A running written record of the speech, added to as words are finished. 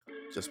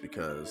just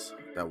because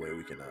that way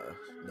we can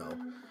know.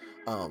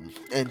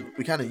 And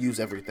we kind of use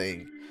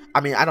everything.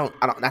 I mean, I don't.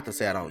 Not to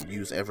say I don't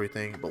use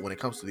everything, but when it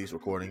comes to these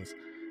recordings,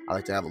 I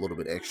like to have a little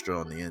bit extra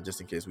on the end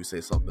just in case we say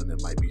something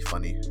that might be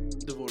funny.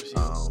 Divorce.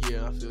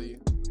 Yeah, I feel you.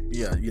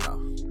 Yeah, you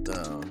know,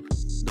 the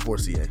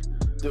divorcee.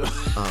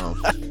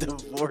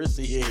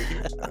 Divorcee.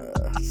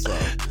 So,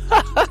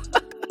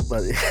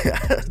 but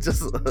yeah,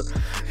 just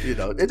you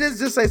know, it is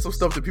just say some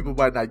stuff that people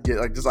might not get,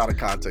 like just out of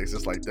context,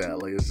 just like that.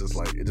 Like it's just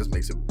like it just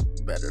makes it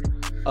better.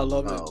 I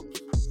love it.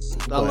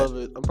 I love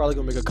it. I'm probably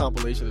gonna make a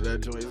compilation of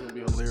that joint. It's gonna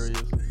be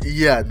hilarious.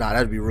 Yeah,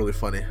 that'd be really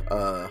funny.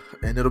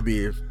 And it'll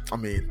be, I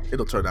mean,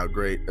 it'll turn out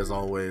great as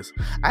always.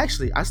 I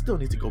still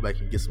need to go back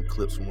and get some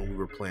clips from when we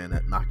were playing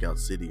that Knockout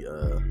City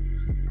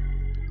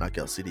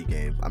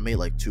game. I made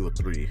like 2 or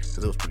 3 because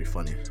it was pretty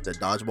funny. That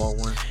dodgeball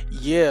one.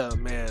 Yeah,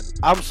 man.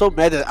 I'm so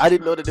mad that I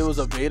didn't know that there was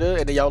a beta,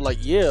 and then y'all were like,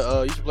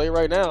 yeah, you should play it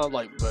right now. I'm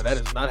like, but that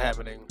is not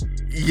happening.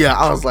 Yeah,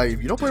 I was like,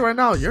 if you don't play right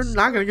now, you're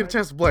not gonna get a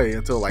chance to play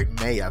until like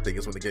May, I think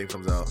is when the game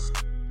comes out.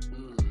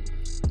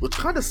 Which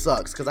kind of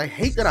sucks because I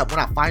hate that when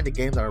I find a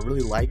game that I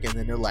really like and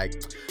then they're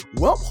like,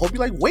 well, hope you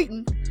like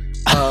waiting.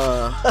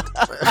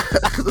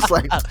 It's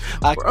like,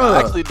 I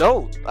actually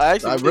don't. I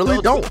really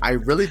don't. I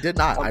really did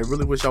not. I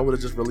really wish I would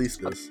have just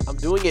released this. I'm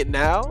doing it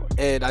now,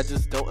 and I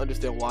just don't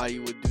understand why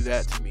you would do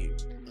that to me.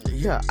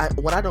 Yeah,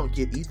 what I don't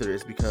get either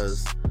is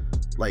because,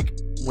 like,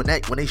 when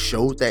they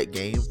showed that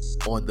game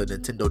on the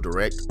Nintendo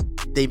Direct,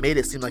 they made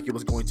it seem like it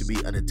was going to be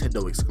a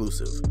Nintendo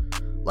exclusive.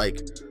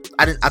 Like,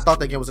 I thought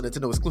that game was a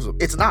Nintendo exclusive.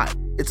 It's not.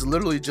 It's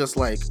literally just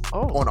like it's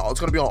going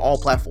to be on all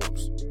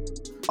platforms.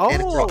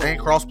 And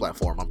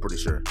cross-platform, I'm pretty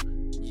sure.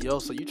 Yo,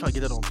 so you trying to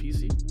get that on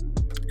PC?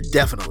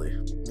 Definitely.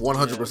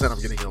 100%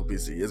 I'm getting it on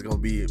PC. It's going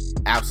to be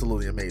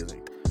absolutely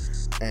amazing.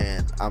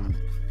 And I'm,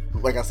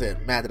 like I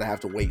said, mad that I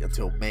have to wait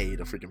until May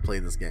to freaking play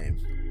this game.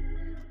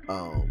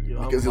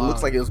 Because it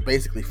looks like it was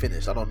basically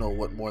finished. I don't know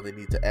what more they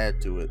need to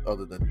add to it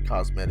other than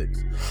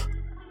cosmetics.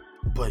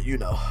 But, you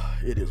know,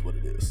 it is what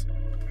it is.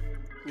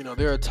 You know,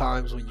 there are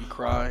times when you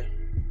cry,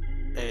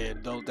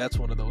 and that's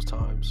one of those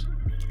times.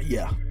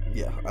 Yeah,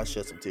 I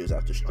shed some tears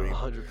after stream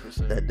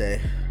 100% that day.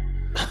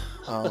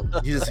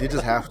 You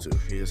just have to.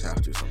 You just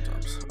have to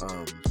sometimes.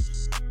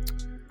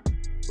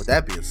 With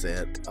that being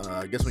said,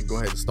 I guess we can go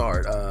ahead and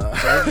start.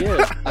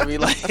 Yeah, I mean,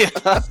 like,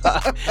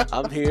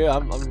 I'm here.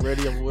 I'm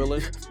ready. I'm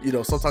willing. You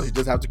know, sometimes you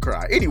just have to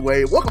cry.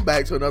 Anyway, welcome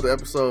back to another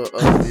episode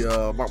of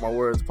the Mark My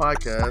Words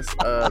podcast.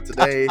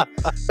 Today,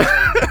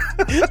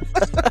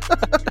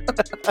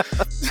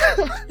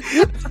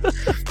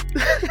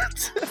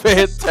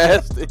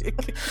 fantastic.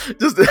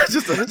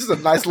 just a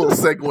nice little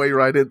segue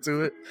right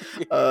into it.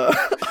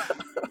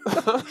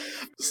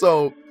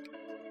 So.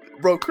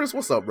 Bro, Chris,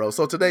 what's up, bro?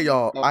 So today,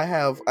 y'all, I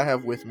have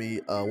with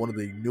me one of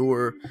the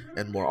newer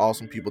and more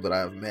awesome people that I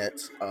have met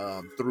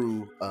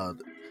through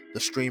the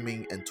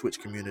streaming and Twitch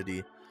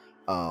community.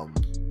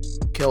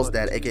 Kale's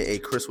dad, aka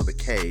Chris with a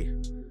K.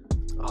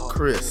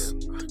 Chris,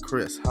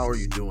 how are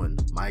you doing,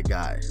 my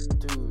guy?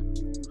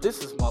 Dude,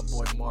 this is my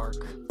boy Mark.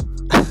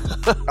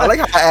 I like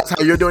how I asked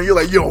how you're doing. You're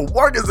like, yo,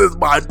 Marcus is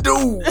my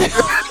dude.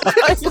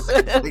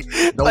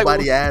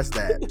 Nobody asked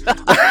that.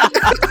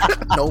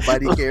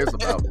 Nobody cares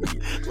about me.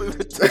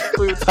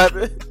 We were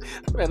typing,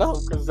 man, I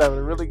hope Chris is having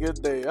a really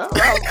good day. I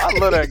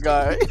love that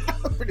guy.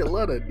 I freaking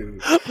love that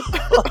dude.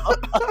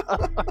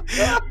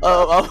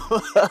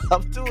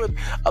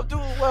 I'm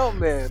doing well,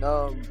 man.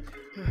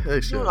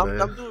 Hey, shit,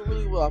 man. I'm doing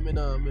really well. I'm in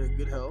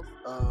good health.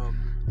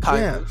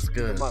 Yeah, it's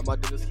good. My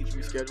dentist keeps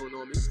rescheduling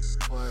on me,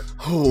 but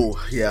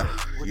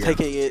we're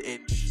taking it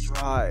in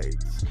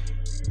strides.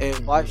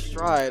 And by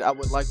stride, I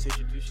would like to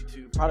introduce you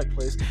to product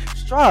place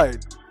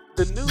Stride,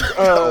 the new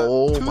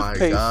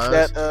toothpaste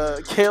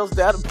that Kale's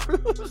dad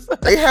approves.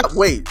 They have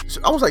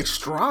I was like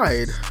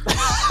Stride.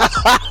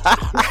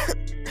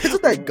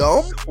 Isn't that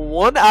gum?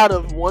 1 out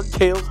of 1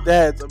 Kale's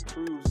dads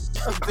approves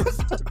of this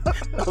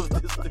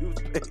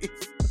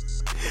toothpaste.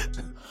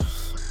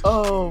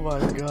 Oh my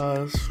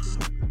gosh.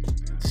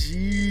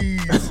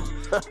 Jeez.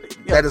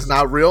 That is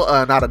not real.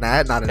 Not an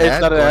ad. Not an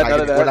ad.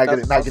 We're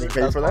not getting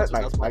paid for that.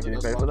 Not getting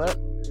paid for that.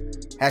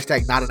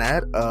 Hashtag not an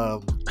ad.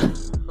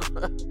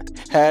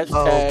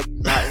 Hashtag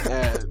not an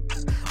ad.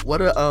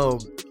 What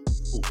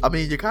I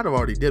mean, you kind of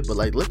already did, but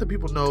like, let the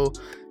people know.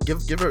 Give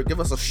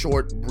us a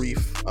short,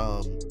 brief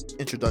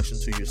introduction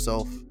to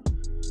yourself,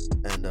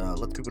 and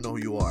let the people know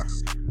who you are.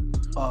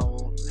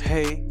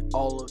 Hey,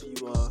 all of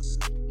you,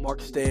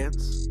 Mark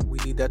Stans. We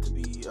need that to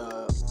be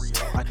real.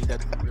 I need that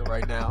to be real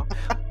right now.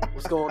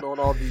 What's going on?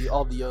 All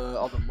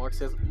the Mark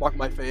says, Mark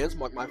my fans.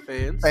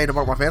 Hey, the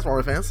Mark my fans.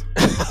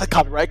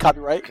 Copyright.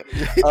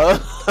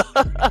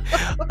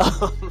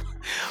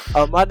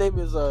 My name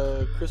is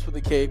Chris with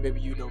a K.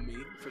 Maybe you know me.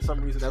 For some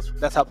reason,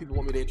 that's how people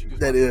want me to introduce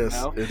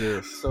myself now. It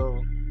is.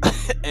 So,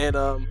 and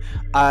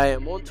I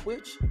am on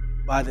Twitch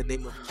by the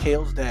name of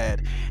Kale's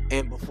dad.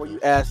 And before you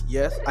ask,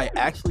 yes, I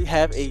actually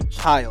have a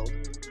child.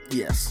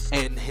 Yes.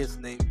 And his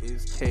name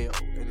is Kale,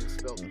 and it's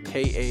spelled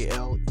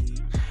Kale.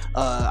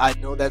 I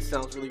know that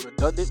sounds really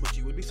redundant, but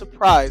you would be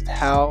surprised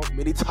how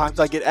many times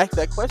I get asked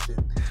that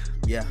question.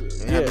 Yeah,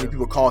 and how many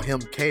people call him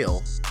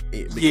Kale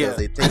because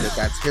they think that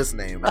that's his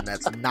name, and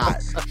that's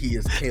not. He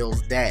is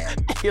Kale's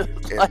dad.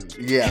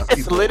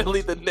 It's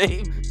literally the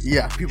name.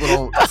 Yeah, people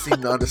don't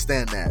seem to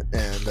understand that,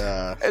 and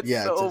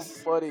it's so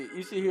funny.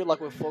 You see here,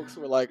 like when folks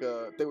were like,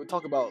 they would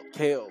talk about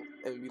Kale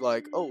and be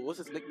like, "Oh, what's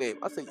his nickname?"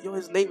 I say, "Yo,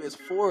 his name is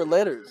 4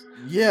 letters."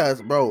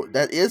 Yes, bro,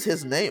 that is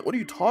his name. What are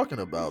you talking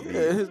about? Yeah,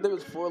 man? His name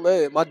is 4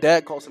 letters. My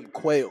dad calls him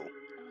Quail.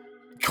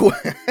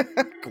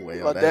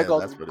 Quail. My dad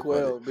calls him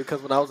Quail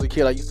because when I was a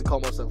kid, I used to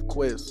call myself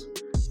Quiz.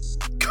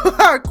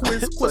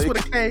 Quiz with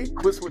a K.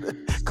 Quiz with a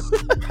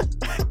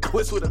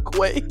Quiz with a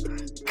Quay.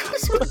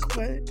 Quiz with a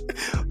Quay.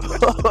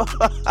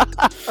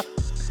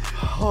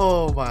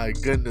 Oh my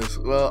goodness.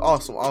 Well,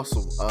 awesome.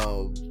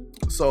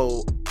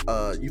 So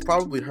you've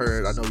probably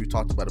heard, I know we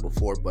talked about it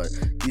before, but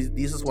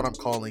these is what I'm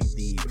calling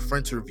the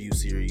French Review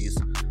series.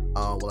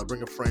 Well, I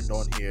bring a friend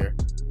on here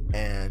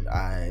and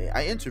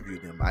I interview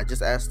them. I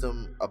just asked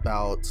them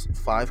about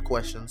 5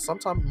 questions,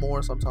 sometimes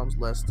more, sometimes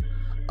less,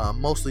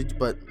 mostly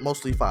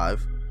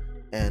 5,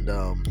 and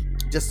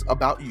just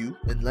about you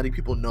and letting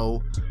people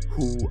know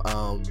who,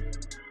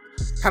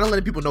 kind of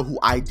letting people know who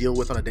I deal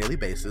with on a daily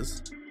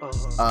basis.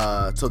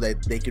 So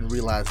that they can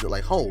realize that,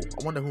 like, I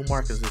wonder who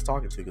Marcus is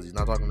talking to because he's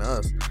not talking to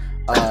us,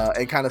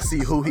 and kind of see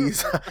who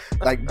he's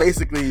like,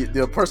 basically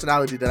the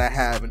personality that I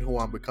have and who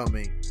I'm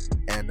becoming,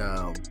 and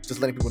just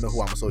letting people know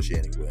who I'm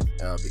associating with,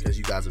 because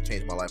you guys have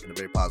changed my life in a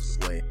very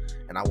positive way,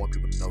 and I want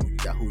people to know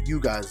who you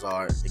guys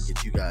are and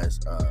get you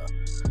guys,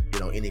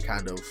 any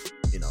kind of,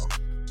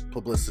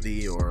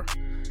 publicity or,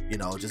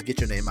 just get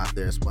your name out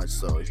there as much.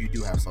 So if you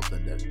do have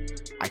something that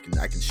I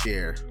can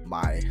share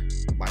my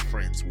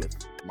friends with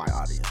my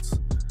audience.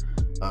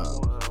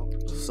 Wow.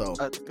 So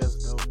that's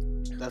dope.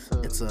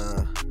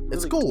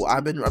 It's cool.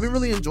 I've been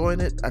really enjoying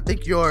it. I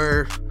think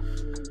you're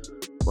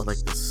like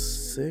the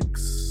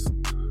 6th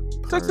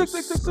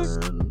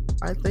person.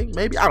 I think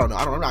maybe I don't know.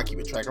 I'm not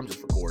keeping track. I'm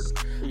just recording.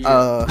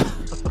 Yeah.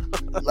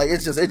 Like it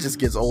just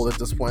gets old at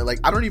this point. Like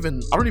I don't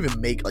even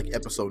make like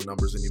episode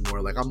numbers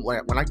anymore. Like I'm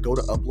like when I go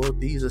to upload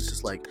these, it's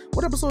just like,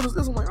 what episode is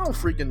this? I'm like, I don't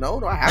freaking know.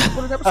 Do I have to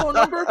put an episode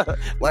number?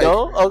 Like,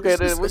 no, okay,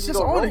 then it's just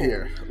on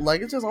here.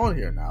 Like it's just on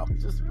here now.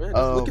 Just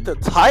look at the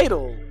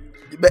title.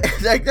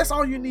 Like that's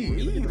all you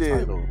need. Read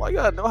it. Why you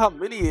gotta know how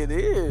many it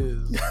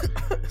is?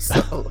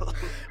 So,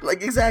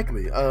 like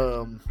exactly.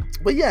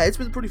 But yeah, it's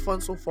been pretty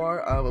fun so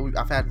far.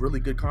 I've had really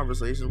good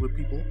conversations with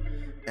people,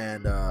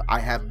 and I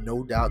have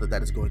no doubt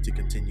that is going to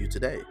continue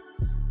today.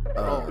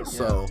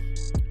 So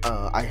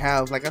I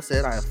have, like I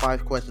said, I have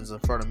 5 questions in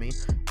front of me.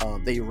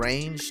 They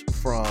range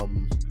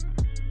from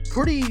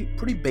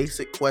pretty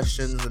basic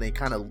questions, and they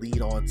kind of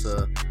lead on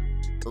to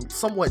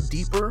somewhat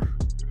deeper.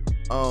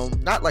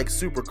 Not like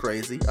super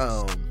crazy.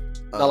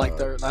 Not like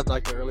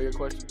the earlier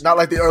question. Not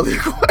like the earlier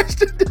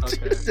question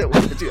Okay.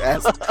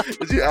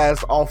 that you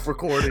asked off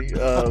recording,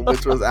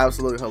 which was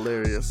absolutely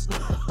hilarious.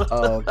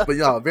 But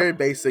yeah, very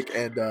basic,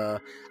 and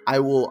I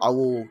will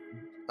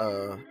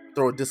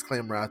throw a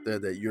disclaimer out there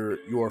that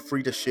you are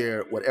free to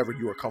share whatever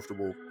you are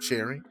comfortable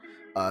sharing.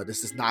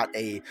 This is not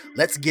a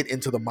let's get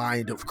into the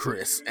mind of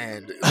Chris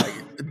and like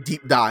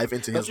deep dive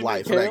into his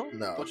life. Like,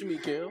 no. Don't you mean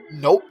Kale?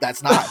 Nope,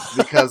 that's not,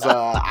 because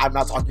I'm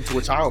not talking to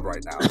a child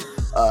right now.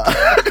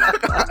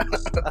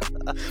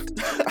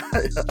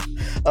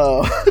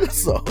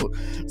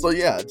 So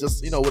yeah,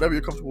 just whatever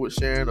you're comfortable with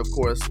sharing. Of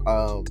course,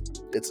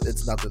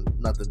 it's nothing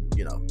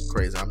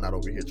crazy. I'm not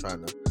over here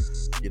trying to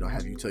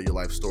have you tell your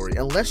life story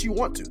unless you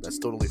want to. That's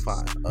totally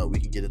fine.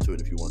 We can get into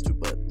it if you want to,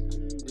 but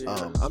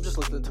yeah, I'm just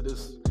listening to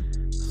this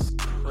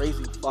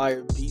crazy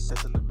fire beat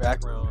that's in the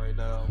background right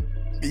now.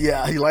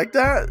 Yeah, you like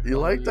that? You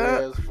like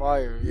that? Yeah, it's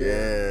fire.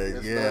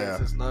 Yeah.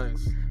 It's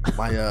nice.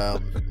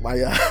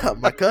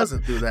 My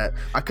cousin threw that.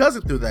 My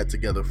cousin threw that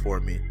together for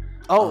me.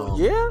 Oh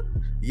yeah.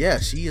 Yeah,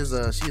 she is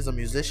a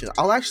musician.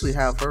 I'll actually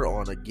have her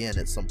on again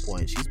at some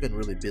point. She's been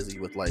really busy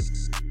with like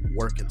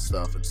work and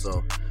stuff, and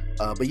so.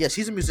 But yeah,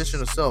 she's a musician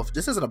herself.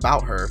 This isn't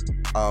about her.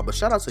 But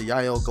shout out to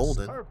Yael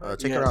Golden.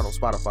 Check her out on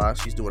Spotify.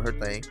 She's doing her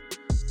thing.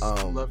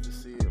 Love to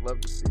see it.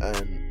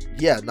 And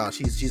yeah, no,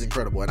 she's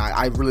incredible, and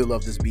I really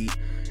love this beat.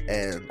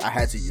 And I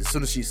had to, as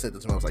soon as she said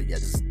it to me, I was like, yeah,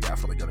 this is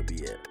definitely gonna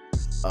be it.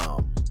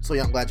 So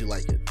yeah, I'm glad you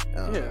like it.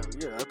 Yeah,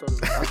 I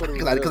thought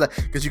it was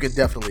because you can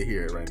definitely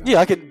hear it right now. Yeah,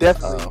 I can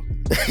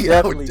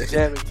definitely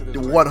jam into this.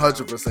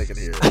 100% can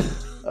hear it.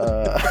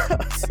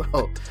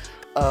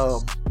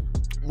 So,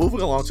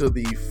 moving along to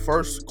the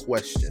first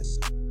question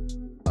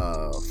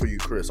for you,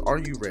 Chris. Are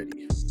you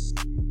ready?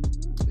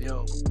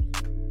 Yo,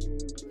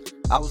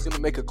 I was gonna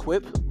make a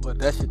quip, but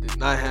that shit did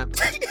not happen.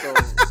 So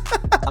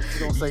I'm just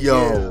gonna say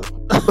yo.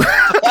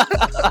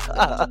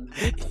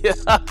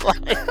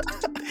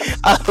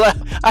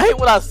 I hate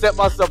when I set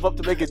myself up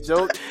to make a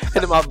joke,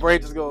 and then my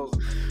brain just goes,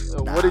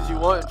 "What did you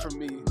want from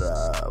me?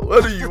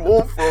 What do you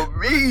want from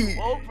me?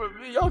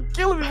 Y'all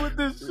killing me with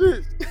this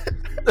shit."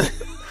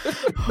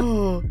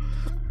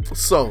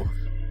 So,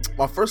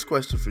 my first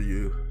question for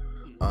you,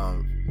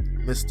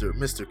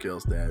 Mr.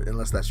 Kill's dad,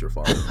 unless that's your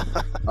father.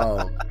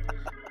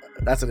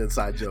 That's an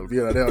inside joke. They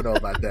don't know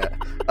about that.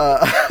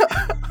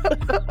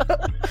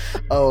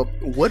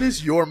 What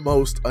is your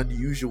most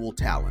unusual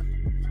talent?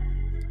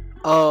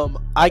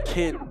 I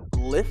can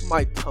lift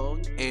my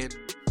tongue and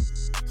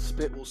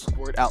spit will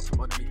squirt out from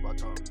underneath my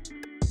tongue.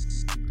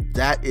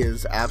 That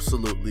is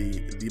absolutely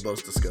the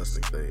most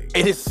disgusting thing.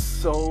 It is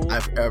so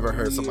I've ever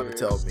heard weird. somebody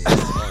tell me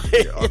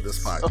on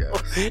this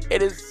podcast.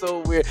 It is so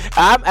weird.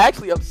 I'm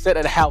actually upset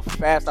at how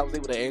fast I was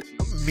able to answer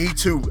you. Me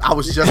too. I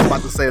was just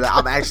about to say that.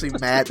 I'm actually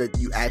mad that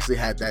you actually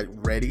had that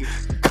ready.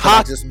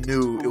 I just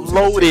knew it was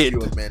going to take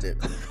you a minute.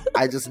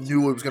 I just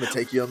knew it was going to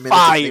take you a minute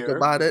to think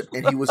about it.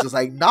 And he was just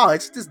like, no,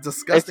 it's this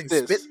disgusting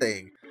spit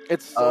thing.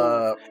 It's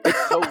so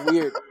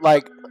weird.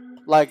 Like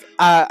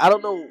I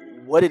don't know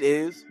what it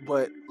is,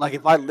 but like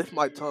if I lift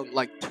my tongue,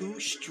 like 2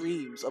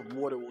 streams of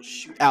water will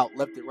shoot out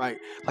left and right,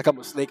 like I'm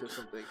a snake or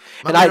something.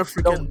 And I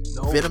don't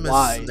know venomous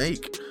why.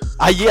 Snake.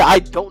 I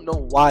don't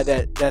know why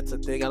that's a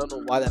thing. I don't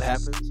know why that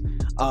happens.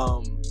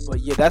 But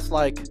yeah, that's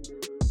like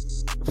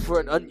for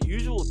an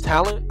unusual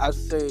talent. I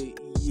say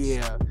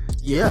yeah.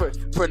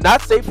 For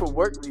not say for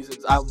work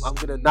reasons, I'm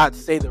gonna not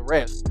say the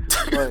rest.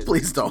 But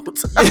please don't.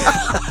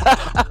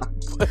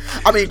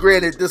 I mean,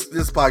 granted, this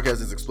podcast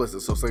is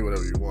explicit, so say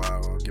whatever you want. I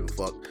don't give a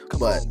fuck.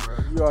 Come on, bro.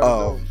 You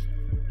already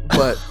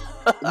know.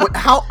 But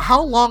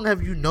how long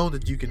have you known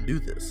that you can do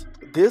this?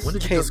 When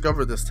did you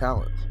discover this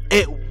talent?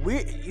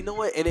 You know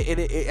what? And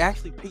it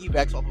actually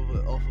piggybacks off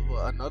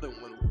of another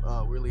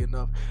one. Weirdly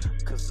enough,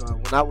 because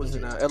when I was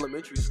in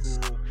elementary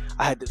school,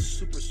 I had this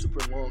super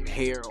long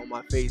hair on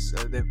my face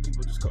that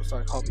people just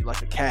started calling me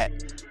like a cat.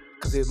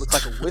 Because it looks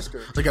like a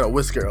whisker. Look at a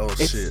whisker. Oh,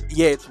 shit.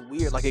 Yeah, it's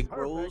weird. Like, it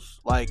grows,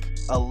 like,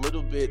 a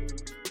little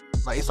bit...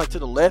 Like, it's, like, to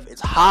the left.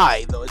 It's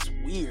high, though. It's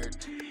weird.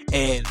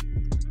 And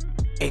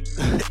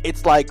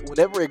it's, like,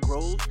 whenever it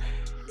grows,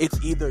 it's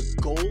either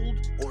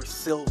gold or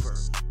silver.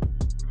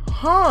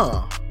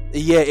 Huh.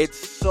 Yeah, it's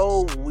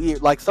so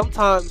weird. Like,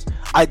 sometimes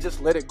I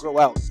just let it grow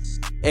out.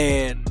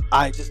 And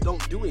I just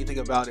don't do anything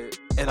about it.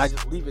 And I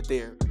just leave it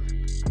there.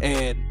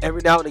 And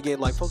every now and again,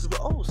 like, folks will be,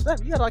 oh,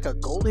 snap, you got like a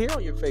gold hair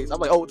on your face. I'm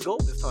like, oh, it's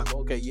gold this time.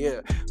 Okay,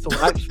 yeah. So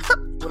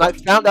when I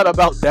found out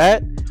about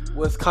that,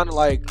 was kind of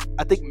like,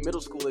 I think middle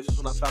school is just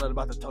when I found out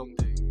about the tongue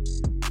thing.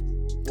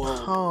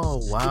 Well, oh,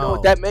 wow. You know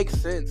what? That makes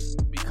sense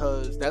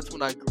because that's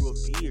when I grew a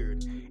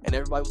beard. And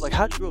everybody was like,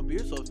 how'd you grow a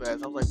beard so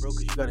fast? I was like, bro,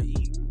 because you got to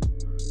eat.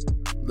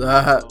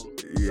 Yeah.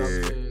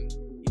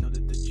 You know,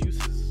 the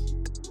juices,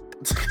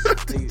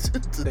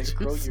 they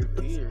grow your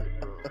beard,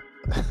 bro.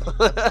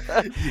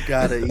 You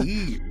gotta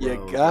eat, bro.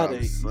 You gotta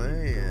eat.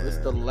 It's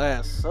the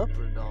Last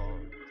Supper, dog.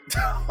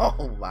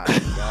 Oh my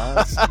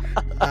gosh.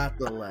 Not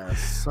the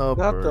Last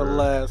Supper. Not the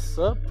Last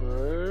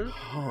Supper.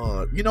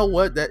 Oh, you know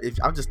what?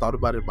 I just thought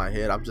about it in my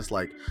head. I'm just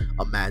like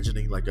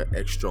imagining like an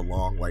extra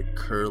long, like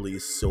curly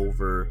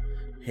silver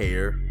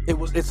hair.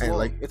 It's long.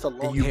 Like, it's a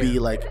long and you hair. be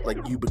like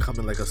you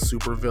becoming like a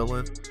super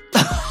villain.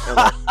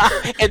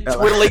 And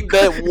twiddling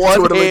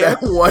that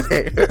one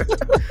hair.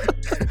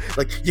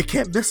 Like, you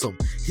can't miss him.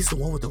 He's the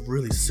one with the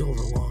really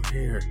silver long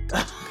hair.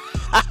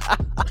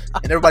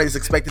 And everybody's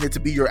expecting it to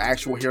be your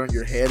actual hair on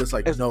your head. It's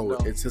like, no,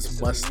 it's his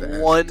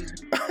mustache.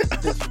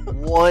 This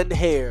one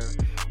hair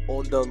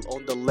on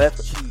the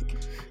left cheek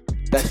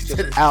that's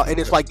just out, and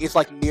it's like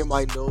near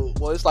my nose.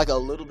 Well, it's like a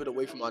little bit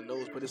away from my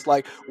nose, but it's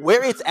like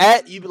where it's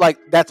at. You'd be like,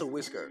 that's a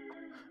whisker.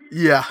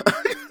 Yeah.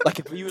 Like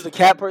if you was a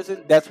cat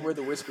person, that's where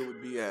the whisker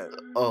would be at.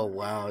 Oh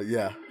wow,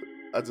 yeah.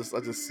 I just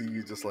see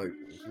you just like.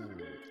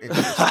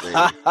 Interesting.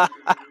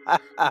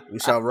 We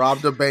shall rob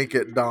the bank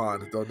at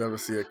dawn. They'll never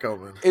see it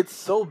coming. It's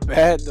so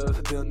bad though.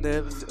 They'll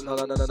never see. No,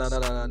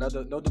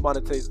 no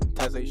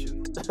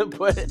demonetization.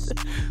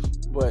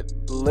 but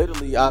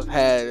literally, I've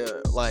had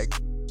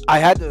I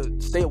had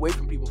to stay away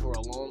from people for a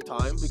long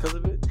time because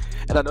of it.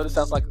 And I know this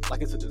sounds like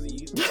it's a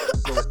disease.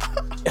 But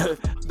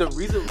the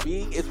reason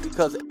being is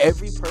because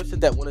every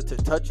person that wanted to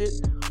touch it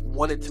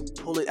wanted to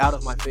pull it out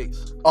of my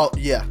face. Oh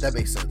yeah, that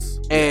makes sense.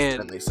 And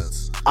that makes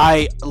sense.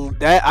 I let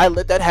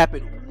that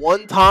happen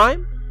one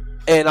time,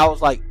 and I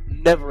was like,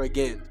 never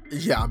again.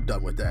 Yeah, I'm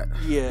done with that.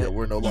 Yeah,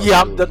 we're no longer. Yeah,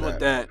 I'm done with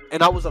that.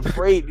 And I was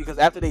afraid because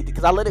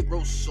because I let it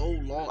grow so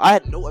long. I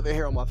had no other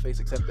hair on my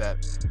face except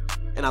that,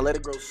 and I let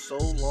it grow so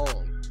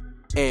long.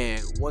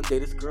 And one day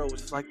this girl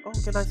was just like, "Oh,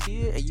 can I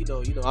see it?" And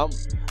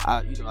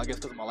I guess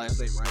because of my last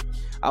name, right?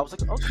 I was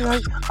like,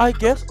 "Okay, I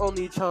guess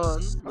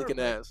Oni-chan," looking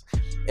ass,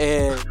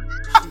 and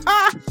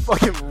she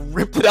fucking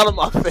ripped it out of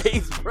my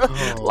face, bro.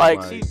 Oh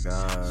like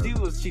God.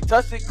 she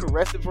touched it,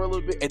 caressed it for a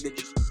little bit, and then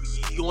just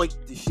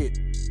yoinked the shit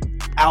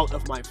out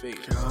of my face.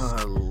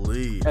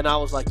 Golly. And I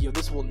was like, "Yo,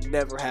 this will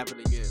never happen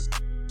again,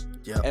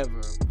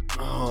 ever."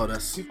 Oh,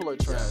 people are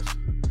trash.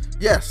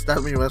 Yes,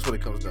 that's what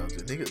it comes down to.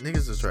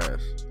 Niggas are trash.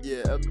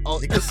 Yeah,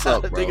 niggas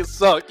suck, bro. Niggas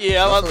suck.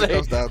 Yeah, I'm about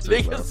to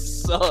say niggas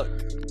suck.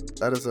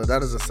 That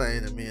is a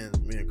saying that me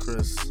and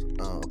Chris,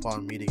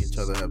 upon meeting each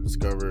other, have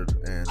discovered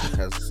and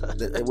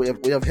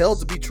we have held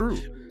to be true.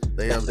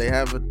 We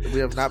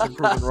have not been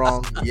proven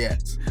wrong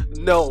yet.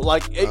 No,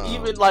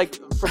 even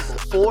from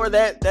before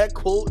that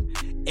quote,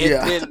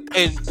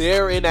 and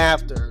there and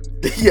after.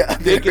 Yeah,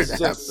 niggas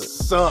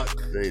just suck.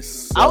 They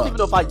suck. I don't even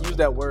know if I use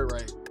that word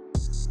right.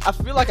 I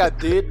feel like I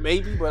did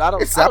maybe, but I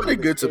don't. It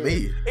sounded good to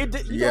me. It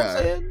did. You know what I'm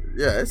saying?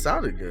 Yeah, it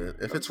sounded good.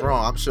 If it's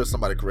wrong, I'm sure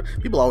somebody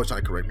people always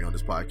trying to correct me on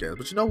this podcast,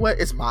 but you know what?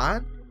 It's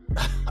mine.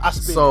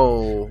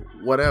 So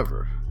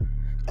whatever.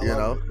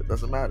 It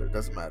doesn't matter.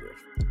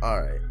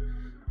 All right.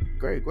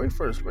 Great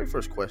first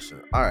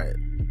question. All right.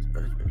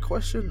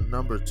 Question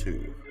number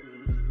 2.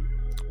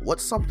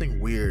 What's something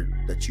weird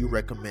that you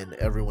recommend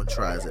everyone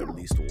tries at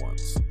least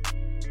once?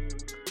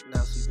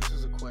 Now, see, this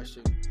is a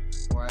question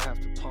where I have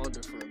to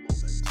ponder for a moment.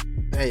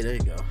 Hey, there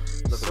you go.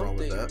 Nothing wrong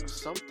with that.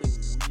 Something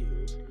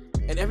weird.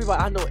 And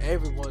I know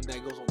everyone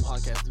that goes on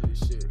podcasts do this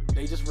shit.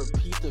 They just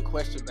repeat the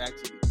question back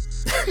to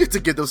you. To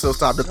give themselves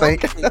time to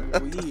think.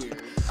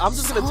 Weird. I'm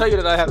just going to tell you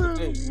that I have to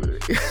think.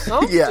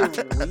 Something weird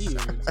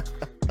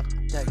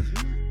that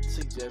you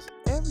suggest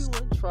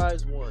everyone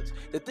tries once.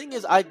 The thing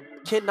is, I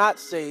cannot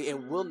say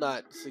and will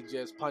not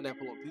suggest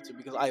pineapple on pizza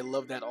because I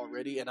love that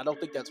already, and I don't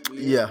think that's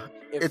weird. Yeah,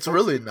 it's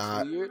really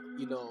not weird.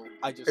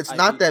 It's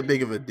not that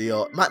big of a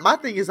deal. My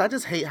thing is, I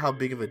just hate how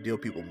big of a deal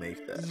people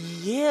make that.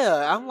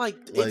 Yeah, I'm like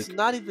it's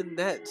not even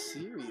that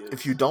serious.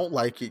 If you don't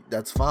like it,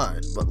 that's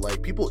fine. But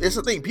like it's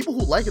the thing. People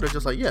who like it are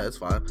just like, yeah, it's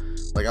fine.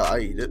 Like I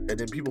eat it, and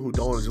then people who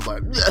don't are just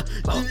like,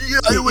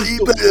 I would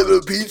eat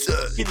pineapple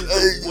pizza. It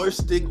is the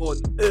worst thing on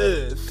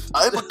earth.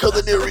 I'm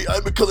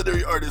a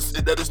culinary artist,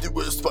 and that is the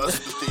worst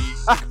possible thing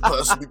you can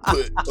possibly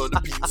put on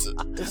a pizza.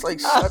 It's like,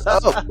 shut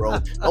up, bro.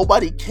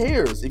 Nobody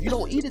cares. If you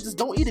don't eat it, just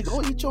don't eat it.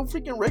 Go eat your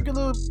freaking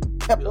regular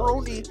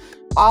pepperoni,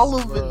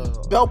 olive,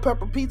 and bell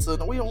pepper pizza.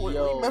 No, we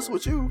don't mess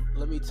with you.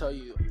 Let me tell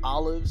you,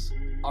 olives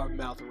are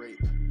mouth rape.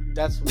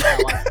 That's what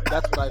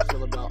I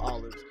feel about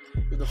olives.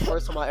 The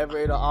first time I ever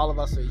ate an olive,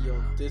 I said,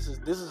 "Yo, this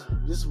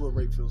is what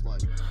rape feels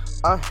like."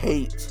 I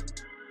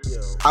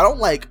don't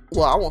like.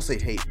 Well, I won't say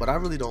hate, but I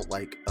really don't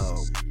like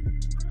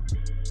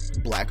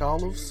black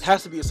olives. It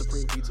has to be a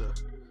supreme pizza.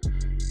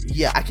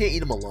 Yeah, I can't eat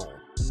them alone.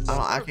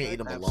 I can't eat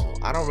them alone.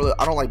 I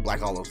don't like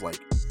black olives like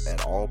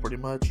at all, pretty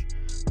much.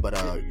 But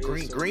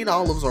green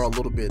olives are a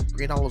little bit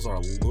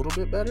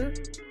better.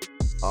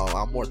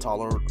 I'm more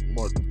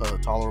tolerable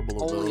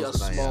of only those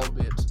than I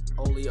am.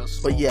 Only a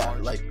small But yeah,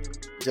 margin.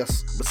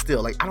 but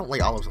still, I don't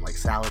like olives in like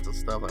salads and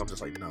stuff. Like, I'm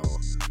just like, no.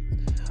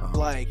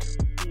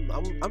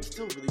 I'm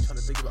still really trying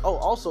to think about. Oh,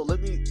 also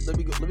let me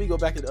go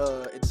back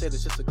and say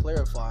this just to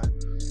clarify.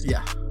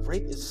 Yeah,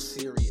 rape is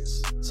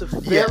serious. It's a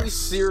very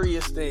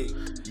serious thing.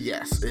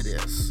 Yes, it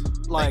is.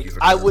 Like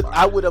I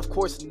would of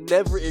course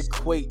never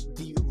equate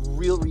the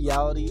real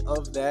reality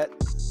of that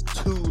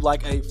to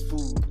like a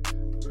food,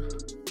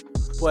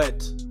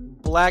 but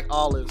black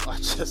olives are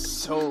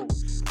just so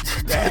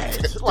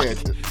bad. Like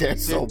they're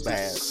so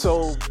bad.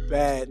 So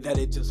bad that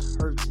it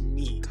just hurts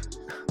me.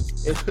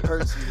 It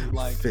hurts me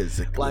like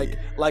physically.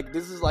 Like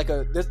this is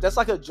that's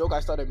like a joke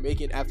I started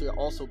making after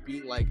also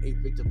being like a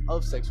victim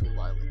of sexual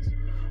violence.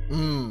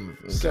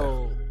 Okay.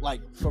 So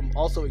like from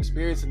also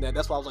experiencing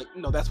that's why I was like,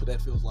 no, that's what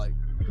that feels like.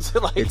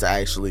 Like it's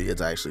actually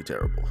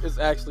terrible. It's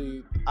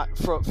actually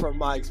from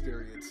my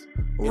experience,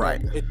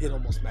 right? It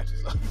almost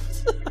matches up.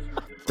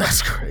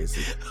 That's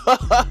crazy.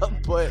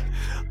 But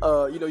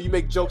you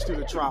make jokes through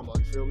the trauma.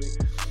 You feel me?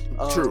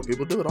 True.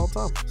 People do it all the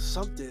time.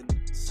 Something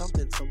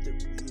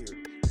weird.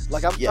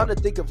 Like I'm trying to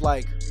think of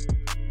like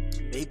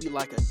maybe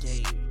like a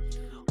game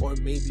or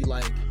maybe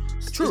like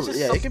true.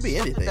 Yeah, it can be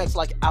anything that's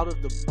like out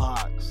of the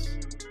box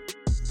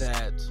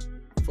that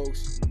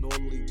folks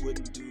normally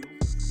wouldn't do.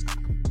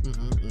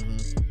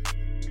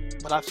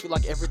 But I feel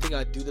like everything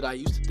I do that I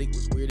used to think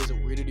was weird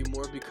isn't weird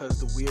anymore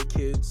because the weird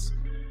kids,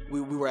 we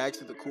were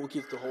actually the cool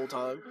kids the whole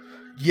time.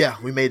 Yeah,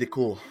 we made it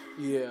cool.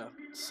 Yeah.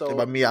 So and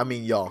by me, I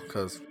mean y'all,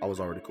 because I was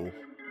already cool.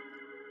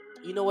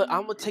 You know what?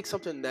 I'm gonna take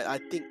something that I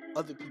think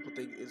other people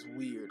think is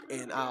weird,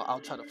 and I'll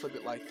try to flip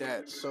it like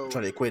that. So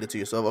try to equate it to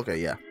yourself. Okay,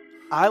 yeah.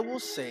 I will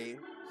say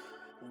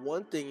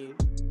one thing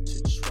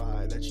to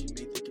try that you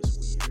may think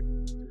is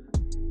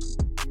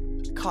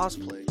weird: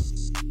 cosplay.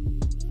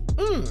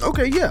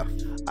 Okay, yeah.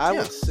 I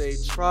would say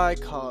try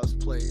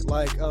cosplay.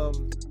 Like,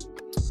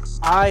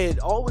 I had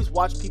always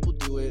watched people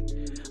do it.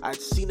 I'd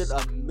seen it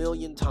a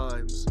million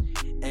times,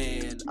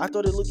 and I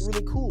thought it looked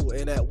really cool.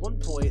 And at one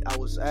point, I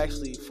was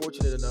actually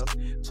fortunate enough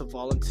to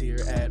volunteer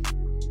at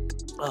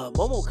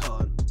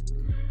MomoCon,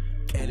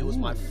 and it was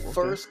my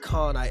first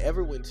con I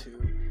ever went to,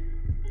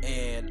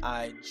 and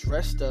I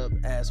dressed up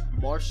as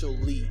Marshall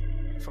Lee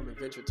from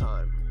Adventure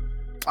Time.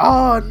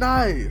 Oh,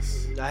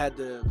 nice. I had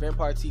the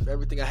vampire teeth,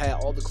 everything. I had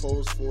all the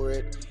clothes for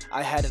it.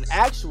 I had an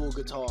actual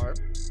guitar,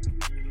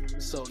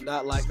 so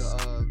not like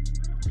a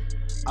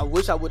I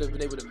wish I would have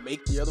been able to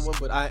make the other one,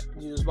 but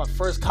it was my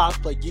first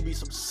cosplay. Give me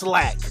some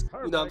slack.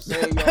 You know what I'm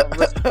saying?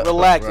 Y'all,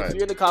 relax. Right. If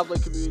you're in the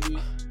cosplay community,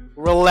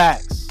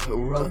 relax.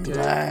 Relax.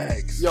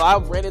 Okay? Yo, I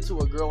ran into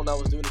a girl when I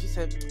was doing it. She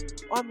said,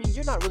 "Oh, I mean,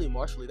 you're not really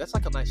Marshall Lee. That's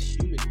like a nice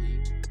human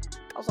Lee."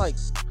 I was like,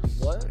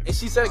 "What?" And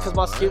she said it because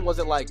my skin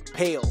wasn't like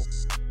pale.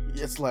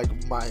 It's like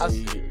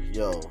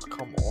yo,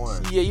 come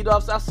on. Yeah, you know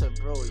what I'm saying? I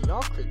said, bro,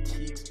 y'all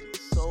critiques me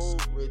so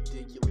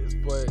ridiculous.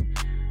 But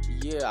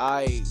yeah,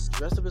 I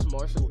dressed up as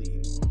Marshall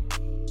Lee.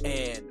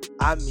 And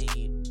I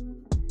mean,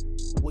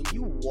 when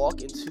you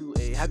walk into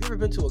have you ever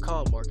been to a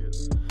con,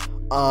 Marcus?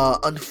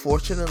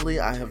 Unfortunately,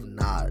 I have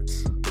not.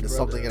 It is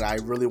something that I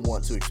really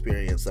want to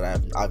experience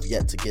that I've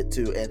yet to get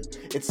to, and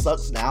it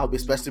sucks now,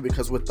 especially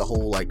because with the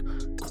whole like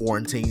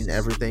quarantine and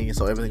everything,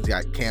 so everything's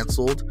got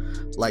canceled.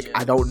 Like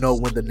I don't know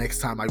when the next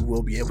time I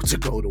will be able to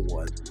go to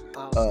one.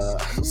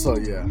 So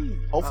yeah,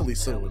 hopefully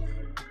soon.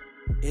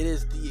 It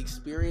is the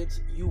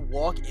experience. You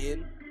walk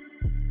in,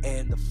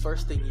 and the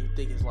first thing you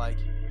think is like,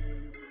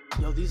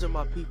 "Yo, these are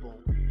my people."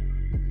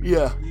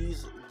 Yeah.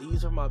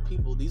 These are my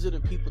people. These are the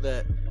people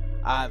that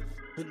I've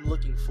been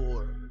looking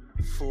for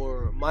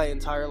my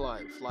entire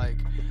life. Like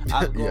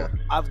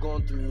I've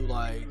gone through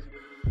like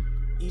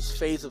each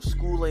phase of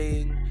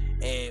schooling,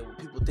 and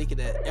people thinking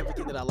that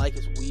everything that I like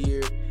is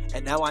weird,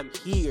 and now I'm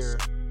here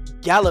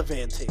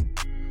gallivanting.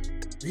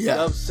 You know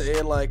what I'm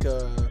saying? Like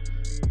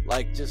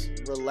just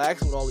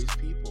relaxing with all these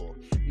people.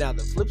 Now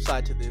the flip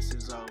side to this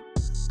is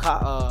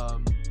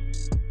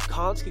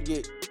cons can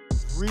get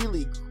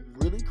really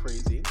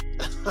crazy.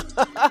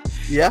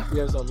 Yeah.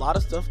 There's a lot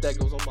of stuff that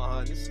goes on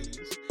behind the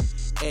scenes.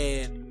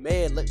 And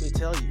man, let me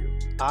tell you,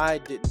 I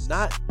did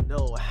not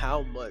know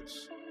how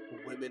much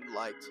women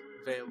liked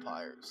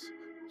vampires.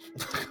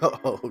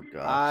 Oh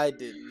god. I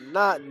did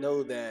not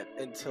know that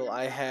until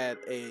I had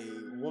a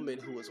woman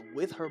who was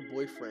with her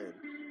boyfriend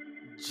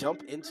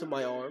jump into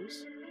my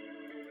arms.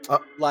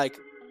 Like,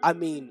 I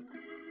mean,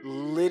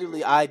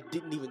 literally, I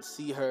didn't even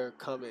see her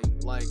coming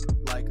like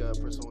a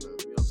persona.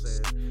 You know what I'm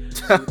saying?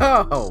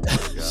 Oh my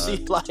god.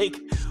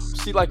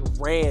 She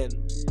ran.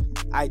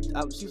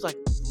 She was like,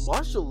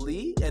 Marshall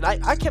Lee, and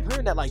I kept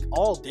hearing that like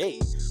all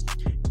day,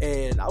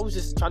 and I was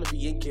just trying to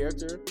be in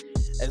character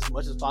as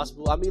much as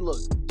possible. I mean, look,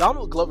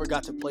 Donald Glover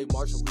got to play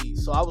Marshall Lee,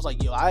 so I was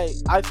like, yo, I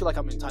feel like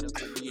I'm entitled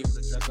to be able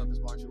to dress up as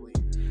Marshall Lee.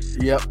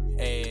 Yep.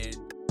 And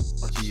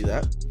I'll give you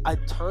that. I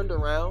turned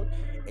around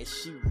and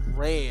she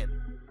ran,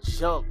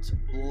 jumped,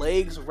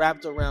 legs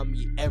wrapped around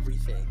me,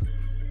 everything.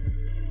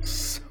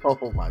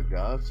 Oh my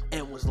gosh.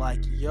 And was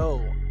like,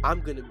 yo, I'm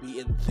gonna be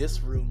in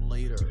this room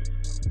later.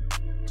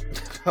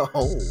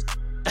 Oh.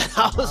 And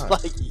I was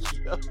like,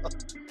 yo,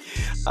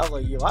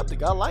 I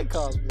think I like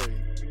cosplay.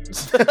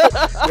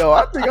 Yo,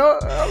 I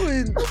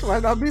mean, this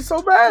might not be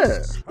so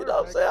bad. You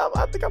know what I'm saying?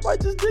 I think I might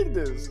just dig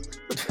this.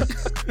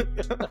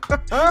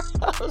 I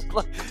was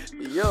like,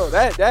 yo,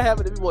 that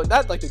happened to me. Well,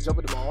 not like the jump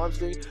into my arms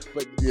thing,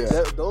 but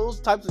those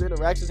types of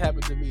interactions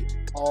happen to me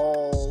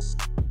all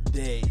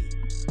day.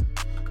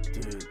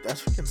 Dude,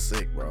 that's freaking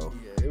sick, bro.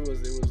 Yeah, it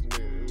was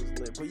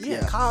lit. But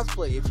yeah,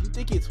 cosplay. If you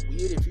think it's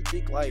weird, if you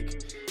think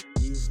like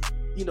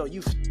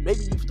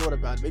you've thought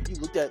about it. Maybe you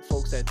looked at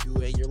folks that do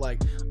it and you're like,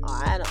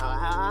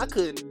 I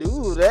couldn't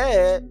do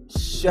that.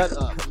 Shut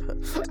up.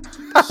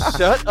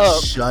 Shut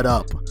up. Shut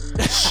up.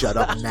 Shut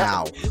up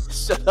now.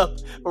 Shut up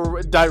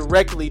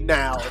directly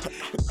now.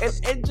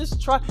 And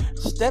just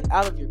step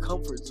out of your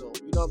comfort zone.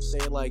 You know what I'm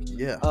saying? Like,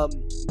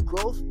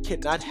 growth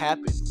cannot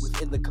happen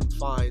within the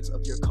confines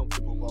of your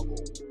comfortable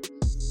bubble.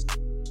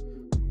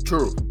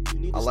 True. You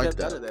need to step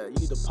out of that. You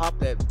need to pop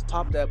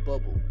that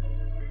bubble.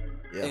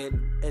 Yeah.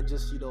 And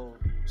just,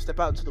 step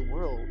out into the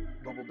world,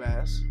 Bubble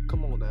Bass.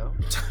 Come on now.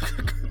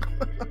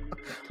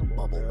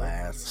 Bubble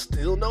Bass.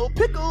 Still no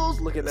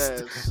pickles looking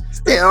ass.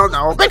 Still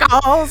no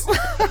pickles.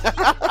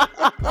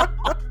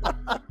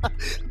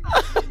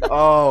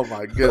 Oh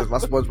my goodness. My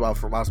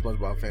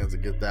SpongeBob fans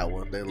will get that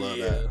one. They love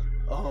that.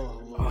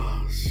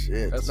 Oh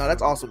shit.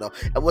 That's awesome though.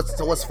 And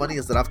what's funny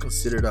is that I've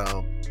considered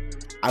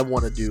I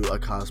want to do a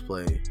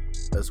cosplay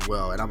as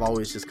well, and I've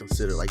always just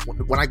considered like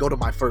when I go to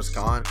my first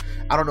con,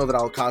 I don't know that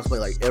I'll cosplay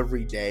like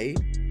every day,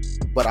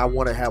 but I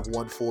want to have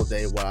one full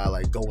day where I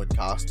like go in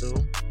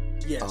costume.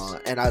 Yes.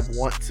 And I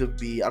want to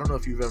be. I don't know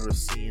if you've ever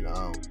seen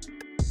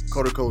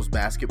Kodoko's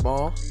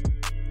Basketball.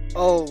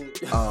 Oh,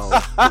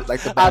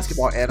 like the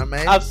basketball anime.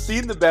 I've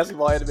seen the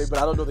basketball anime, but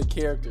I don't know the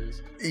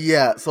characters.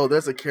 Yeah, so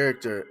there's a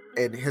character,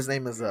 and his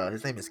name is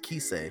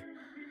Kisei,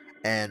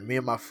 and me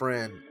and my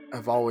friend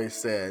have always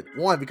said,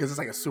 one, because it's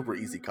like a super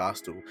easy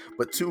costume,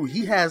 but two,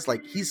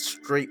 he's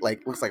straight,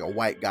 like looks like a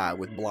white guy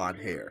with blonde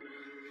hair,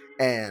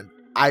 and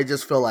I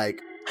just feel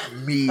like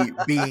me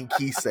being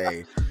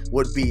Kisei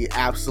would be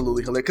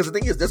absolutely hilarious. Because the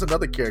thing is, there's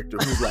another character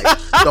who's like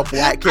the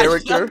black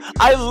character.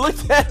 I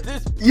looked at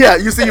this. Yeah,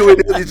 you see what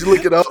did you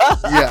look it up?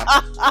 Yeah.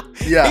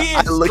 He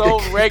is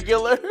so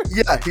regular.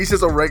 Yeah, he's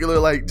just a regular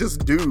like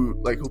just dude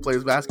like who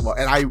plays basketball,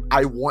 and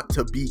I want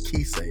to be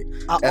Kisei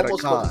at a con. I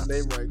almost spelled his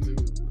name right too.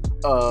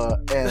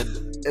 And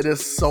it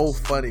is so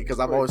funny because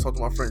I've always talked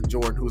to my friend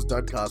Jordan, who's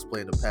done cosplay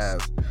in the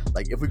past.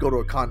 Like, if we go to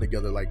a con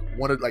together,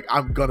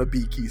 I'm gonna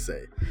be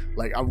Kisei.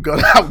 Like, I'm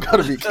gonna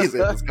be Kisei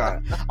at this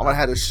con. I'm gonna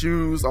have the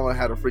shoes. I'm gonna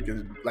have the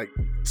freaking like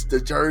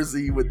the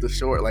jersey with the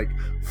short, like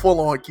full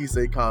on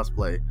Kisei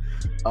cosplay.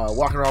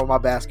 Walking around with my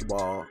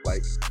basketball,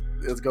 like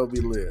it's gonna be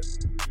lit.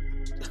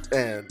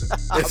 And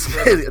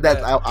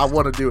I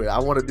want to do it. I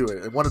want to do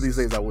it, and one of these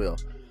days I will.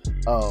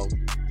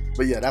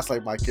 But yeah, that's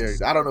like my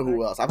character. I don't know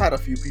who else. I've had a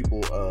few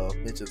people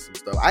mention some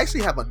stuff. I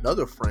actually have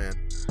another friend.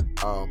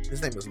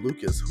 His name is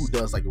Lucas, who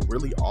does like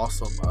really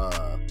awesome.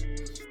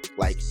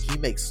 Like he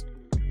makes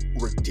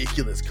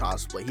ridiculous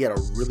cosplay. He had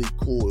a really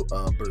cool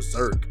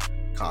Berserk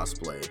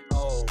cosplay.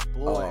 Oh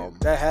boy,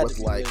 that had to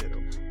be lit.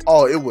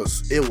 Oh, it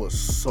was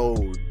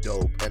so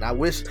dope, and I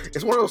wish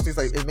it's one of those things.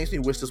 Like, it makes me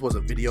wish this was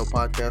a video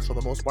podcast for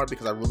the most part,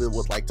 because I really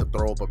would like to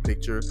throw up a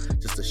picture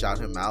just to shout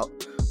him out,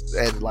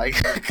 and like,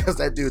 because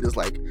that dude is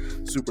like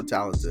super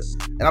talented.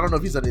 And I don't know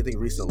if he's done anything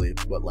recently,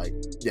 but like,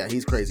 yeah,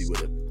 he's crazy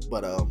with it.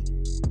 But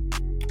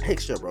hey,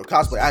 sure, bro.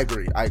 Cosplay, I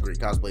agree.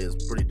 Cosplay is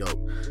pretty dope,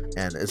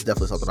 and it's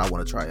definitely something I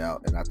want to try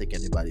out, and I think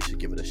anybody should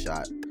give it a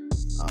shot.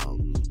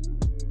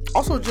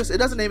 Also, just, it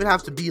doesn't even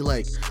have to be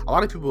like, a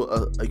lot of people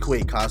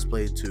equate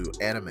cosplay to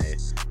anime,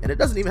 and it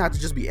doesn't even have to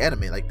just be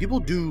anime. Like, people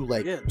do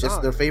like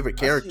just their favorite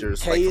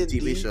characters, like from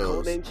TV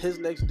shows. Codename Kids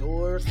Next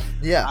Door.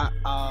 Yeah.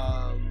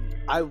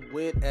 I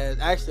went as,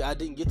 actually I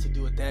didn't get to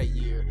do it that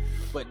year,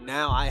 but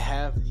now I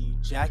have the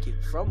jacket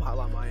from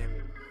Hotline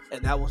Miami,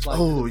 and that was like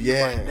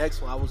my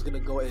next one. I was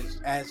gonna go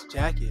as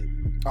Jacket.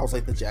 I was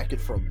like the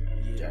Jacket from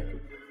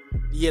Jacket.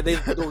 Yeah, they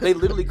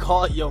literally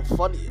call it, yo,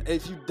 funny.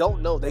 If you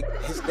don't know,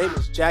 his name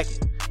is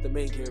Jacket, the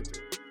main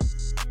character.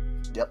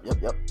 Yep.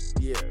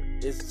 Yeah,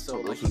 it's so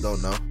like, those who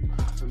don't know.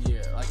 So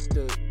yeah, like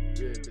the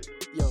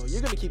yo,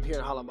 you're gonna keep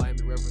hearing Hotline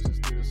Miami references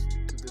to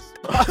this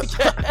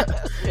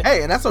podcast.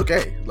 Hey, and that's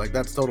okay. Like,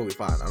 that's totally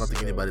fine. I don't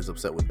think anybody's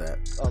upset with that.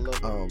 I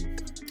love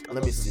it.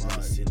 Let me see.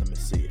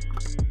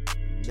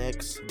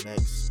 Next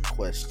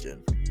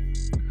question.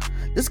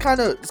 This kind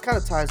of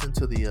ties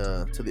into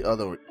the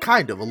other,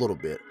 kind of, a little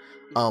bit.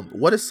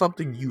 What is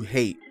something you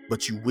hate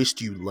but you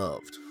wished you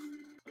loved?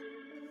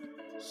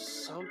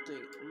 Something.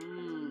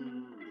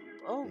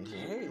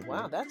 Okay.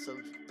 Wow, that's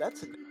an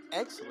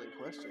excellent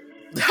question.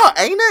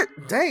 Ain't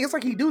it? Dang, it's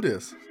like he do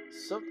this.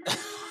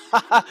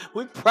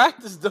 We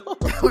practice those.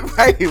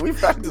 we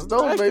practice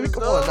those, baby.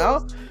 Come on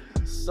now.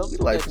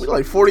 We're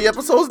like 40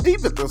 episodes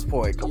deep at this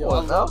point. Come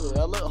on now.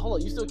 Hold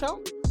on, you still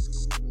count?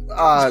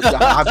 I'm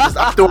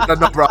doing a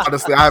number.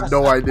 Honestly, I have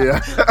no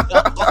idea.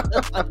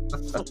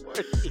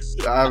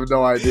 I have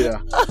no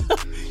idea.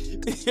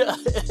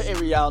 In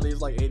reality,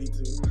 it's like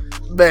 82.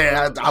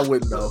 Man, I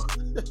wouldn't know.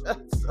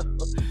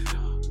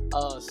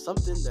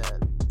 Something that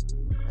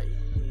I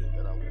hate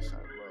that I wish I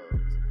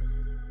loved.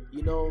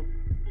 You know,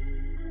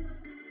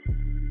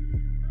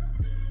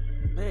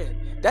 man,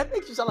 that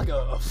makes you sound like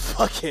a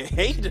fucking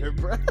hater,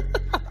 bro.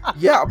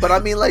 Yeah, but I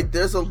mean, like,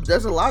 there's a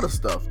lot of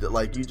stuff that,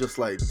 like, you just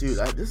like, dude,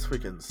 this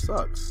freaking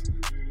sucks.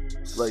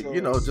 Like,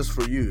 so, just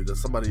for you, that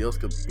somebody else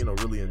could,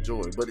 really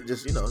enjoy. But it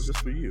just, it's just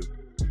for you.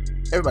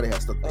 Everybody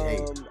has stuff they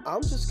hate.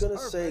 I'm just gonna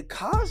say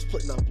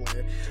cosplay. No, I'm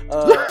playing.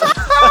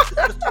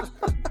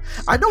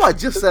 I know I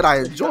just said I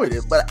enjoyed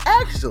it, but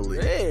actually,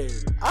 man,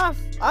 I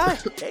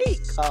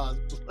hate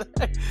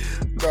cosplay.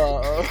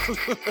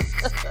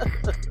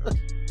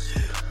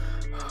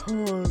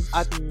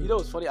 You know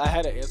what's funny? I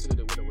had an answer that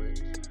went away.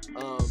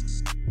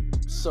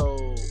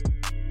 So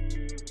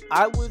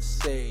I would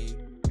say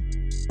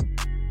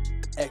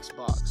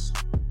Xbox.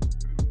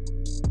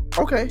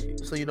 Okay,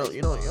 so you don't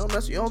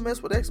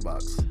mess with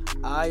Xbox.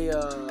 I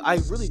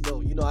really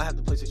don't. I have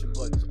the PlayStation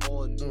buttons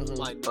on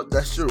my knuckles.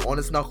 That's true, on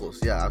its knuckles.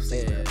 Yeah, I've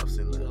seen that.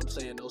 You know what I'm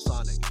saying? No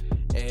Sonic.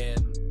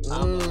 And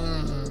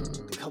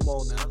come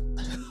on now.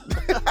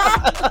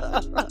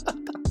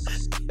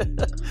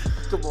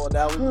 Come on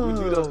now, we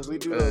do those. We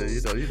do those.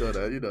 You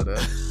know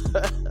that.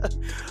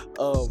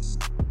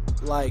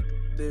 Like,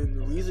 the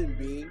reason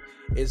being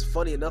is,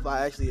 funny enough,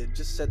 I actually had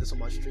just said this on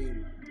my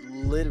stream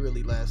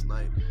literally last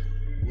night,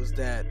 was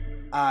that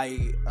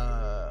I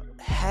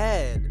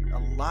had a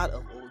lot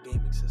of old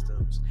gaming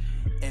systems,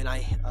 and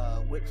I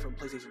went from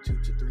PlayStation 2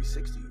 to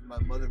 360. My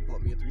mother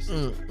bought me a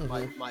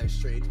 360, my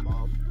estranged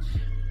mom,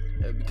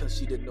 because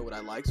she didn't know what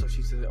I liked, so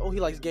she said, "Oh, he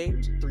likes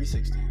games,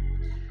 360."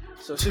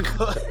 So she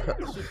bought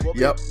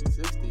me a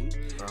 360,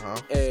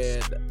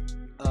 and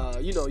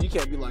you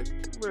can't be like,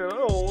 man,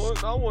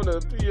 I want a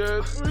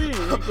PS3.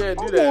 You can't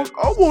do that.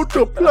 I want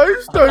the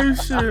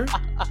PlayStation.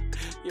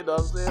 You know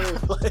what I'm saying?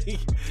 Like,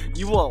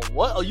 you want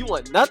what? Oh, you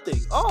want nothing.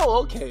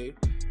 Oh, okay.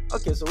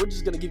 Okay, so we're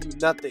just gonna give you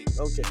nothing.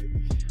 Okay.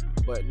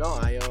 But no,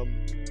 I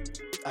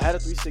had a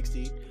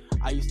 360.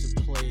 I used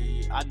to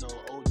play, I know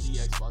OG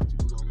Xbox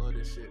people gonna love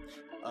this shit.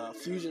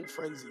 Fusion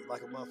Frenzy,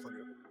 like a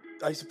motherfucker.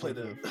 I used to play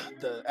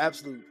the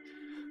absolute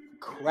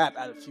crap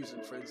out of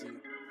Fusion Frenzy.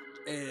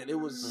 And it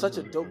was such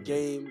a dope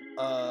game.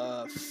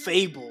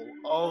 Fable.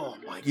 Oh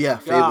my god. Yeah,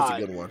 Fable's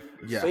a good one.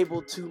 Yeah.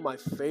 Fable 2, my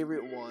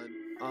favorite one.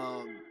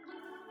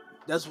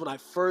 That's when I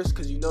first,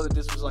 because that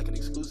this was like an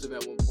exclusive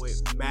at one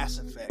point, Mass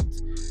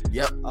Effect.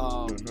 Yep.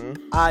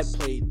 I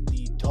played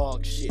the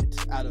dog shit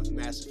out of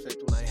Mass Effect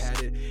when I had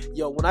it.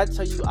 Yo, when I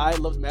tell you I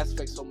love Mass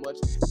Effect so much,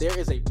 there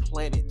is a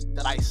planet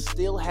that I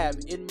still have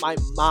in my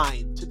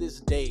mind to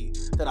this day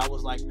that I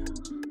was like,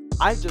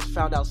 I just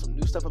found out some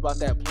new stuff about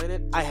that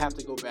planet. I have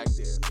to go back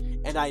there.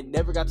 And I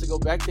never got to go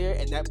back there,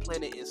 and that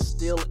planet is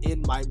still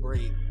in my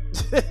brain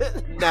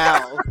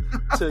now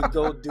to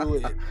go do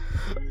it.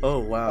 Oh,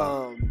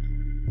 wow.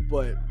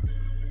 But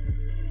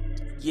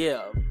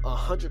yeah,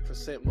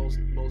 100%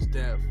 most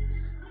def.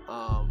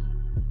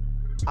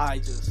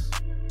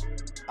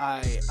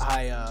 I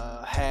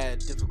had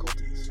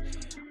difficulties.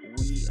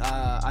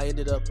 I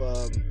ended up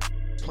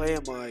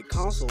playing my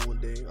console one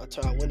day. I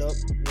went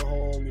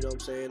home, you know what I'm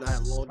saying? I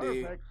had a long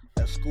day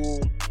at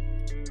school.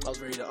 I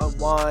was ready to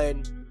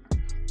unwind,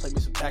 play me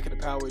some Pack in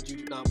the Power with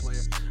Juju. Nah, I'm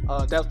playing.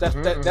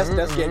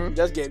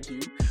 That's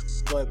GameCube.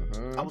 But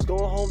I was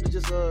going home to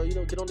just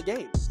get on the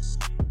game.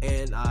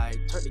 And I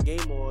turned the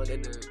game on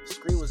and the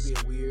screen was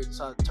being weird,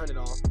 so I turned it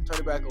off,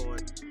 turned it back on,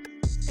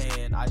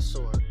 and I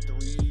saw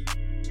 3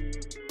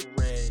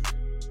 red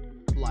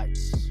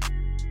lights.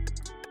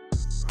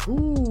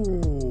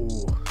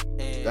 Ooh,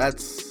 and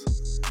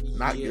that's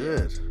not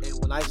good. And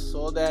when I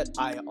saw that,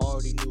 I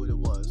already knew what it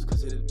was,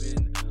 because it had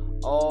been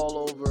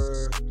all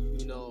over,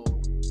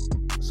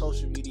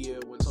 social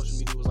media, when social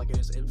media was like in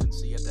its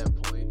infancy at that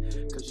point.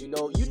 Because you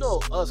know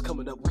us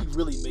coming up, we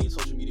really made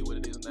social media what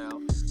it is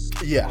now.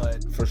 Yeah,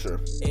 but for sure.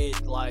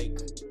 It like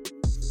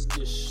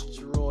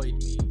destroyed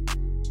me.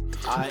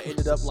 I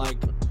ended up like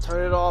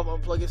turning it off,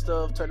 unplugging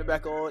stuff, turning it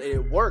back on, and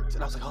it worked.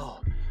 And I was like,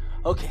 oh,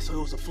 okay, so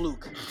it was a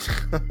fluke.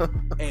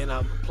 And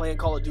I'm playing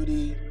Call of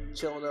Duty,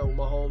 chilling out with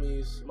my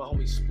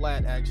homie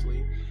Splat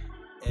actually.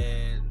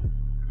 And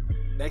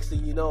next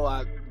thing you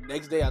know,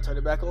 next day I turned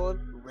it back on,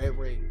 red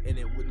ring, and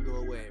it wouldn't go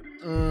away.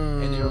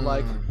 And they were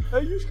like,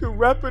 hey, you should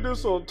wrap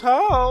this on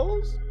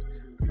towels.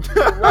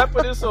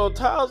 Wrapping this on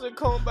towels and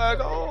come back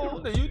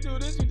on. And you do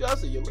this, you do that. I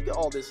said, yo, look at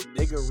all this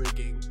nigga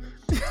rigging.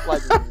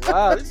 Like,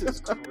 wow, this is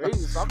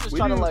crazy. So I'm just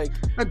trying to like.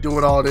 I'm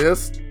doing all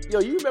this. Yo,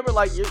 you remember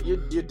like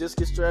your disc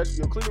is stretched?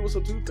 Yo, clean it with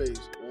some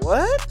toothpaste.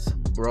 What?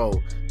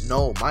 Bro,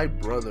 no, my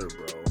brother,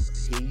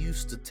 he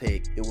used to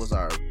take. It was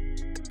our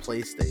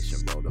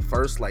PlayStation, bro. The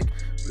first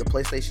the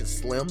PlayStation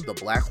Slim, the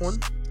black one.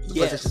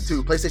 Yes.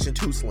 PlayStation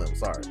 2 Slim.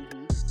 Sorry.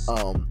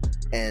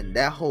 And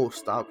that whole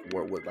stop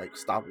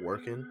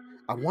working.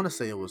 I want to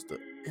say it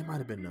might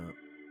have been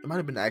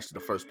actually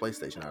the first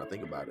PlayStation. Now I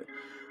think about it,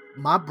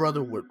 my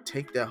brother would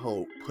take that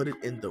put it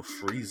in the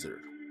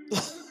freezer,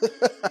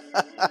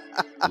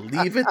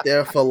 leave it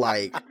there for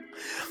like 10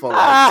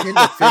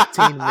 to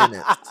 15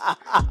 minutes,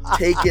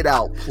 take it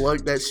out,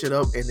 plug that shit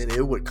up, and then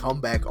it would come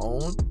back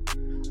on.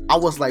 I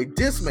was like,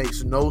 this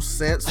makes no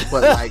sense,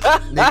 but like,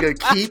 nigga,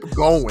 keep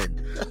going.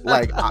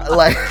 Like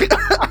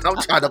I'm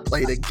trying to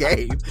play the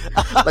game.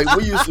 Like,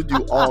 we used to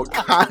do all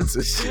kinds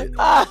of shit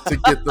to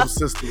get them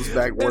systems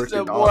back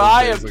working. Boy,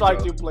 I am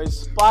trying to play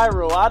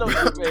Spyro. I don't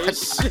give a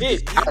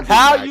shit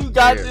how you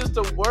got this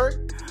to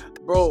work.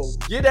 Bro,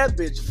 get that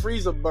bitch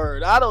freezer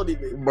bird. I don't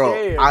even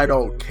care. I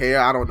don't care.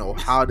 I don't know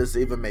how this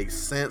even makes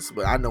sense,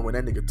 but I know when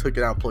that nigga took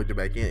it out and plugged it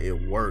back in,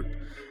 it worked.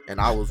 And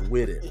I was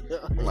with it.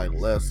 I'm like,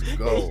 let's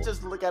go. He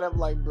just look at him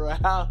like, bro,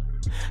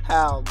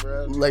 how,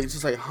 bro? Like,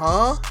 just like,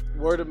 huh?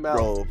 Word of mouth.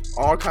 Bro,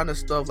 all kind of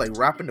stuff, like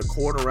wrapping the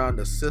cord around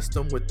the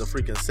system with the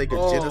freaking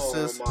Sega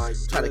Genesis.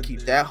 Trying to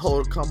keep that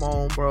hole come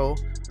on, bro.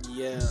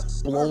 Yeah.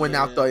 Blowing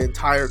out the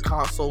entire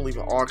console,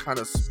 leaving all kind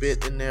of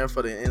spit in there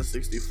for the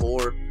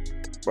N64.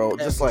 Bro,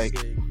 just like,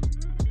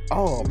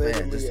 oh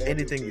man, just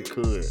anything you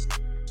could.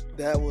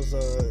 That was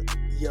oh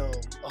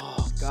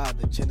god,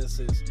 the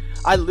Genesis.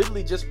 I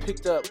literally just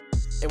picked up,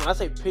 and when I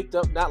say picked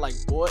up, not like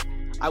bought,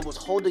 I was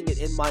holding it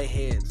in my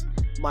hands,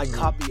 my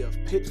copy of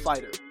Pit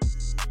Fighter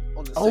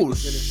on the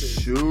Sega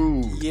Genesis.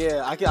 Shoot.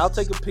 Yeah, I'll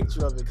take a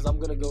picture of it because I'm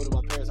gonna go to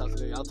my parents' house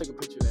today. I'll take a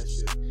picture of that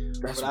shit.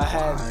 That's but I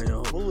had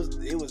wild.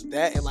 It was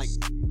that, and like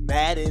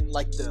Madden,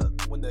 like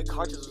when the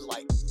cartridge was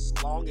like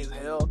long as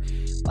hell,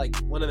 like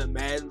one of the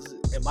Maddens,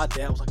 and my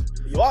dad was like,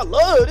 yo, I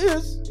love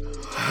this.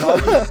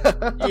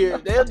 They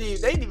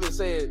didn't even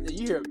say it.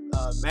 You hear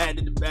Madden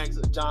in the back,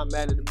 John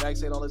Madden in the back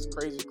saying all this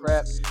crazy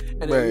crap,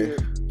 and then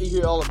you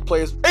hear all the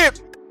players,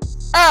 what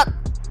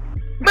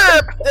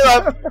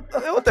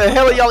the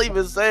hell are y'all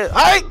even saying?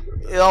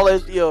 And all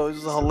that,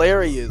 it's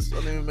hilarious.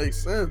 Doesn't even make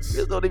sense.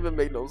 It don't even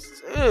make no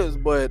sense.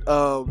 But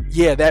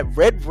that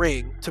red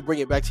ring, to bring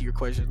it back to your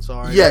question,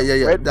 sorry. Yeah.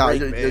 You're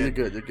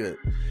good.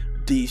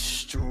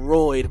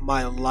 Destroyed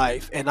my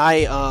life, and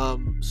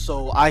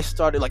so I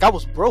started, like, I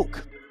was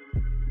broke.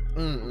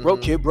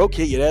 Broke kid,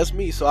 yeah, that's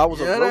me. So I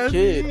was a broke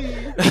kid.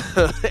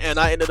 And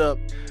I ended up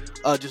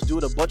just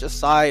doing a bunch of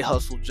side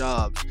hustle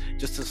jobs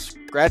just to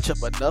scratch up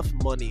enough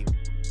money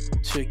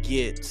to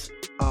get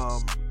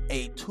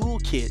a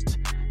toolkit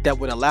that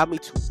would allow me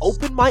to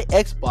open my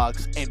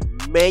Xbox and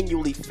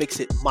manually fix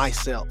it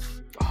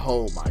myself.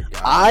 Oh my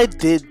god. I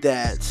did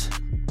that.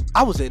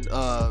 I was in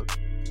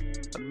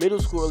middle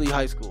school, early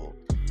high school.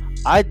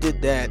 I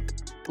did that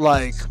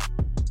like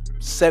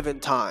 7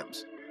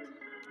 times.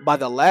 By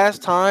the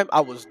last time,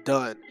 I was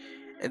done.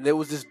 And there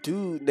was this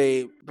dude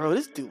named... Bro,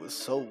 this dude was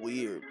so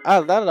weird.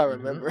 Now that I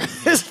remember.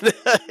 Yes.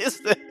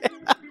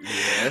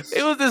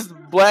 It was this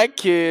black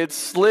kid,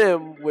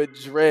 slim, with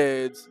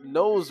dreads,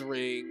 nose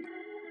ring,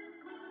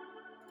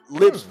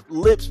 lips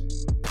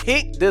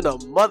pink than a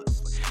mother...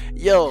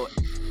 Yo.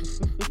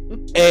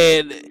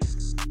 And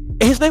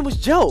his name was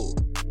Joe.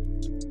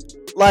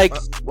 Like,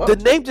 the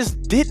name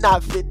just did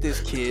not fit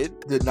this kid.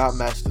 Did not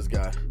match this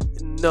guy.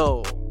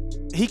 No.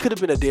 He could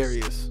have been a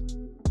Darius.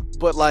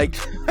 but like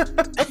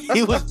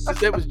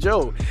his name was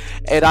Joe,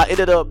 and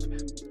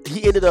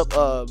he ended up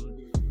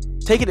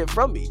taking it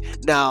from me.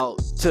 Now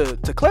to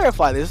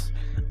clarify this,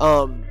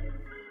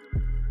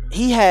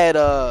 he had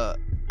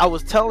I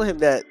was telling him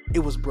that it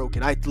was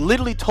broken. I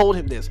literally told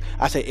him this.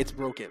 I said it's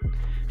broken.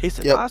 He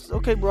said, yep.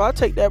 Okay, bro, I'll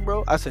take that,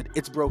 bro. I said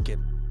it's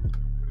broken,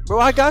 bro.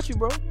 I got you,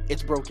 bro.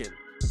 It's broken.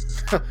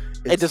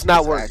 It does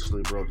not work.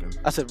 Actually broken.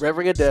 I said Red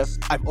Ring of Death.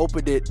 I've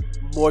opened it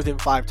more than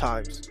 5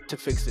 times to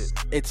fix it.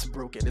 It's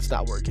broken. It's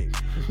not working,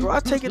 bro.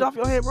 I take it off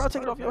your hand, bro. I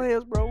take it off your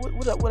hands, bro.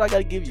 What I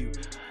gotta give you?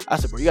 I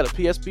said, bro, you got a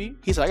PSP?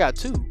 He said, I got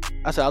 2.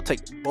 I said, I'll take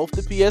both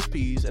the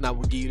PSPs and I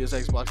will give you this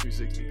Xbox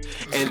 360.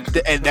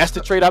 And that's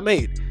the trade I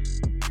made.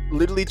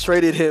 Literally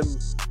traded him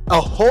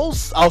a whole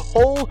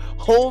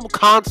home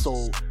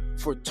console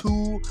for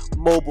 2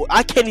 mobile.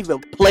 I can't even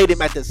play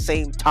them at the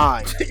same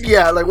time.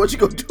 Yeah, like what you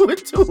gonna do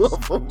with 2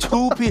 of them?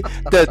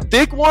 The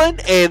thick one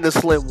and the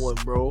slim one,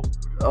 bro.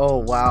 Oh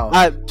wow.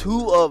 I have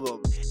 2 of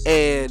them,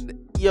 and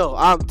yo,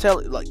 I'm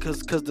telling, like,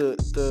 cause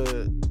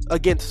the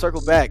again, to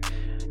circle back,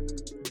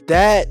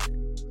 that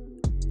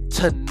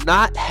to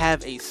not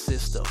have a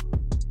system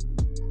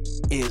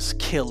is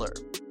killer.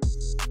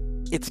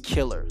 It's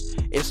killer,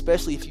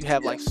 especially if you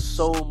have like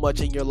so much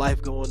in your life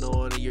going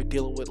on and you're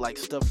dealing with like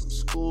stuff from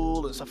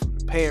school and stuff from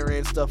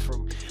parents, stuff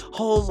from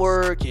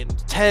homework and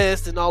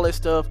tests and all that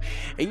stuff,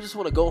 and you just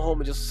want to go home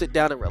and just sit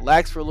down and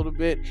relax for a little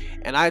bit.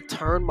 And I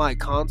turn my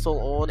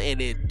console on and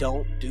it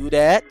don't do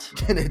that,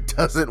 and it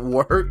doesn't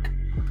work.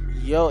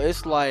 Yo,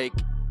 it's like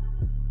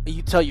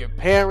you tell your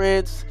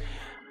parents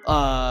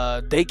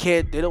they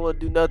don't want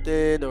to do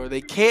nothing, or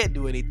they can't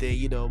do anything,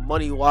 you know,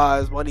 money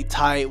wise, money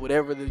tight,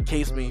 whatever the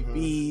case may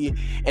be.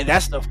 And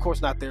that's of course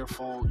not their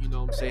fault, you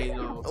know what I'm saying?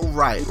 You know,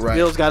 right.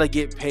 Bills gotta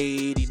get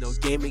paid, you know,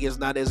 gaming is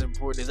not as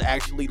important as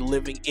actually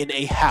living in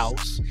a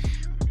house.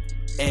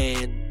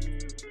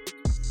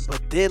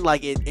 But then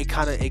like it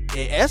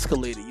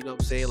escalated, you know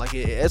what I'm saying? Like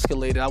it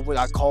escalated.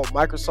 I called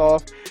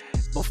Microsoft.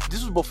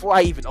 This was before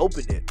I even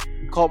opened it.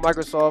 Called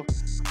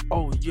Microsoft.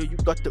 Oh yeah, you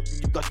got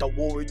the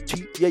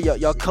warranty. Yeah,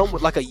 y'all come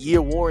with like a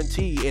year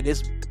warranty, and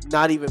it's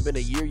not even been a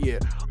year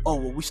yet. Oh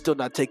well, we still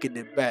not taking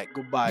it back.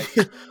 Goodbye.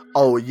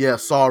 Oh yeah,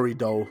 sorry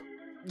though.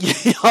 You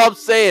know what I'm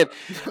saying?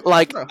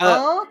 Like,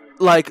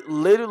 like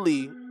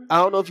literally, I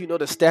don't know if you know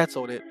the stats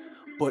on it,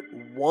 but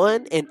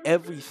 1 in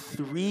every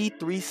 3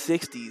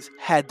 360s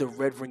had the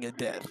Red Ring of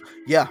Death.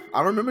 Yeah,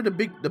 I remember the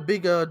big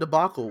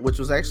debacle, which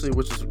was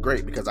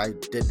great because I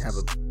didn't have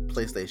a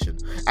PlayStation.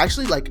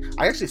 Actually,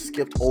 I actually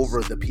skipped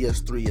over the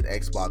PS3 and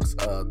Xbox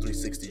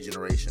 360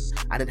 generation.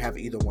 I didn't have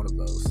either one of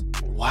those.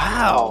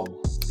 Wow.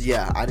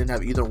 Yeah, I didn't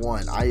have either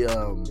one. I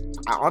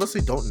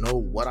honestly don't know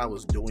what I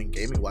was doing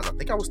gaming wise. I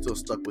think I was still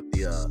stuck with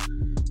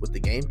the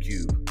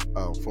GameCube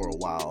for a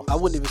while. I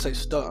wouldn't even say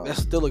stuck.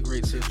 That's still a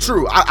great system.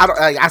 True.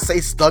 I say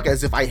stuck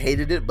as if I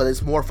hated it, but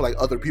it's more for like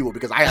other people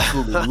because I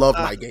absolutely love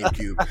my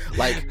GameCube.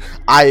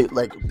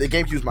 The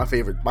GameCube is my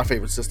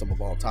favorite system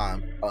of all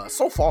time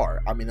so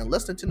far. I mean,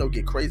 unless Nintendo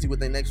get crazy with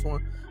their next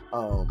one,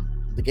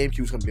 the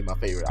GameCube is gonna be my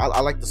favorite.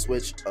 I like the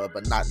Switch,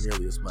 but not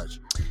nearly as much.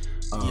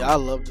 Yeah, I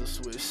love the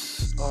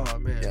Switch. Oh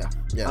man,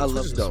 yeah, I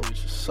love the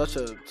Switch.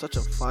 Such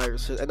a fire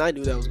system, and I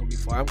knew that was gonna be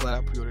fire. I'm glad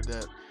I pre-ordered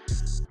that.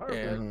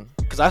 And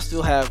because I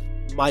still have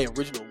my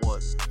original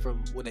one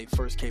from when they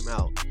first came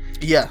out.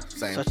 Yeah,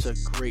 same. Such a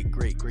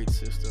great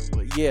system.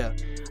 But yeah,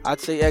 I'd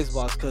say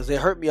Xbox because it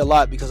hurt me a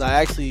lot because I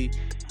actually,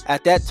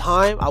 at that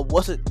time, I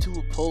wasn't too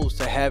opposed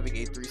to having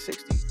a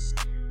 360.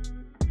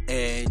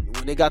 And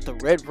when they got the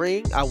Red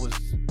Ring, I was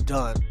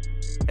done.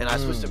 And I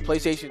switched to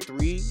PlayStation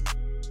 3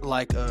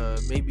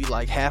 maybe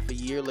half a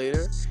year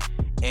later.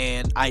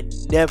 And I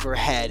never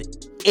had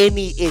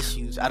any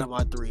issues out of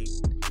my 3.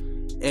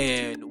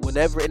 And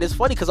it's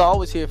funny because I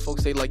always hear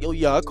folks say like, "Oh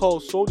yeah, I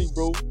called Sony,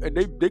 bro, and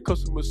they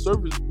customer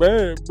service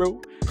bad,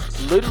 bro."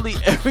 Literally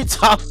every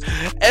time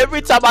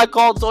I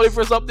called Sony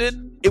for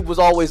something, it was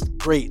always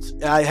great.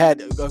 And I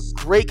had a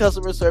great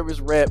customer service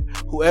rep.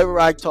 Whoever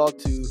I talked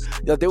to, you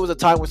know, there was a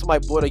time when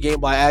somebody bought a game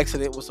by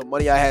accident with some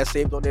money I had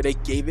saved on there. They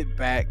gave it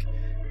back.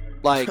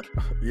 Like,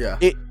 yeah,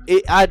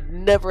 I'd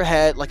never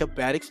had like a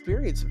bad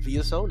experience via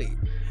Sony,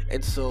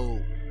 and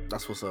so.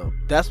 That's what's up.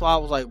 That's why I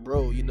was like,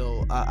 bro, you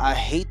know, I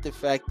hate the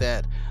fact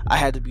that I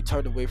had to be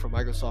turned away from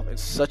Microsoft in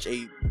such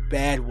a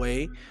bad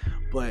way.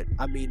 But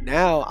I mean,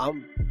 now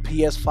I'm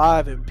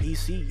PS5 and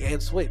PC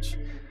and Switch.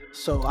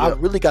 So I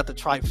really got the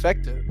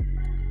trifecta.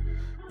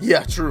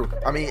 Yeah, true.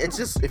 I mean, it's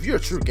just, if you're a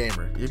true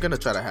gamer, you're going to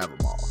try to have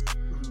them all.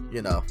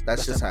 You know,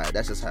 that's just how it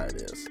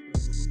is.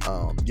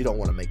 You don't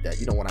want to make that.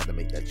 You don't want to have to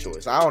make that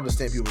choice. I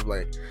understand people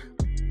like,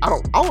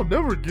 I'll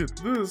never get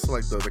this.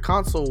 Like the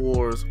console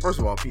wars. First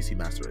of all, PC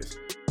Master Race.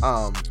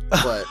 But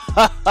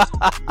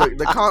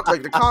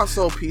the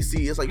console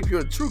PC is like, if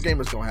you're a true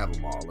gamer, it's gonna have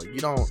them all. Like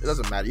it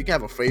doesn't matter. You can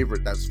have a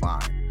favorite, that's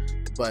fine.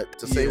 But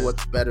to say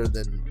what's better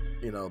than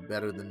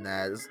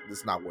that,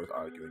 it's not worth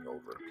arguing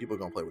over. People are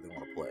gonna play what they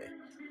want to play.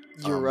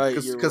 You're right.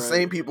 Because the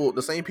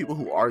same people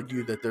who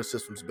argue that their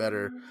system's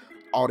better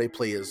all they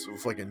play is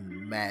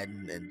fucking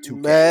Madden and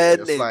 2K.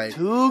 Madden and like,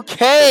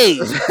 2K.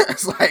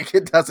 It's like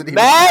it doesn't even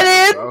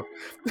Madden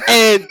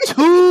and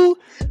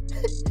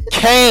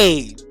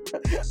 2K.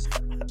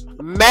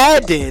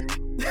 Madden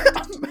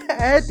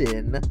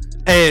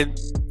and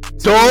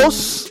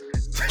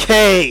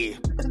 2K.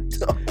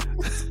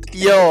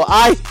 Yo,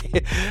 I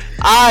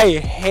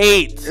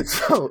hate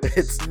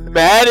it's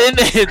Madden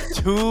and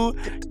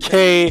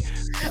 2K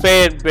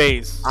fan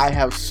base. I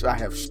have struck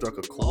a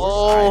chord.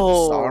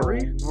 Oh, I'm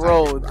sorry,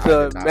 bro.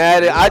 The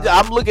Madden.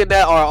 I'm looking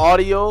at our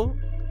audio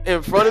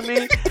in front of me,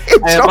 and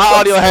my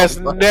audio has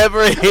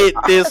never hit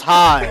this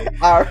high.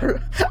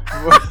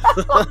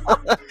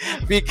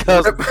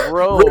 Because,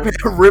 bro,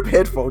 rip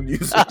headphone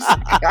users.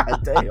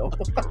 God damn.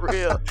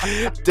 Real.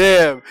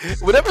 Damn.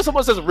 Whenever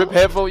someone says rip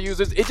headphone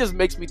users, it just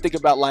makes me think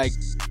about like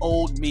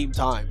old meme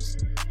times.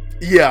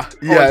 Yeah,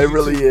 it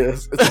really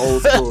is. It's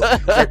old school.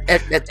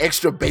 that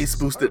extra bass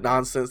boosted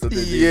nonsense that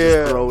they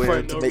just throw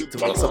in to make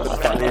something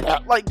funny.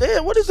 Like,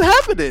 damn, what is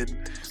happening?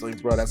 It's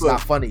like, bro, that's not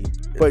funny.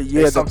 But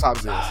yeah,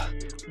 sometimes it is.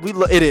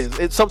 It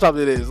is. Sometimes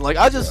it is. Like,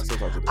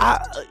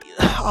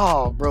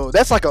 bro,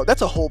 that's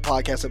a whole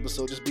podcast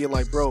episode. Just being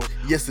like, bro,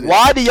 yes, it is.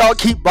 Why do y'all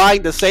keep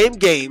buying the same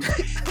game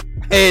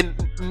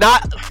and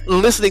not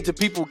listening to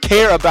people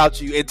care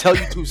about you and tell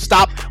you to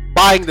stop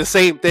buying the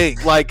same thing?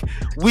 Like,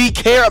 we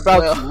care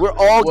about you. We're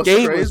all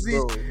gamers,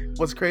 bro.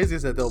 What's crazy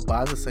is that they'll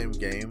buy the same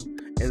game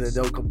and then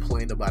they'll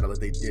complain about it like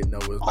they didn't know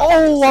it was.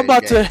 I'm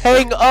about to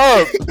hang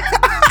up.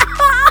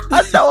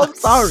 I know, I'm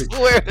sorry.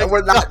 And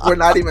we're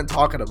not even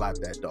talking about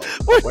that though.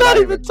 We're not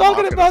even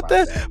talking about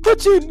that.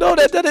 But you know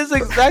that is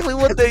exactly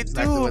what they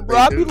do, bro.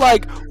 I'd be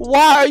like,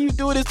 why are you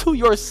doing this to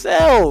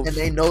yourself? And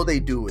they know they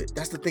do it.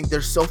 That's the thing.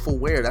 They're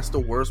self-aware. That's the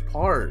worst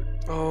part.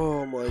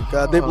 Oh my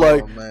god. They're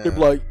like,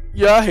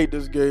 yeah, I hate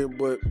this game,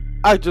 but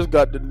I just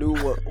got the new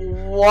one.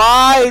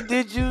 Why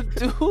did you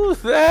do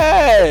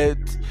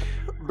that?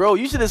 Bro,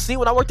 you should have seen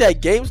when I worked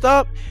at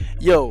GameStop.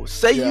 Yo,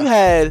 say you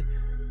had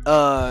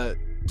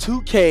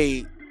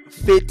 2K15.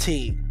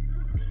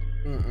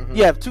 Mm-hmm.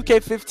 You have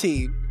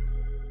 2K15,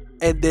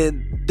 and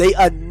then they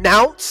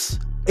announce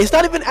it's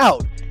not even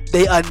out.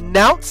 They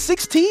announce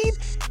 16.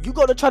 You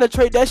gonna try to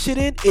trade that shit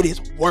in? It is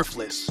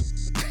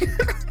worthless.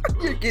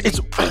 You're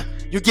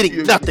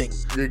getting nothing.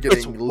 You're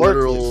getting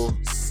literal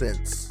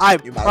cents. I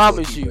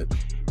promise you.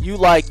 You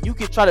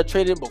could try to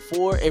trade it in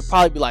before. It'd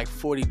probably be like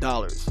 $40.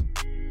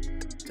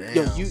 Damn.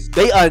 Yo,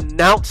 they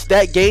announced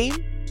that game.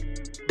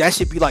 That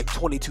should be like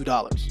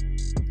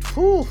 $22.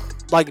 Whew.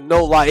 Like,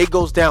 no lie, it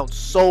goes down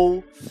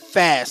so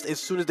fast as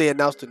soon as they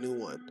announce the new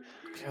one.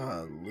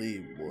 Golly,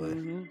 boy.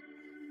 Mm-hmm.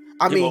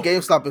 I mean,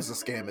 GameStop is a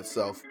scam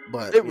itself,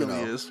 but it really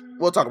is.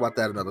 We'll talk about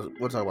that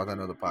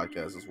another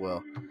podcast as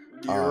well.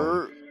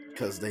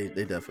 Because they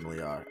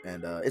definitely are,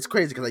 and it's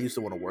crazy because I used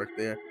to want to work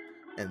there,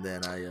 and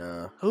then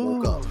I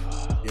woke up,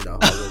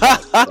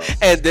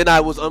 and then I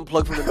was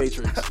unplugged from the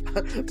Matrix.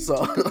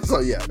 so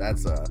yeah,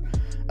 that's how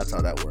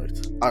that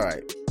worked. All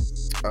right,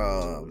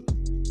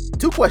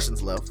 2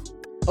 questions left.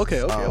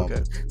 Okay.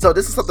 So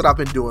this is something I've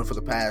been doing for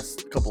the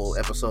past couple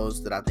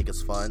episodes that I think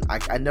is fun.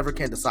 I never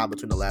can decide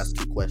between the last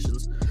 2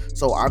 questions,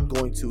 so I'm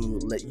going to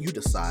let you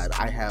decide.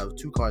 I have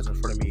 2 cards in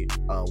front of me.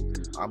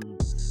 I'm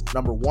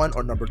number 1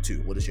 or number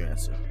 2. What is your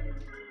answer?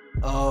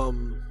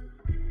 I'm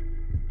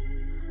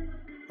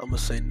gonna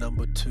say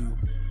number 2.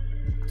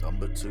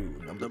 Number two.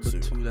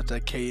 That's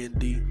that K and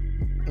D.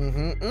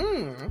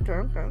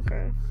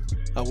 Okay.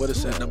 I would have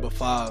said number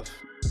 5.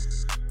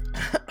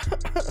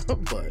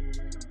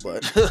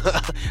 but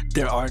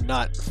there are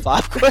not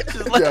 5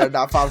 questions left. There are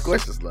not 5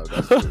 questions left.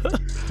 That's true.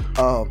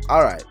 All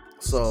right.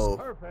 So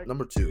perfect.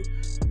 Number 2,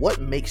 what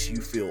makes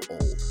you feel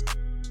old?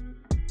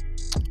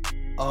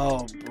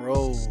 Oh,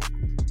 bro,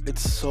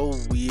 it's so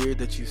weird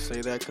that you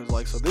say that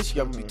because so this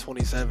year I'm gonna be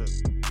 27,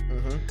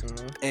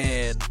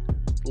 and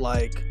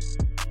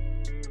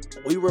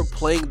we were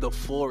playing The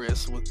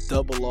Forest with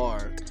Double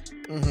R.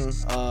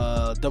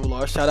 Double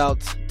R, shout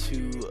out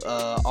to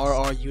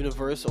RR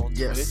Universe on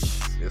Twitch.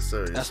 Yes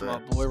sir. That's my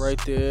boy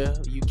right there.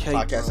 UK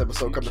podcast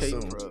episode coming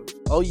soon. Bro.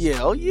 Oh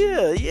yeah,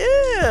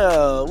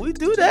 we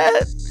do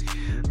that.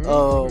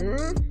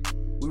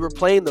 We were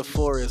playing The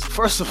Forest.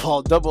 First of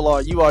all, Double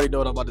R, you already know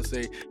what I'm about to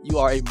say. You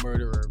are a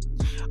murderer.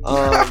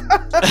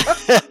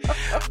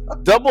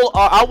 Double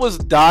R, I was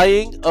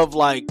dying of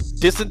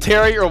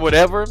dysentery or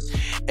whatever,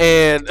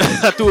 and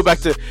I threw it back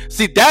to.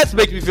 See, that's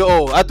making me feel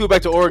old. I threw it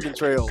back to Oregon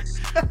Trail.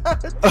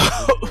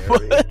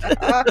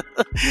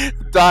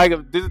 Dying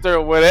of dysentery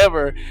or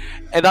whatever,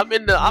 and I'm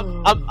in the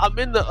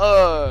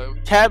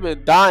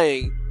cabin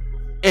dying,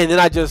 and then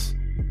I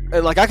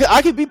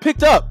could be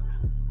picked up.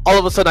 All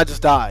of a sudden, I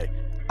just die.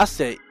 I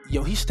said,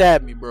 "Yo, he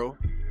stabbed me, bro."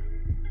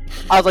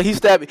 I was like, "He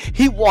stabbed me."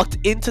 He walked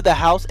into the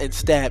house and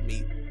stabbed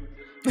me.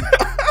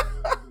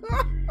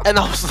 And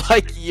I was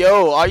like,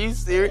 "Yo, are you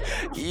serious?"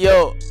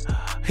 Yo,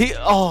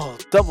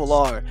 Double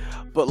R.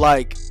 But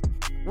we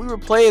were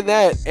playing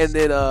that, and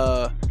then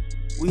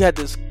we had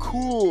this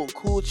cool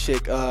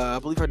chick. I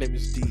believe her name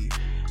is D.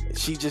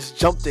 She just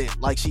jumped in,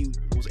 she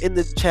was in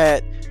the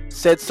chat.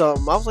 said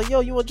something. I was like,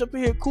 yo, you want to jump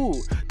in here?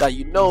 Cool.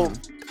 Now,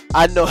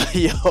 I know,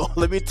 yo,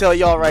 let me tell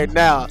y'all right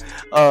now,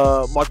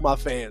 mark my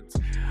fans.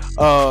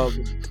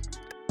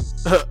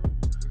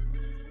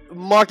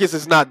 Marcus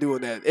is not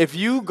doing that. If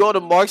you go to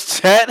Mark's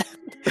chat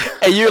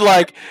and you're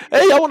like,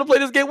 hey, I want to play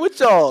this game with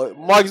y'all,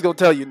 Mark's going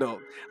to tell you no.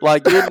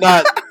 Like, you're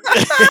not.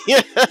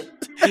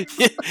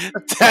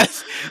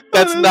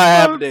 that's not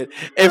happening.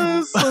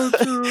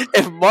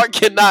 If Mark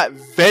cannot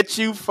vet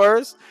you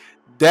first,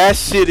 that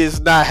shit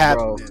is not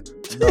happening.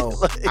 Bro,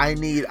 no, I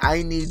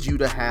need you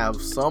to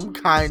have some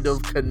kind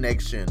of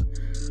connection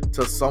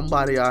to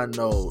somebody I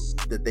know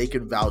that they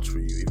can vouch for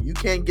you. If you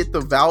can't get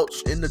the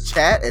vouch in the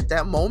chat at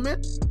that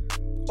moment,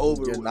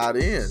 you're not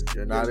in.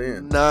 You're not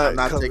in. I'm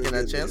not taking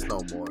that chance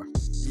no more.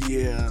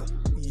 Yeah.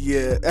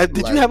 Yeah.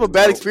 Did you have a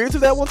bad experience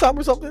with that one time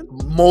or something?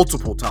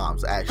 Multiple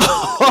times, actually.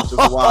 Which is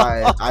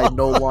why I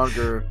no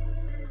longer.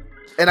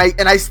 And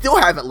I still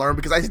haven't learned,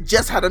 because I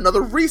just had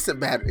another recent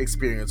bad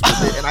experience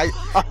with it,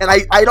 and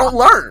I don't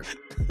learn.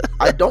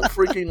 I don't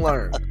freaking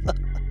learn.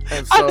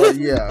 And so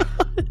yeah.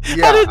 I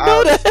didn't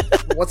know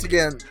that. Once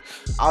again,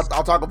 I'll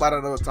talk about it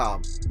another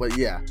time. But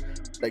yeah,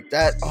 like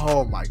that.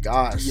 Oh my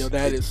gosh. Yo,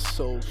 that is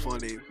so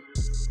funny.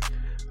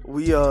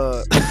 We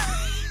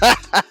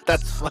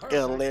that's fucking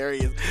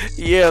hilarious.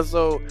 Yeah,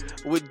 so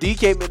when D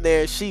came in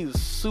there, she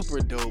was super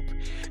dope.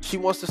 She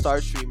wants to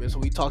start streaming, so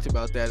we talked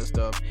about that and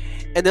stuff.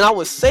 And then I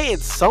was saying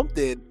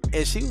something,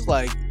 and she was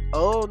like,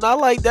 oh, not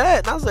like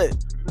that. And I said,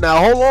 now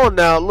hold on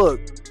now,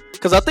 look.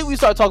 Because I think we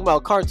started talking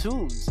about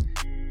cartoons.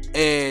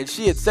 And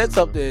she had said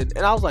something, and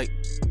I was like,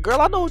 girl,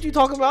 I know what you're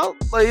talking about.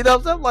 Like, you know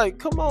what I'm saying? Like,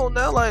 come on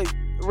now, like,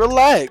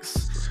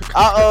 relax.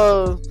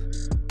 I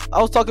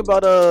was talking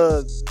about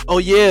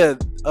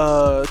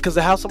because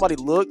of how somebody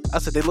looked. I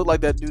said they look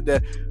like that dude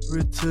that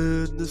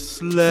return the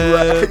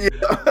slab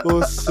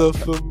or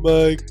suffer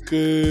my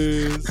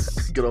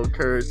curse. Good old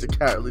Courage the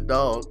Cowardly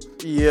Dog.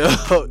 Yeah,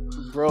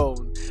 bro.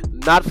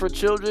 Not for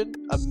children.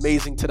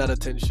 Amazing 10 out of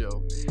 10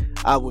 show.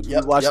 I would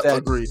rewatch that.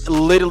 Agreed.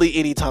 Literally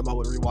anytime I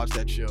would rewatch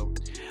that show.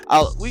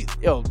 I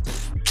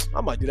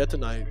might do that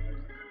tonight.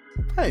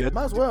 Hey,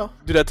 might as well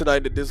do that tonight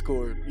in the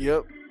Discord.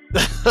 Yep.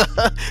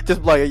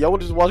 Just like, y'all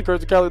want to just watch Courage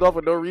the Cowardly Dog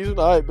for no reason?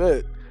 I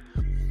bet.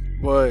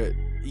 But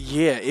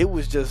yeah, it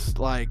was just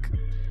like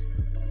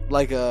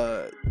when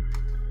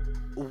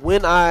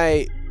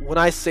I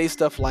say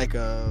stuff like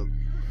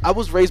I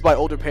was raised by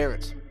older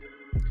parents.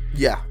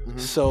 Yeah. Mm-hmm.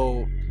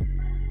 So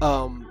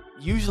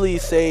usually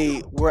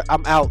say where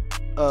I'm out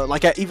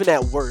even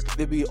at work,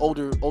 there'd be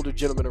older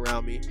gentlemen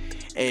around me,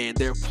 and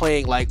they're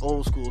playing like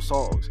old school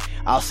songs.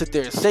 I'll sit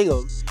there and sing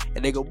them,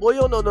 and they go, boy,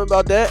 you don't know nothing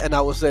about that. And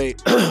I will say,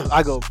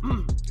 I go,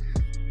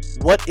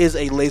 what is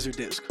a laser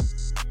disc?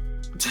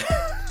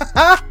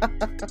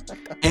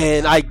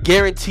 And I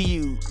guarantee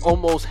you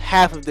almost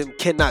half of them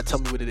cannot tell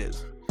me what it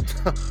is.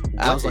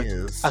 I was like,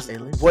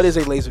 what is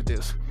a laser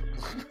disc?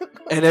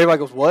 And everybody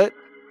goes, what?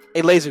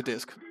 A laser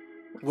disc.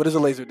 What is a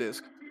laser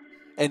disc?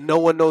 And no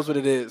one knows what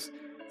it is.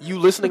 You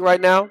listening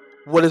right now,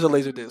 what is a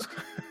laser disc?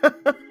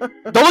 Don't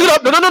look it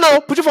up.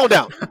 No. Put your phone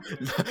down.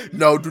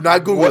 No, do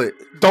not Google it.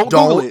 Don't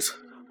Google it.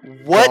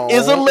 What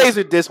is a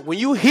laser disc? When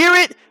you hear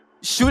it,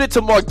 shoot it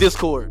to Mark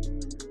Discord.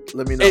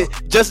 Let me know.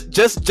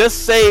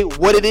 Just say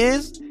what it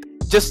is.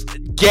 Just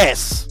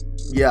guess.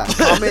 Yeah.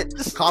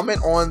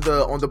 Comment on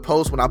the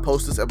post when I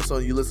post this episode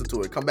and you listen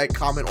to it. Come back,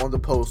 comment on the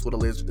post what a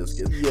laser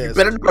disc is. Yes. You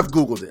better not have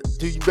Googled it.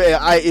 Dude, you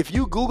better, if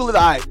you Google it,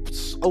 I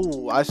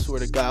swear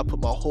to God, I put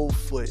my whole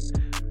foot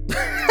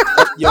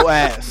up your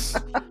ass.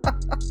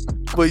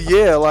 But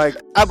yeah, like,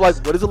 I'm like,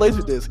 what is a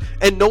laser disc?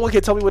 And no one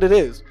can tell me what it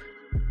is.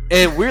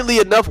 And weirdly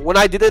enough, when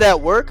I did it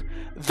at work,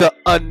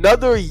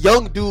 another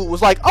young dude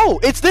was like, oh,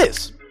 it's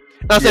this.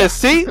 And I said,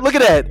 see, look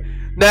at that.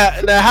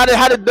 Now,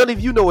 how did none of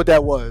you know what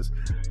that was?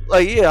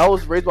 Like, yeah, I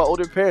was raised by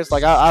older parents.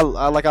 Like, I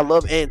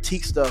love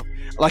antique stuff.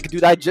 Like,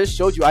 dude, I just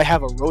showed you I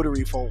have a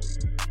rotary phone.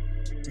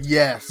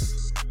 Yes.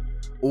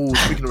 Oh,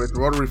 speaking of it,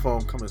 the rotary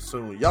phone coming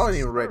soon. Y'all ain't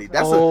even ready.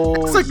 That's a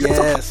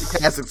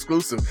podcast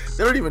exclusive.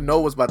 They don't even know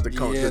what's about to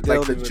come. Yeah,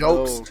 like the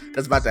jokes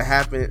that's about to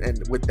happen,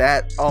 and with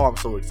that, I'm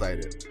so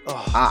excited.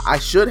 Oh. I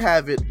should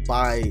have it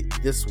by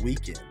this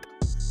weekend.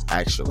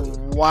 Actually,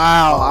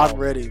 wow, I'm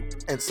ready.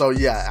 And so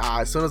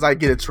as soon as I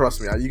get it,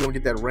 trust me, you're gonna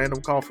get that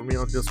random call from me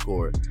on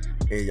Discord,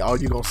 and all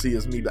you're gonna see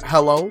is me.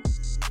 Hello.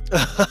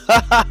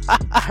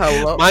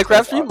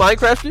 Minecraft stream.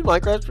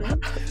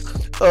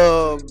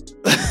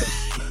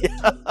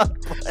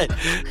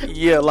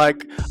 Yeah,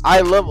 like,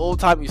 I love old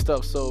timey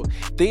stuff. So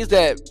things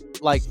that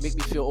like make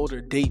me feel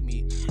older date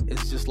me.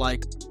 It's just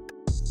like,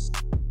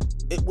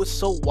 what's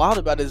so wild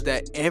about it is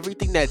that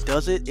everything that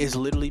does it is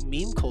literally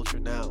meme culture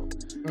now.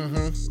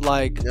 Mm-hmm.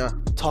 Like,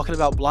 talking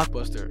about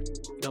Blockbuster, you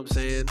know what I'm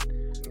saying?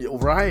 Yeah,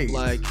 right.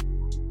 Like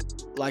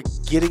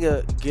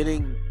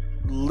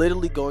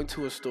literally going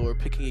to a store,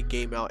 picking a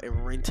game out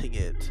and renting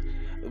it,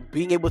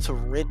 being able to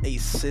rent a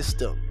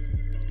system,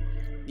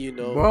 you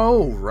know?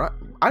 Bro, right.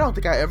 I don't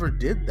think I ever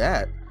did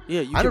that.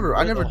 Yeah, I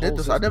never did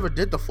this. I never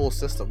did the full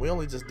system. We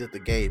only just did the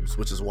games,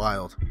 which is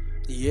wild.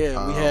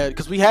 Yeah,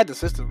 we had the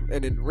system,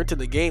 and then renting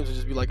the games would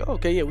just be like, oh,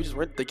 okay, yeah, we just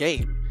rent the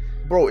game.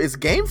 Bro, is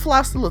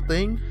GameFly still a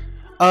thing?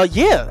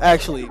 Yeah,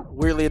 actually,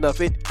 weirdly enough,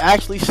 it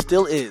actually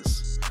still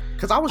is.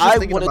 Because I was just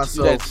thinking to myself, to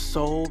do that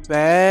so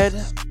bad.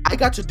 I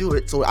got to do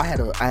it. So I had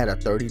a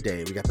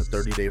 30-day. We got the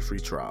 30-day free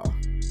trial,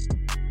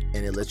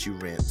 and it lets you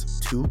rent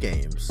 2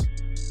 games.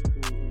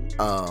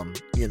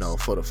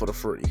 For the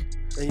free.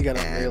 And you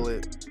gotta mail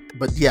it.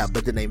 But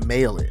then they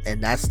mail it,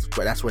 and that's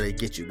where they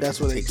get you. That's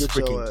where it takes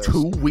freaking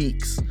 2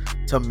 weeks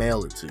to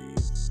mail it to you,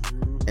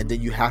 and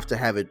then you have to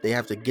have it. They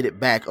have to get it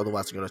back,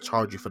 otherwise they're gonna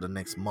charge you for the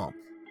next month.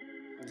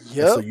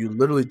 Yeah. So you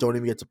literally don't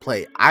even get to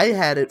play. I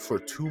had it for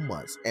 2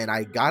 months, and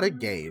I got a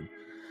game,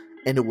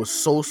 and it was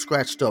so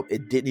scratched up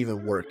it didn't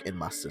even work in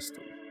my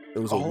system. It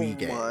was a Wii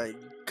game. Oh my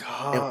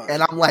god!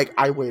 And I'm like,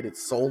 I waited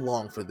so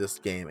long for this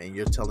game, and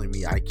you're telling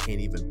me I can't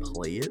even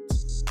play it?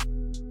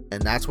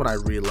 And that's when I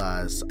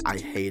realized I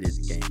hated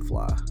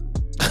GameFly.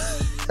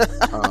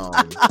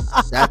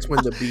 That's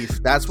when the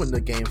beef. That's when the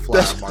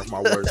GameFly, mark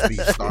my words, beef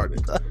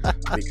started.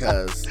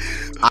 Because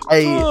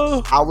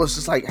I was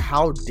just like,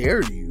 how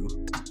dare you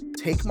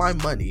take my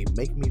money,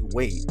 make me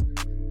wait,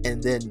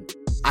 and then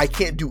I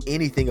can't do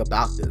anything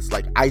about this.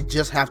 Like, I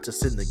just have to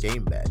send the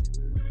game back.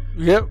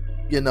 Yep.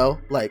 Yep.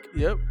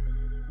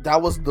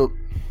 That was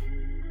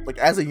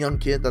as a young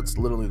kid, that's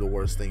literally the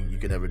worst thing you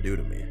can ever do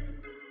to me.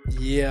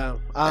 Yeah,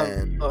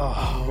 man,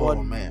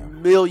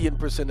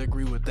 1,000,000%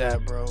 agree with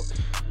that, bro.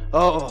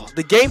 Oh,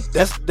 the game,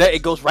 that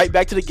it goes right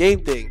back to the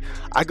game thing.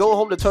 I go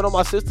home to turn on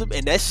my system,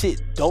 and that shit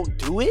don't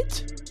do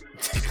it.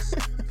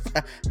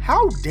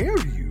 How dare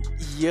you?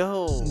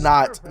 Yo,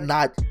 not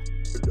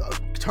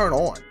turn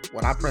on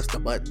when I press the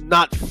button.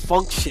 Not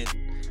function.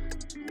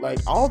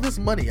 Like, all this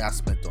money I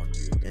spent on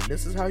you, and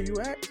this is how you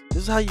act?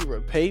 This is how you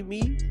repay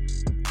me?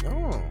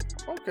 Oh,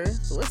 okay.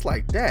 So it's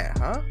like that,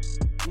 huh?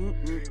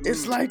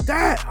 It's like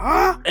that,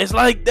 huh? It's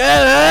like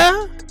that,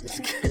 huh?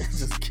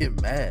 Just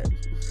get mad.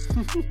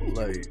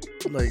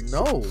 like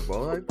no,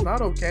 bro. It's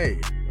not okay.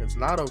 It's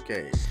not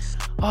okay.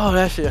 Oh,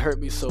 that shit hurt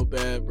me so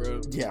bad,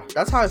 bro. Yeah,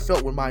 that's how I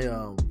felt with my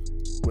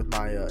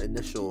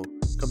initial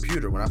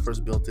computer when I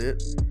first built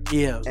it.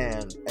 Yeah.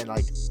 And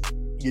like,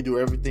 you do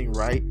everything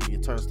right, and you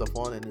turn stuff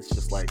on, and it's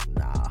just like,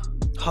 nah.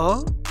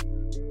 Huh?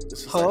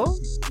 Like,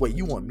 wait,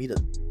 you want me to?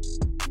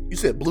 You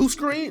said blue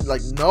screen?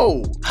 Like,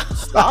 no,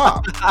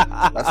 stop.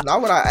 That's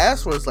not what I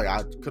asked for. It's like,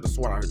 I could have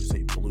sworn I heard you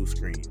say blue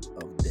screen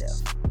of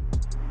death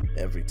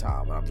every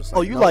time. And I'm just like,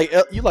 oh, you like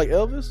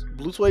Elvis?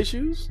 Blue suede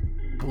shoes?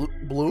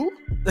 Blue?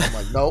 I'm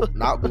like, no,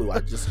 not blue. I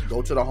just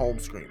go to the home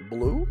screen.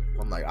 Blue?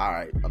 I'm like, all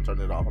right, I'm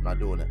turning it off. I'm not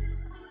doing it.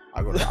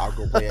 I'll go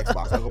play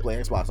Xbox. I'll go play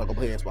Xbox.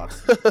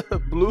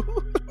 Blue?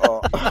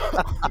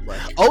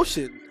 Like,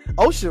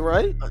 Ocean,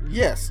 right?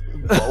 Yes.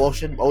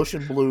 Ocean,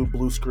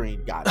 blue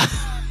screen. Got it.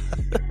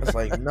 It's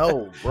like,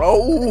 no,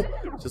 bro.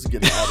 Just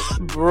get it out of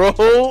here. Bro.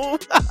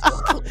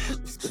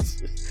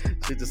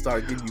 Shit just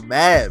started getting you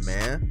mad,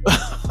 man.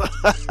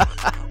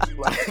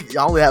 Like,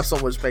 y'all only have so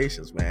much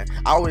patience, man.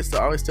 I always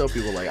tell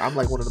people, like, I'm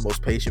like one of the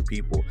most patient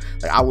people.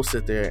 Like, I will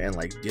sit there and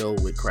like deal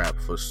with crap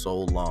for so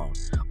long,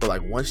 but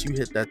like once you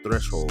hit that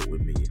threshold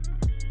with me,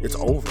 it's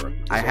over.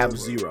 I have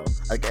zero.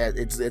 Like,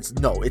 it's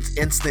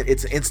instant.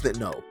 It's instant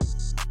no.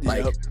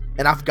 Like,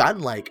 and I've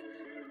gotten like,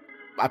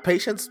 my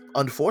patience,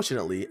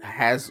 unfortunately,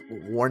 has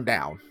worn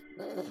down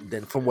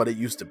than from what it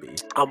used to be.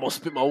 I almost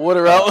spit my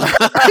water out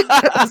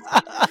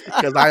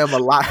because I am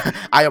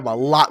a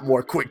lot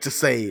more quick to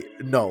say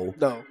no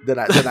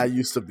than I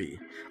used to be.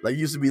 Like,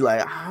 used to be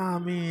like, I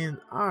mean,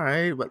 all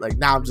right, but like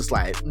now I'm just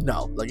like,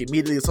 no. Like,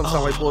 immediately if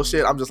something like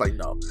bullshit, I'm just like,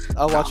 no.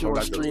 I watch you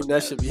on stream.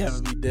 That should be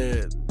having me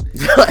dead.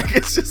 Like,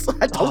 it's just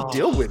like, I don't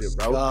deal with it,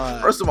 bro. God.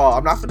 First of all,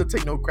 I'm not gonna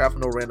take no crap from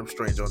no random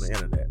stranger on the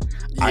internet.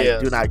 Yeah. I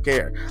do not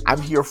care.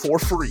 I'm here for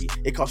free.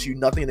 It costs you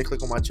nothing to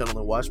click on my channel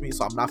and watch me,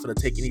 so I'm not gonna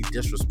take any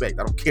disrespect.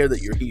 I don't care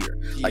that you're here.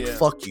 Like,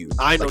 fuck you.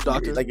 I know, like,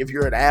 doctor. Like, if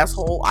you're an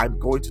asshole, I'm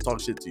going to talk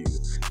shit to you,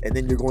 and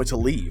then you're going to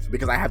leave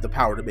because I have the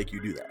power to make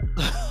you do that.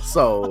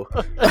 So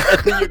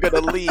and then you're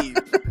gonna leave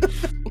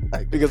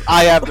because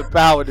I have the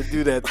power to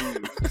do that to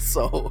you.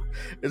 So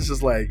it's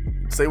just like,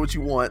 say what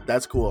you want.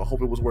 That's cool. I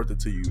hope it was worth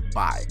it to you.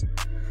 Bye.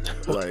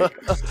 Like,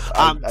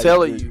 I'm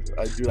telling you,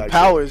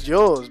 power is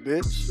yours,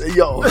 bitch.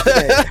 Yo,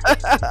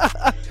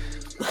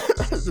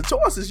 the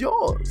choice is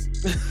yours.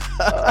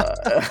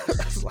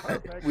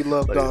 Like, we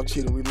love Don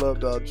Cheadle. We love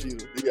Don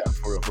Cheadle. Yeah,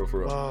 for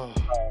real.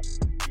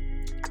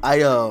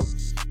 Oh.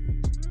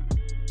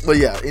 But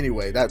yeah.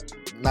 Anyway, that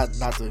not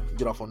to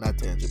get off on that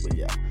tangent, but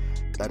yeah,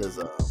 that is.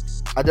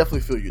 I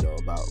definitely feel you though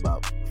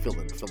about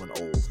feeling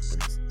old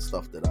and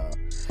stuff. That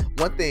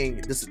one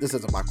thing. This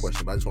isn't my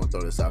question, but I just want to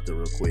throw this out there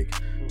real quick.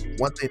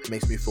 One thing that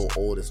makes me feel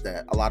old is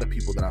that a lot of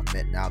people that I've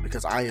met now,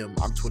 because I'm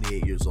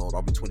 28 years old.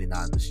 I'll be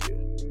 29 this year.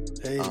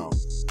 Hey.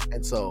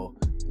 And so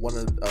one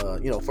of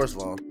first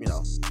of all,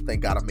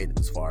 thank God I made it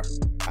this far.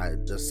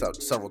 There's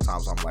several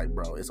times I'm like,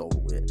 bro, it's over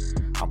with.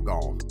 I'm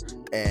gone.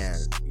 And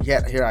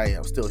yet here I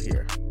am, still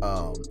here.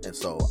 And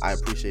so I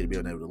appreciate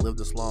being able to live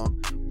this long.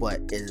 but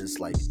it is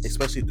like,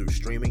 especially through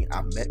streaming,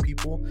 I've met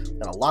people,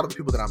 and a lot of the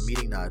people that I'm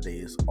meeting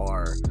nowadays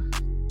are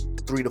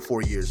 3 to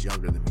 4 years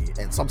younger than me,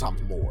 and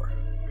sometimes more.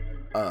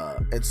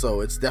 And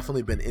so it's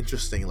definitely been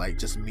interesting, like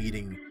just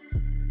meeting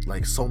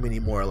like so many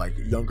more like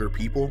younger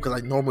people, because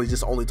I normally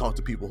just only talk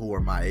to people who are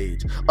my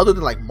age, other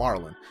than like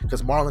Marlon,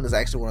 because Marlon is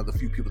actually one of the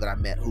few people that I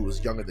met who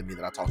was younger than me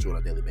that I talk to on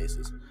a daily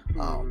basis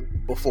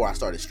before I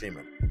started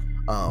streaming.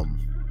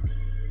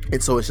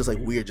 And so it's just like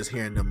weird just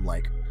hearing them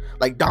like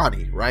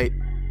Donnie, right?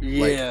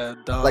 Yeah,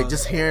 like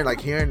just hearing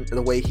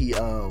the way he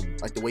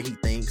like the way he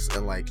thinks,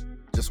 and like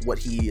just what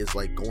he is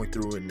like going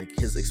through, and like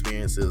his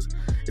experiences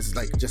is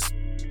like just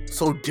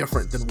so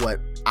different than what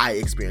I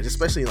experienced,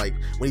 especially like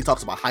when he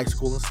talks about high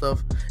school and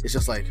stuff. It's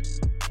just like,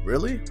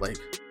 really, like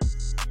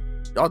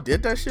y'all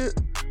did that shit?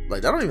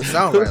 Like that don't even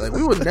sound right. Like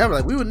we would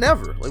never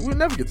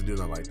get to do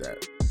nothing like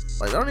that.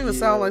 Like that don't even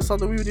sound like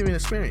something we would even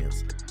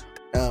experience.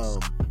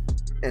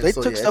 And they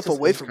took stuff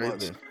away from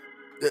us,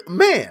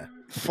 man.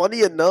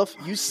 Funny enough,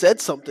 you said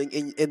something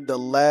in the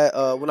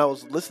when I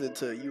was listening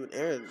to you and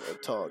Aaron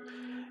talk,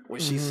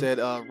 when she said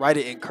write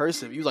it in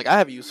cursive. You was like, I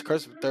haven't used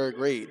cursive in 3rd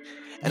grade.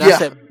 And I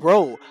said,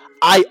 bro,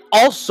 I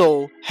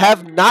also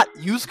have not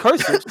used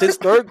cursive since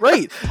 3rd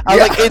grade. I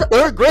was like, in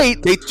 3rd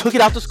grade, they took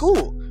it out to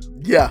school.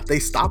 Yeah, they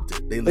stopped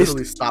it. They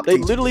literally stopped it. They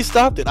literally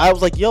stopped it. I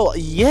was like, yo,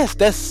 yes,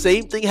 that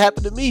same thing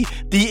happened to me.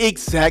 The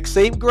exact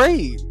same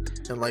grade.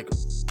 And like,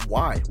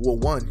 why? Well,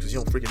 one, because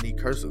you don't freaking need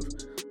cursive.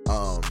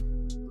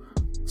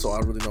 So I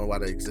really don't know why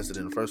they existed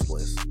in the first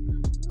place.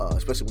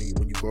 Especially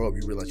when you grow up,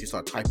 you realize you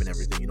start typing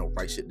everything. You don't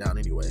write shit down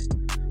anyway.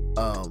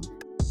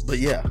 But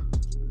yeah.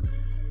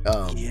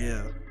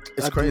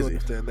 It's crazy. I do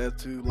understand that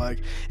too. Like,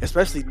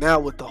 especially now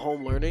with the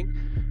home learning.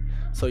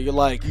 So you're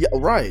like, yeah,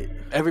 right.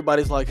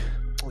 Everybody's like,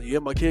 oh, yeah,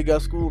 my kid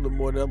got school in the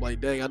morning. I'm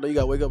like, dang, I know you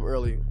gotta wake up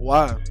early.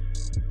 Why?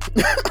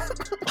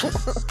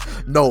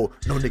 No,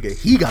 nigga,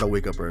 he gotta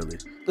wake up early.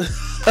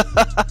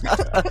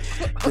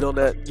 Get on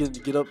that,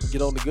 get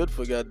on the good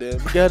foot, goddamn.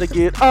 You gotta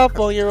get up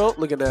on your own.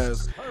 Look at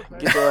that.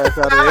 Get your ass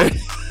out of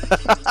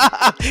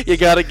there. You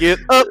gotta get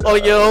up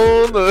on your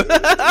own.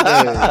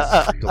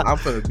 I'm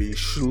gonna be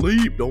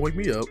sleep. Don't wake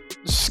me up.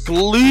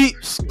 Sleep,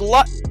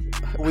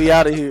 we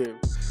out of here.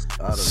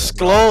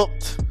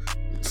 Slumped.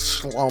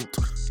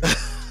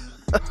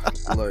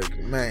 Like,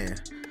 man.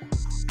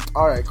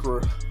 All right,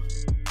 crew.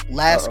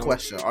 Last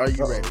question. Are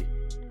you ready?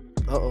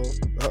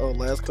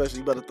 Last question.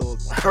 You better throw a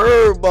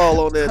curveball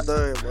on that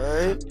thing,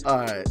 man.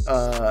 Alright.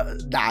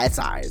 Nah, it's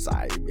alright.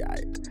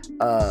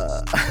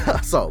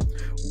 Alright. So,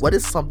 what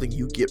is something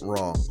you get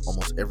wrong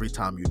almost every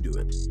time you do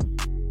it?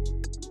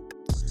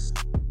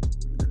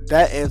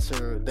 The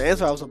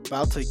answer I was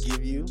about to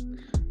give you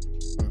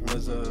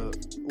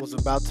was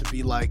about to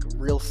be like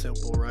real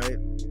simple, right?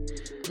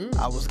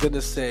 I was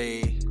gonna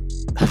say.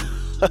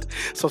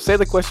 So say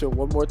the question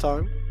one more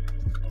time.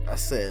 I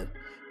said,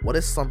 what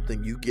is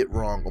something you get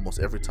wrong almost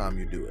every time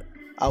you do it?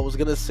 I was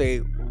gonna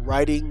say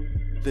writing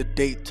the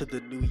date to the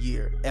new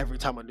year every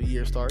time a new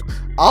year starts.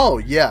 Oh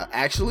yeah,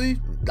 actually,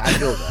 I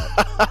feel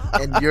that,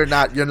 and you're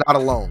not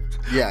alone.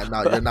 Yeah,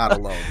 no, you're not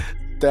alone.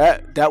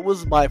 That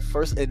was my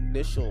first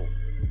initial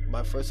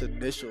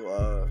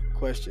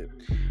question.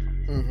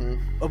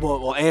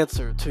 Well,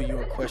 answer to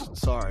your question.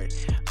 Sorry.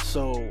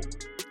 So,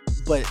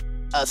 but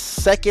a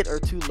second or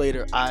two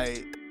later,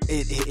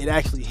 it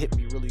actually hit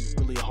me really,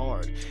 really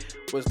hard.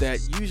 Was that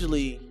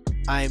usually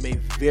I am a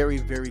very,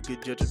 very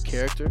good judge of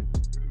character.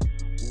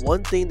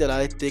 One thing that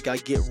I think I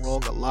get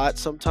wrong a lot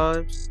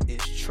sometimes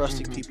is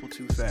trusting people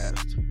too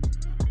fast.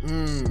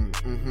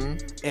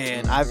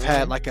 And I've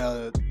had like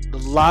a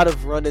lot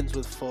of run-ins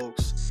with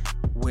folks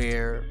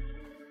where,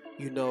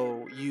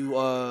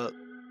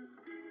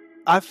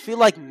 I feel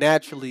like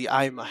naturally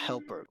I'm a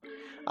helper.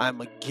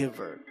 I'm a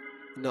giver.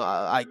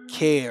 I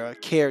care, a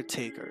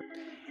caretaker.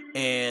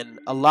 And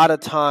a lot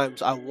of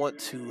times I want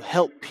to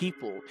help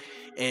people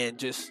and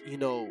just,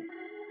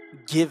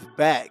 give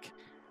back.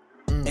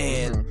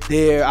 And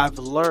I've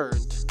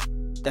learned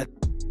that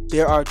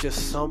there are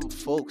just some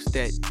folks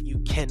that you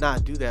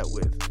cannot do that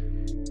with,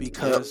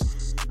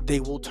 because they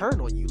will turn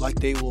on you. Like,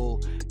 they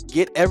will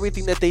get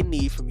everything that they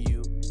need from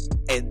you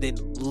and then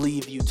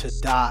leave you to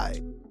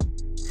die.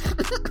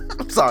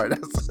 Sorry,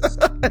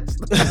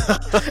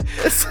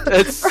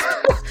 it's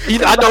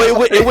I know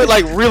it went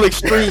like real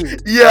extreme.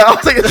 Yeah, I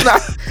was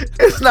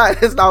like,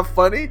 it's not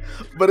funny,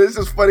 but it's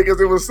just funny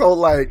because it was so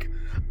like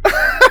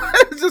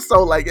it's just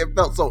so like it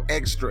felt so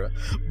extra.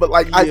 But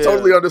like I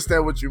totally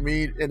understand what you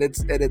mean, and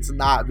it's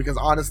not, because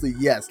honestly,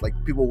 yes, like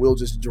people will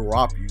just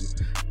drop you,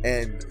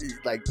 and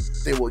like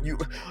they will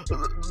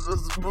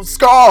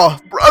Scar,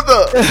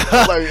 brother,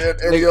 like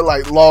and you're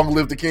like, long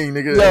live the king,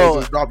 nigga. Yo,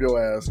 just drop your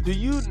ass. Do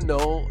you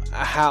know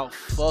how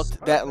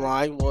fucked that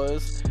line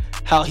was?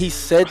 How he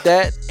said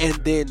that and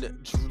then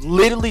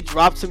literally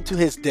drops him to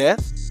his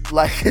death?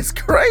 Like, it's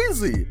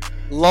crazy.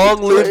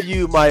 Long live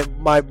you,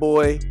 my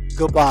boy.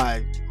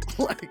 Goodbye.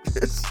 Like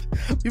this,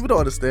 people don't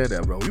understand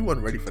that, bro. We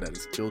weren't ready for that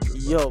as children.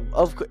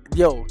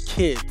 Yo,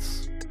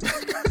 kids.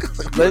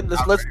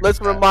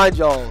 Let's remind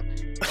y'all,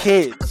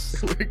 kids.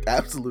 We're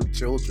absolute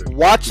children.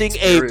 Watching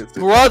a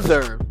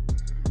brother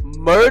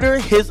murder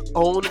his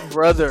own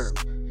brother.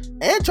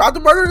 And tried to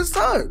murder his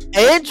son.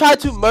 And tried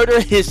to murder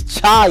his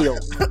child.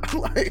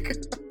 Like...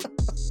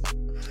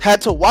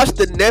 Had to watch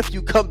the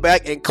nephew come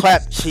back and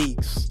clap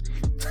cheeks.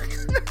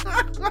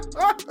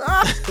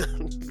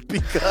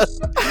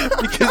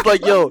 because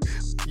like, yo,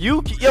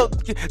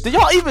 did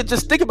y'all even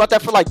just think about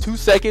that for like 2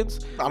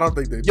 seconds? I don't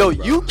think they did. Yo,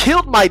 you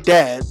killed my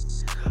dad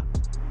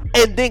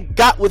and then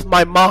got with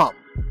my mom.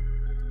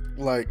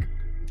 Like,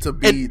 to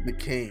be the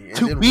king. And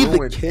to then be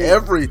ruin the king.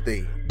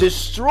 Everything.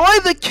 Destroy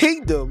the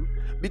kingdom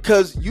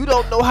because you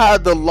don't know how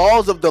the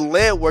laws of the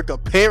land work,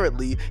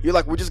 apparently. You're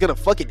like, we're just gonna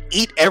fucking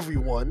eat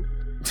everyone.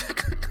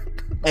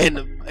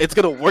 And it's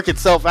gonna work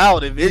itself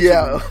out eventually.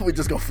 Yeah, we're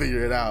just gonna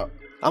figure it out.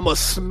 I'm gonna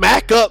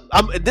smack up.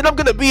 Then I'm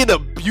gonna be an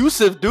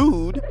abusive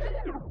dude.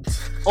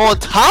 On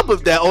top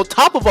of that, on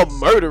top of a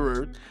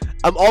murderer,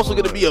 I'm also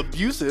gonna be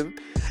abusive.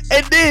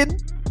 And then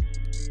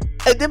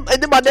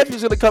my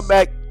nephew's gonna come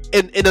back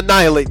and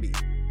annihilate me.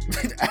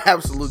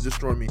 Absolutely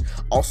destroy me.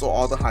 Also,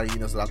 all the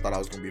hyenas that I thought I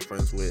was gonna be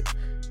friends with,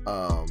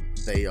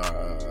 they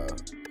are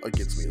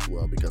against me as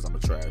well because I'm a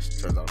trash.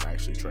 Turns out I'm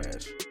actually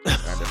trash,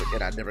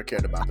 and I never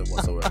cared about them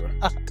whatsoever.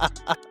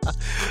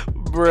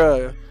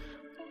 Bruh.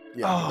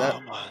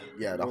 Yeah,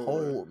 the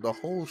whole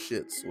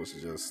shits was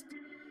just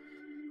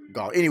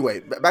gone. Anyway,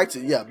 back to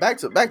you,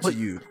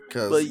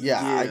 because I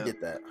get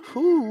that.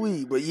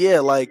 But yeah,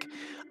 like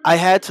I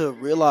had to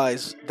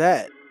realize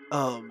that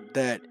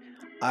that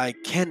I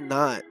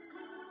cannot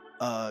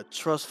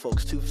trust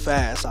folks too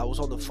fast. I was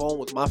on the phone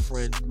with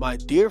my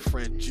dear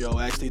friend Joe.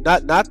 Actually,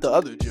 not the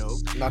other Joe.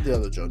 Not the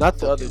other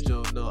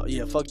Joe. No,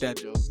 yeah, fuck that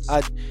Joe.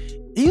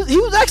 He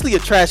was actually a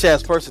trash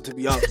ass person, to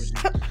be honest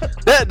with you.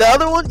 The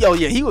other one,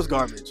 he was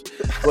garbage.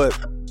 But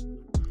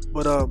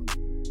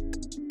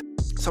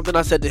something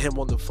I said to him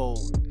on the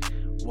phone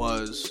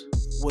was,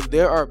 when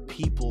there are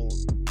people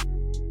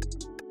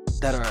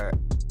that are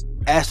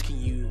asking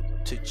you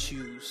to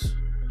choose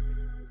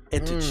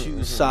and to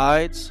choose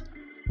sides,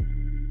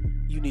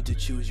 you need to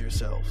choose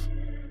yourself.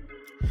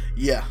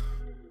 Yeah,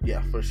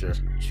 for sure.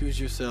 Choose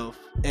yourself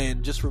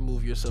and just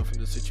remove yourself from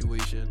the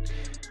situation,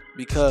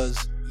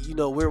 because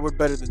we're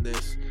better than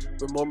this.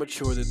 We're more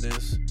mature than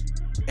this,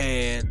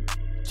 and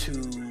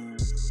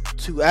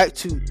to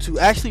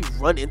actually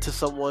run into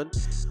someone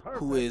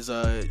who is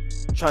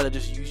trying to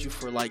just use you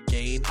for like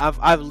gain.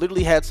 I've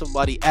literally had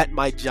somebody at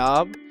my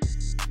job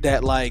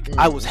that like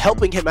I was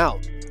helping him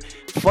out.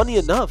 Funny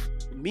enough,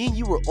 me and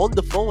you were on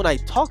the phone when I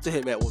talked to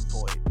him at one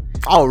point.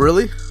 Oh,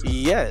 really?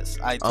 Yes,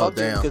 I talked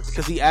to him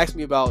because he asked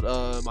me about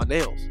my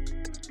nails.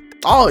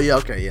 Oh, yeah,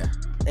 okay, yeah.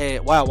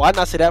 And wow, why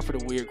not say that for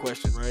the weird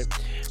question, right?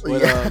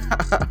 But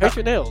paint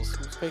your nails.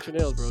 Just paint your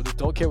nails, bro. Just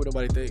don't care what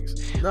nobody thinks.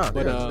 No,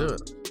 but do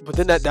it. But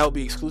then that would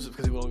be exclusive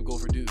because we only go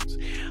for dudes.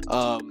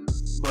 But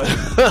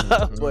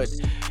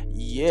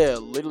yeah,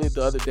 literally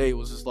the other day it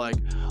was just like,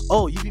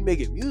 oh, you be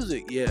making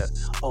music? Yeah.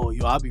 Oh,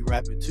 yo, I be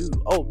rapping too.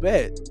 Oh,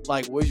 bet.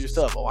 Like, where's your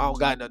stuff? Oh, I don't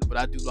got nothing, but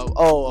I do. Like,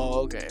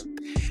 oh, okay.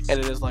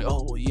 And then it's like,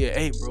 oh, yeah,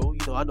 hey, bro,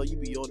 I know you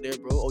be on there,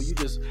 bro. Oh,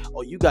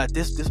 you got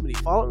this many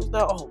followers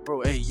now? Oh,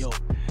 bro, hey, yo,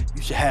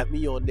 you should have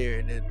me on there.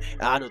 And then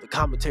I know the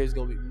commentary is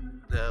going to be,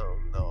 no.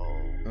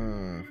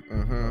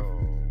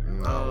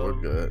 No,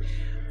 we're good.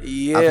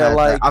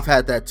 Yeah, I've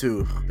had that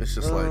too. It's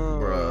just like,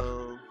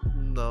 bruh.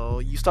 No,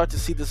 you start to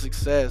see the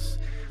success.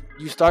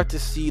 You start to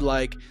see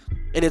like,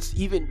 and it's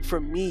even for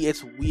me,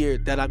 it's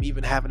weird that I'm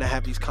even having to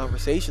have these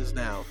conversations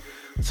now,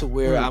 to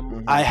where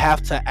I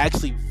have to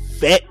actually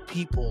vet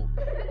people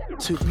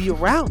to be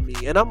around me,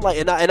 and I'm like,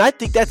 and I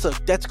think that's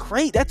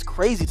great. That's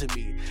crazy to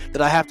me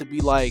that I have to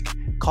be like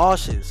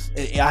cautious,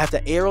 and I have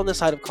to err on the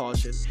side of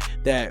caution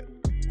that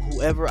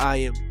whoever I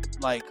am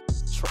like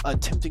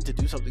attempting to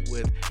do something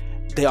with,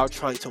 they are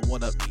trying to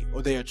one up me,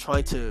 or they are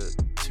trying to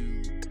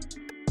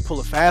pull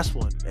a fast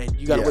one, and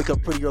you gotta wake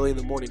up pretty early in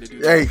the morning to do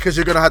that. Hey, because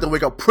you're gonna have to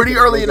wake up pretty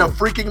early in the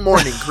freaking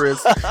morning,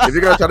 Chris. If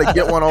you're gonna try to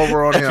get one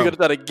over on him. If you're gonna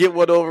try to get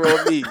one over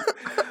on me,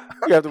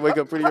 you have to wake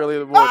up pretty early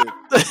in the morning.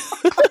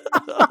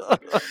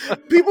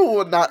 People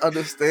will not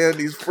understand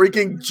these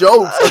freaking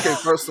jokes. Okay,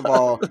 first of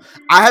all,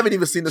 I haven't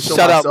even seen the show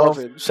myself.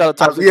 Shout out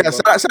Tom Secret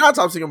Muffin. Shout out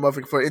Tom Secret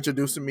Muffin for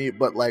introducing me.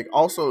 But like,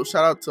 also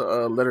shout out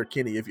to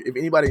Letterkenny. If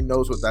anybody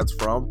knows what that's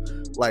from,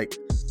 like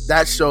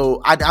that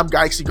show, I'm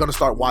actually gonna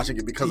start watching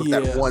it because of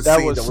that one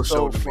scene that was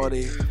so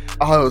funny.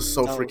 Oh, it was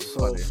so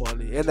freaking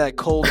funny. And that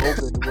cold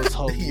open was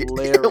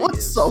hilarious. It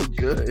was so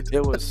good.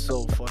 It was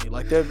so funny.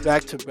 Like they're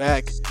back to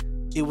back.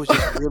 It was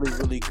just really,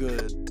 really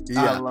good.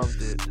 Yeah. I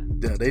loved it.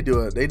 Yeah, they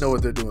do it. They know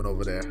what they're doing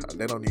over there.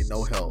 They don't need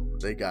no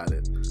help. They got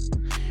it.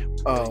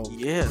 Dude. I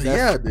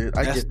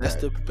get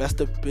that. That's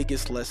the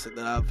biggest lesson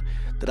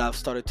that I've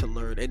started to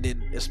learn, and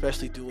then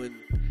especially doing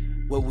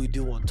what we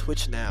do on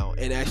Twitch now,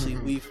 and actually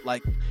we've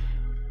like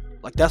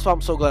that's why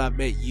I'm so glad I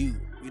met you.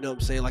 You know what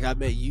I'm saying? Like I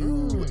met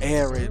you,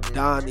 Aaron,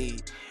 Donnie,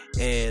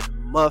 and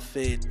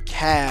Muffin,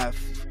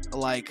 Calf,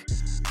 like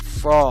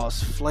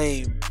Frost,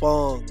 Flame,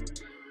 Bung.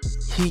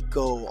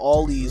 Hiko,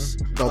 all these.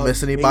 Don't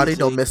miss anybody.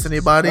 Don't miss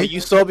anybody. You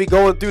saw me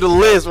going through the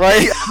list,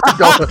 right?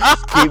 Don't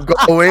keep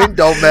going.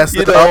 Don't mess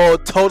it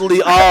up.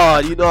 Totally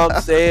odd. You know what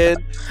I'm saying?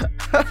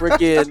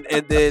 Freaking,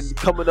 and then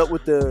coming up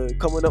with the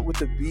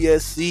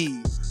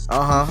BSC.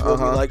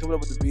 Like coming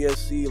up with the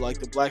BSC, like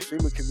the Black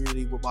streamer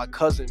community with my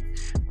cousin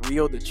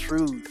Rio the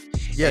Truth.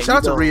 Yeah, and shout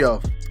out to Rio.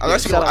 I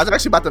was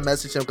actually about to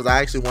message him because I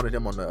actually wanted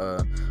him on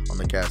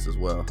the cast as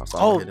well.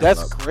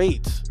 That's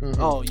great.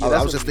 Mm-hmm. Oh yeah,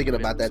 I was just thinking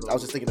about that. I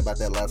was just thinking about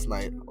that last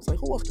night. I was like,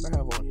 who else can I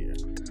have on here?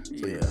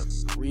 So, yeah.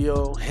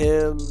 Rio,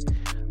 him,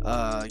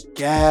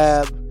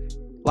 Gab,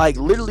 like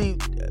literally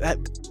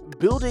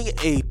building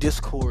a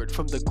Discord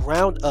from the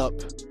ground up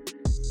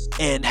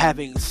and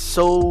having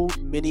so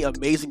many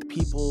amazing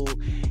people.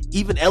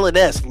 Even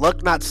LNS,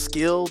 Luck Not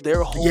Skill,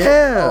 their whole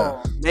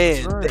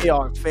they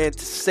are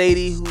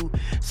fantastic.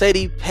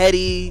 Sadie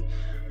Petty,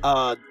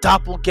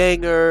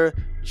 Doppelganger,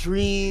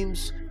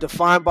 Dreams,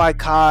 Defined by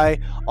Kai,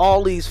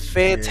 all these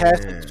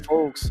fantastic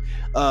folks.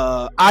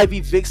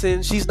 Ivy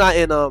Vixen, she's not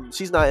in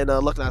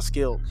Luck Not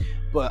Skill,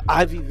 but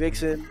Ivy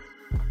Vixen,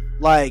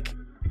 like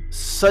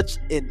such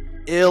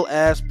an ill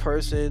ass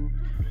person.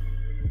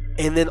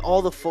 And then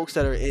all the folks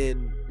that are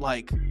in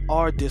like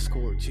our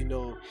Discords,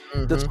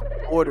 the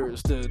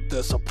supporters,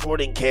 the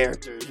supporting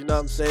characters, you know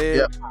what I'm saying?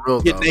 Yeah, for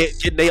real,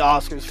 getting they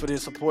Oscars for their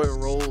supporting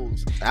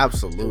roles.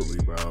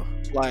 Absolutely, bro.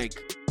 Like,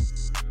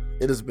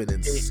 it has been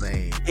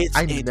insane.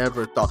 I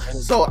never thought.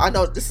 So I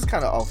know this is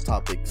kind of off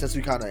topic since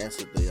we kind of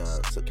answered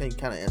the. So can you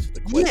kind of answer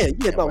the question?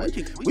 Yeah. No,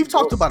 we've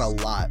talked about a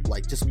lot,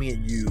 like just me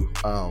and you.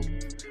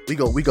 We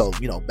go,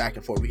 back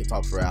and forth. We can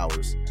talk for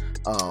hours.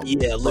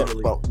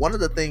 Literally. But one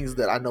of the things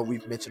that I know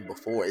we've mentioned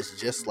before is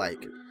just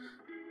like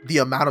the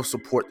amount of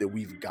support that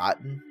we've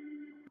gotten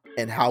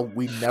and how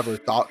we never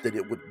thought that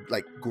it would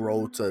like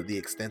grow to the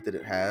extent that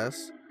it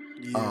has.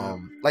 Yeah.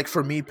 Like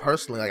for me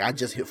personally, like I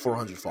just hit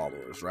 400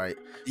 followers, right?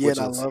 Yeah, which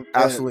is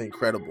absolutely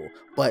incredible.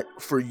 But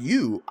for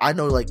you, I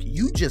know like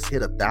you just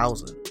hit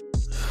 1,000,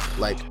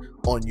 like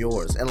on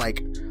yours, and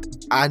like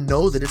I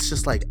know that it's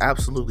just like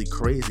absolutely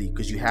crazy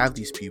because you have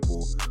these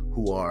people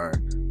who are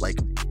like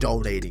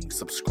donating,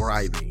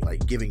 subscribing,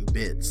 like giving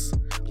bits,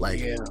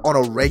 like on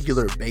a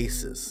regular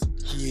basis.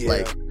 Yeah.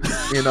 Like,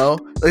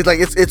 like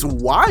it's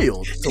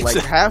wild to like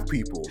have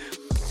people.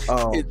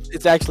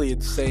 It's actually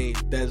insane.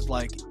 That's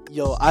like,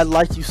 yo, I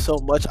like you so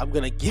much, I'm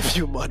gonna give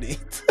you money.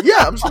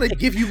 Yeah, I'm just gonna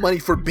give you money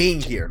for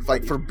being here,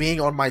 like for being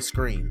on my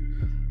screen.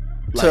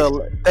 Like,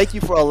 thank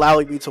you for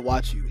allowing me to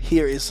watch you.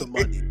 Here is some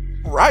money.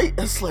 Right?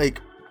 It's like,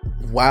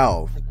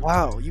 wow,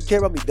 you care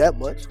about me that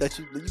much? That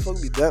you fuck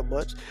me that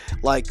much?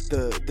 Like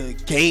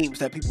the games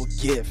that people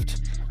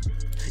gift.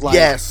 Like,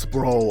 yes,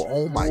 bro.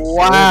 Oh my god.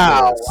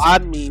 Wow. Goodness. I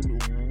mean,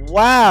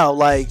 wow.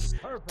 Like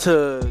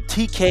to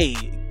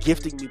TK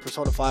gifting me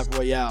Persona 5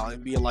 Royale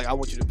and being like, I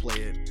want you to play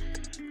it.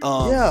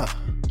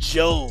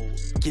 Joe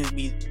gifted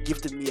me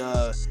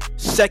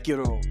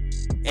Sekiro,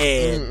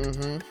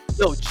 and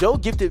Joe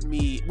gifted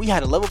me. We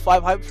had a level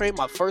 5 hype train,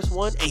 my first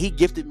one, and he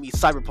gifted me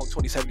Cyberpunk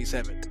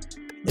 2077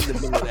 in the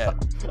middle of that,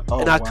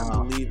 and I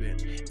couldn't believe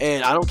it.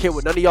 And I don't care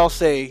what none of y'all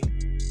say.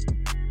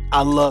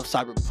 I love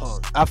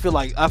Cyberpunk. I feel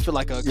like a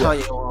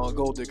Kanye on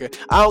Gold Digger.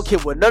 I don't care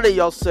what none of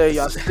y'all say.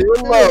 Y'all still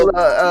love.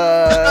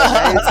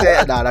 I ain't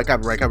saying no.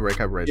 Copyright. Yeah,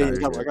 copyright. No,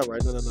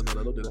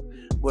 don't do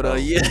that. But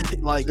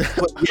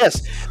but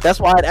yes,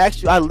 that's why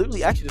I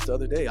literally asked you this the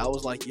other day. I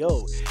was like,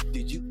 yo,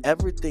 did you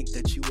ever think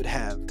that you would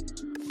have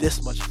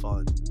this much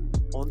fun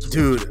on Twitch?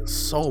 Dude,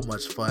 so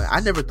much fun. I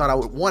never thought I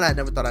would. One, I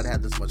never thought I'd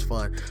have this much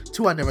fun.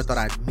 Two, I never thought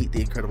I'd meet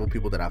the incredible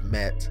people that I've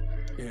met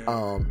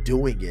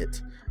doing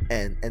it.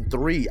 And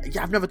three,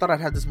 I've never thought I'd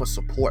have this much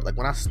support. Like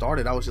when I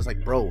started, I was just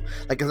like, bro,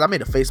 like, cause I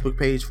made a Facebook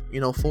page,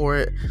 for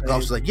it. And I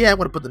was just like, yeah, I'm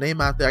gonna put the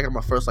name out there. I got my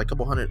first like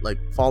couple hundred like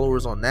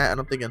followers on that, and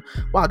I'm thinking,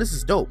 wow, this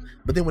is dope.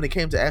 But then when it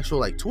came to actual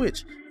like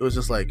Twitch, it was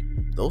just like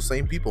those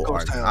same people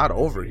are not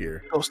over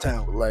here. Ghost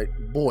Town, like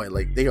boy,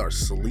 like they are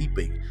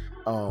sleeping.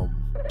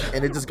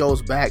 And it just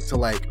goes back to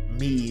like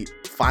me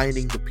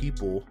finding the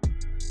people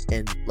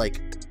and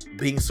like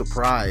being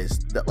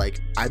surprised that like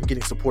I'm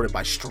getting supported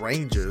by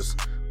strangers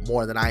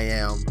more than I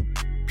am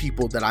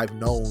people that I've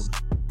known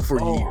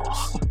for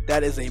years.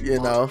 That is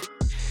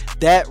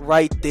that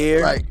right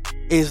there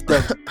is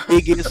the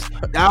biggest.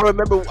 Now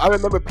I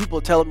remember people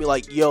telling me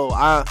like, yo,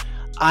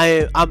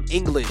 I'm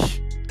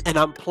English and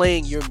I'm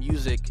playing your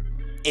music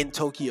in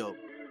Tokyo.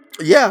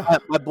 Yeah.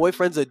 My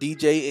boyfriend's a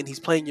DJ and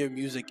he's playing your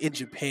music in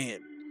Japan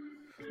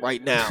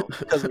right now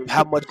because of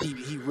how much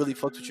he really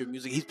fucks with your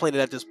music. He's playing it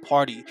at this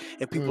party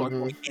and people are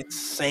going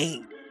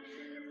insane.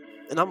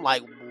 And I'm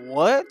like,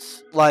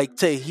 what? Like,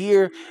 to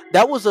hear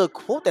that was a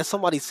quote that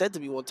somebody said to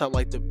me one time,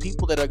 like, the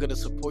people that are going to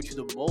support you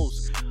the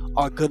most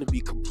are going to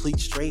be complete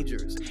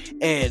strangers.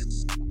 And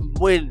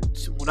when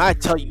I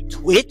tell you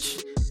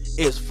Twitch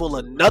is full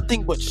of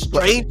nothing but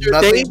stranger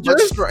danger,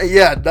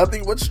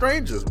 nothing but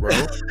strangers, bro.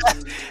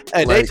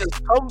 And they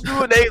just come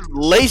through and they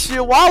lace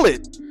your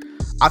wallet.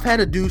 I've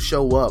had a dude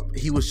show up.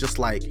 He was just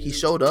like, he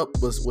showed up,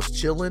 was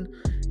chilling,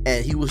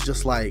 and he was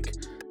just like,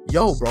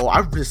 yo, bro,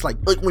 I'm just like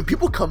when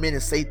people come in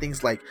and say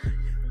things like,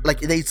 like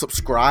they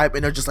subscribe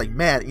and they're just like,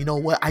 man, you know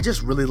what? I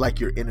just really like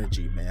your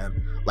energy,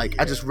 man. Like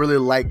I just really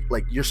like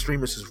your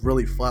stream is just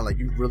really fun. Like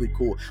you're really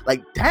cool.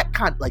 Like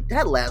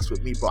that lasts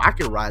with me, bro. I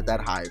can ride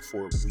that high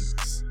for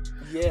weeks.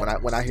 Yeah.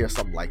 When I hear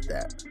something like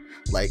that,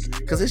 like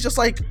because it's just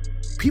like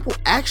people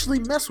actually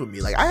mess with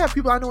me. Like I have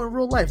people I know in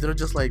real life that are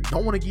just like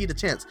don't want to give you the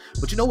chance.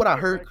 But you know what I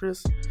heard,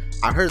 Chris?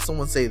 I heard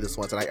someone say this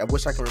once, and I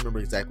wish I can remember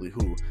exactly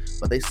who,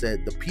 but they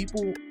said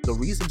the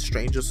reason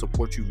strangers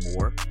support you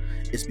more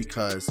is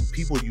because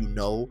people you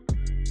know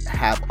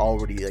have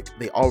already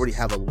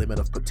have a limit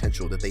of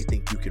potential that they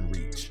think you can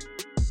reach,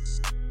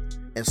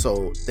 and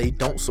so they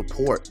don't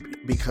support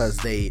because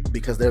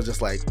they're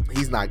just like,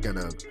 he's not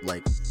gonna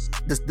like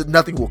this,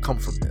 nothing will come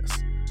from this.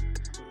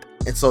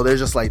 And so they're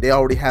just like, they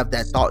already have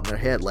that thought in their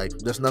head, like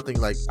there's nothing,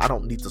 like I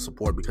don't need to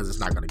support because it's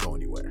not going to go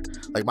anywhere,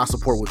 like my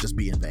support will just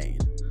be in vain.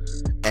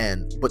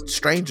 But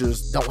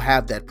strangers don't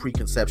have that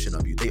preconception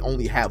of you. They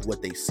only have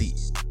what they see.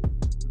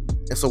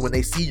 And so when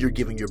they see you're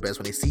giving your best,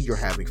 when they see you're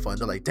having fun,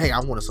 they're like, dang, I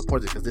want to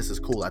support this because this is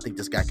cool. I think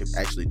this guy can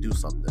actually do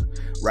something,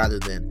 rather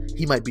than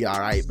he might be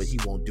all right but he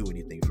won't do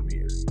anything from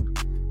here.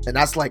 And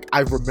that's like,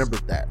 I've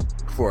remembered that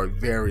for a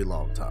very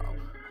long time.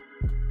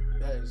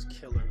 That is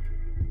killer.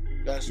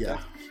 That's killer.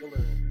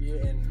 Yeah,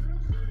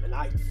 and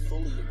I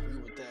fully agree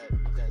with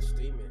that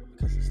statement,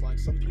 because it's like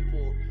some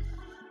people,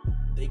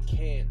 they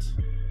can't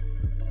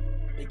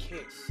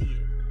see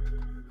it.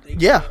 They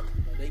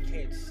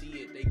can't see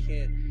it. They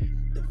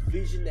can't, the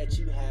vision that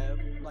you have.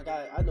 Like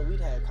I know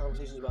we'd had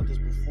conversations about this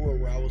before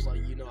where I was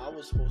like, you know, I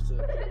was supposed to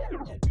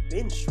have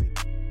been streaming.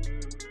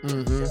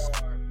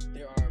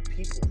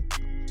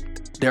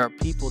 There are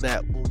people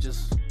that will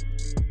just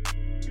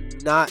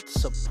not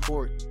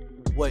support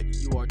what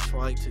you are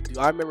trying to do.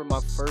 I remember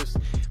my first,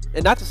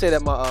 and not to say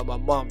that my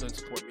mom didn't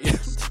support me,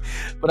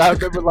 but I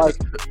remember like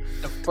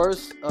the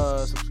first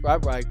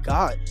subscriber I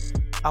got,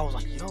 I was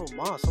like, yo,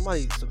 mom,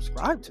 somebody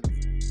subscribed to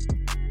me.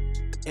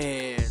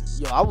 And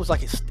I was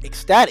like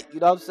ecstatic, you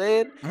know what I'm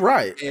saying?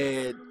 Right.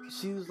 And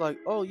she was like,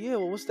 oh yeah,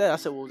 well, what's that? I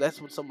said, well, that's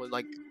when someone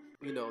like,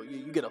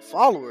 you get a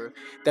follower,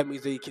 that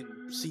means they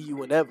can see you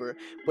whenever.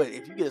 But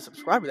if you get a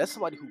subscriber, that's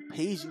somebody who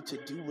pays you to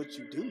do what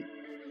you do.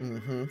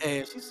 Mm-hmm.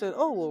 And she said,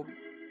 oh, well,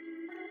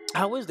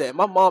 how is that?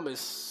 My mom is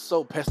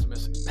so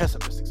pessimistic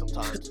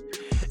sometimes.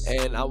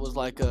 And I was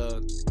like,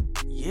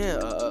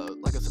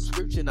 like a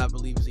subscription, I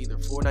believe, is either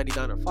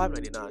 $4.99 or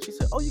 $5.99. She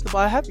said, oh, you can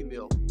buy a Happy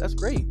Meal. That's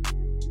great.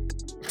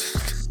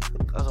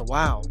 I was like,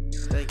 wow,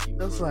 thank you.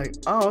 That's like,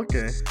 oh,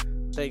 okay.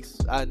 Thanks.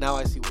 Now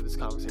I see where this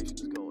conversation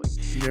is going.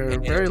 You're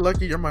very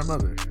lucky you're my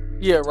mother.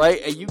 Yeah,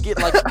 right? And you get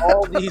like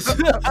all these.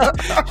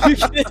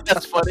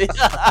 That's funny.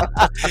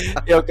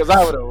 Because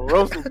I would have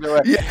roasted you.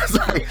 Right? Yeah,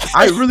 like,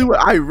 I really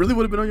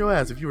would have been on your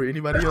ass if you were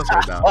anybody else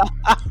right now.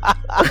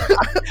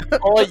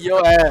 On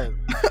your ass.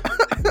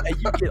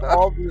 And you get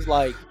all these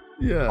like,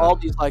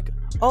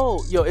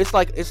 oh, it's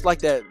like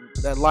that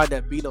line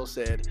that Bino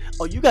said.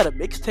 Oh, you got a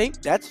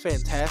mixtape? That's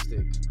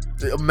fantastic.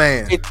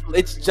 Man,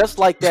 it's just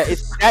like that.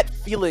 It's that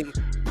feeling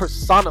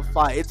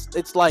personified.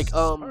 It's like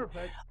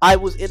I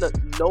was in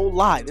no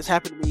lie, this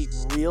happened to me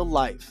real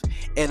life,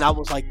 and I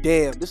was like,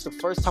 damn, this is the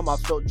first time I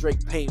felt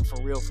Drake pain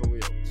for real.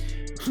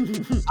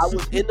 I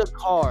was in the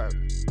car,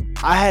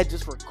 I had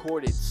just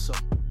recorded some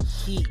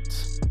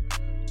heat.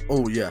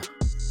 Oh yeah,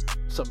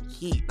 some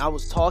heat. I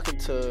was talking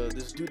to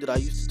this dude that I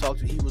used to talk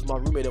to. He was my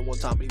roommate at one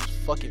time, but he was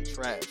fucking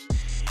trash.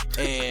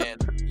 And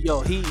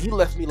he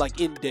left me like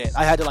in debt.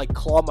 I had to like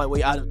claw my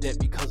way out of debt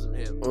because of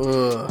him.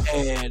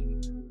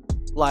 And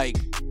like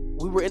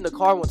we were in the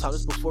car one time,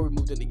 this is before we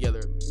moved in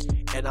together,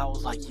 and I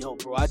was like, yo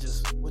bro, I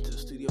just went to the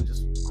studio and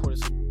just recorded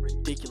some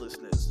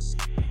ridiculousness,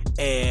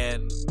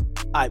 and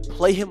I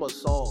play him a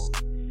song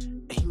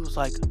and he was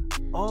like,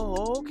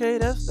 oh okay,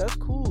 that's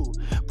cool,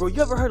 bro,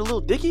 you ever heard of Lil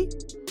Dicky?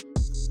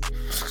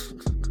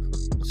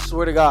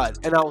 Swear to God.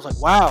 And I was like,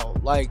 wow,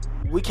 like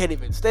we can't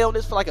even stay on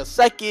this for like a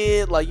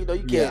second, like you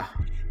can't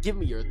give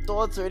me your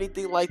thoughts or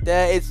anything like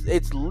that.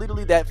 It's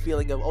literally that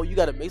feeling of, oh, you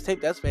got a mixtape,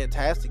 that's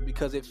fantastic,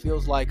 because it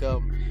feels like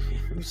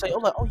you say,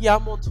 oh yeah,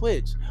 I'm on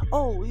Twitch,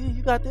 oh yeah,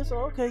 you got this,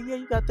 oh, okay, yeah,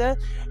 you got that.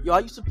 I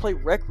used to play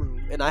Rec Room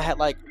and I had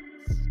like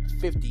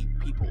 50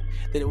 people,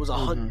 then it was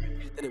 100,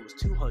 then it was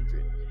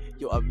 200.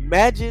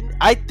 Imagine,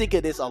 I think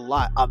of this a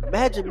lot,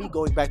 imagine me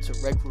going back to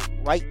Rec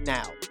Room right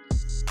now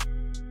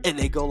and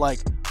they go like,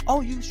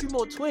 oh, you stream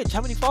on Twitch,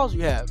 how many followers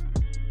you have?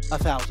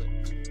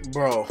 1,000.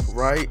 Bro,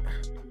 right?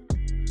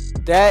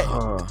 That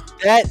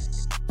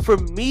for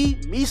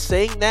me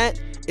saying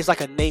that is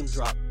like a name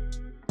drop.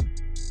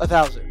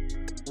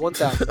 1,000,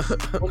 1,000,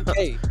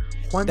 1K,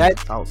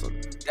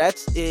 1,000.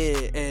 That's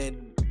it.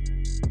 And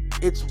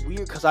it's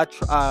weird because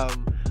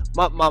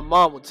my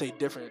mom would say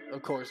different,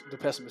 of course, the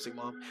pessimistic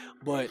mom,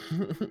 but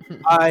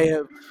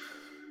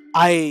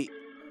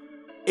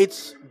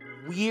it's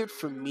weird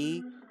for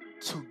me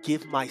to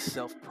give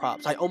myself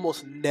props. I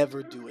almost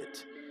never do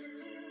it.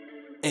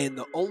 And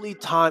the only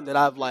time that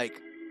I've like,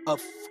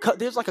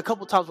 there's like a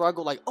couple times where I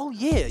go like, oh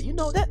yeah,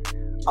 that,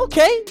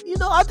 okay,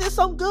 I did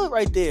something good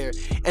right there.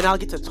 And I'll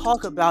get to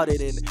talk about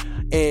it. And,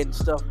 and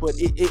stuff, but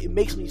it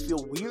makes me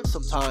feel weird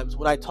sometimes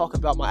when I talk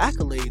about my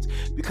accolades,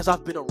 because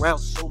I've been around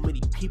so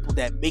many people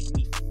that made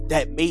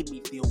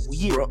me feel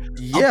weird. Bro,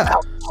 yeah.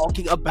 About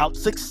talking about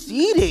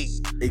succeeding,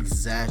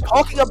 exactly,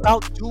 talking bro.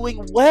 about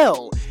doing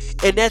well,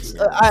 and that's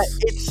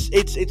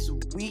it's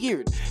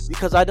weird,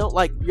 because I don't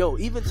like,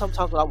 even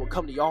sometimes when I would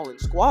come to y'all in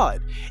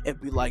squad and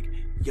be like,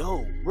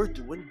 yo, we're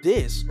doing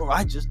this, or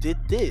I just did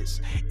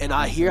this, and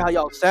I hear how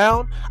y'all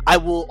sound, I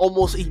will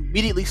almost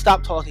immediately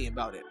stop talking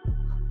about it.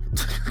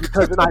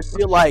 Because then I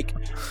feel like,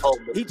 oh,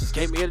 he just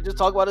came here to just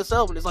talk about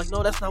himself, and it's like,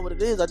 no, that's not what it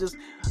is.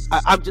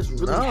 I'm just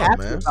really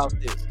happy about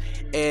this,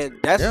 and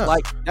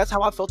that's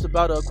how I felt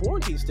about a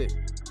Quarantine Stick.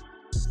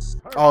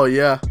 Oh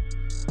yeah,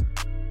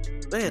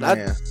 man. I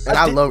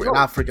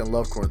freaking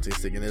love Quarantine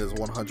Stick, and it is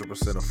 100% a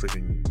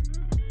freaking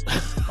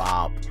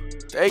Bob.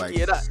 Thank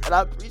you, and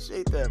I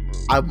appreciate that, bro.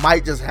 I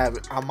might just have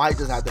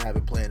to have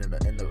it playing on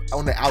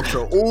the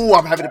outro. Ooh,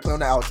 I'm having to play on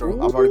the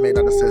outro. I've already made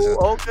that decision.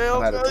 Okay.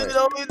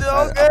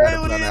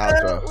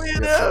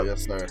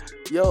 Yes, sir.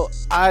 Yo,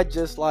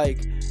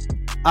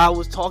 I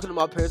was talking to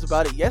my parents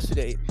about it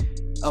yesterday,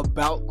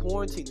 about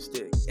Quarantine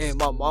Stick, and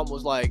my mom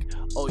was like,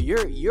 "Oh,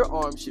 your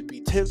arm should be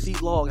 10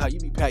 feet long. How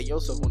you be patting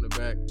yourself on the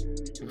back?"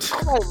 I'm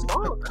like,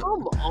 Mom,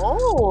 come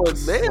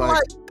on, man.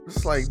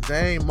 It's like,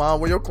 dang,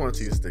 Mom, where your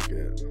Quarantine Stick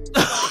at?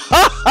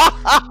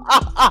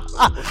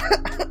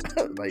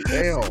 Like,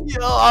 damn.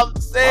 Yo, I'm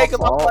saying,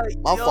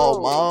 my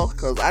fault, Mom,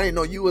 because I didn't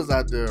know you was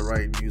out there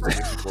writing music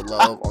that people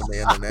love on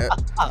the internet.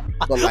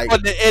 But like,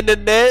 on the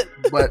internet.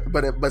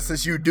 But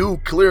since you do,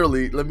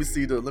 clearly, let me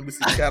see the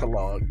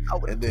catalog. I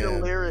want to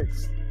hear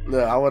lyrics.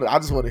 Look, I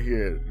just want to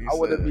hear it. I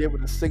want to be able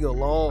to sing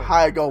along.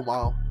 How it go,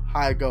 Mom?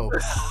 How it go?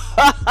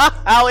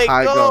 How it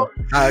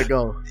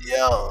go?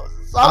 Yo,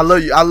 I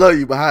love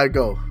you, but how it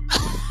go?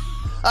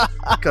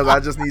 Because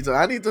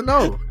I need to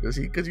know.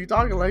 Because you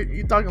talking like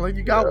you got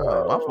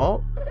one. My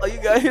fault. Like, you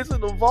got hits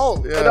in the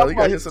vault. Yeah, you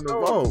got hits in the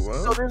vault,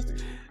 bro. So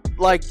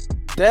like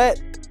that,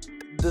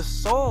 the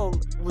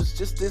song was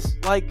just this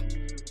like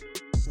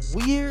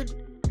weird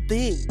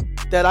thing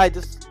that I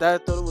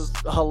thought it was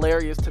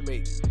hilarious to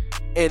me,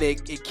 and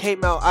it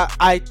came out.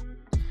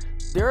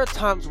 There are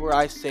times where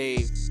I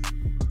say,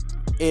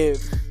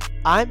 if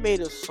I made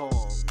a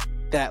song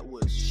that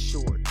was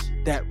short,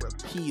 that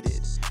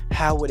repeated,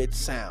 how would it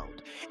sound?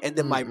 And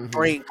then my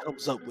brain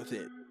comes up with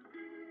it,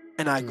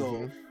 and I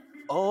go,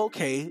 oh,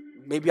 okay,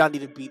 maybe I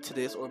need a beat to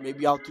this, or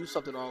maybe I'll do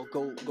something, or I'll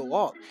go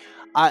off.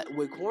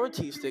 With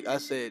Quarantine Stick, I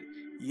said,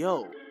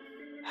 yo,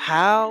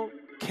 how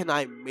can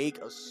I make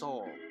a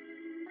song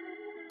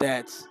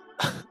that's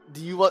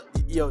you want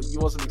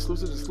some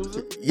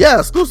exclusive? Yeah,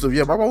 exclusive.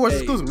 Yeah, my voice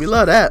exclusive. We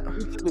love that.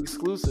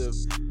 Exclusive.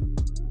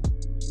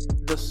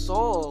 The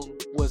song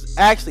was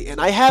actually,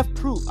 and I have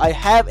proof. I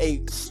have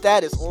a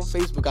status on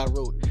Facebook I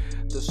wrote.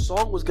 The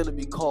song was gonna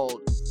be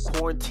called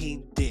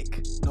Quarantine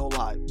Dick. No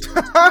lie.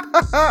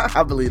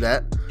 I believe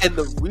that. And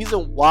the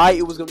reason why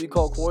it was gonna be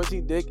called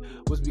Quarantine Dick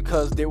was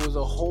because there was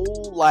a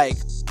whole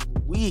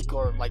week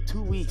or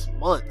 2 weeks,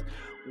 month,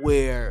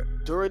 where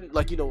during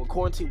when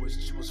quarantine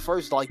was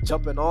first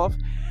jumping off,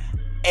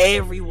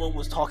 everyone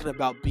was talking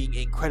about being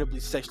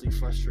incredibly sexually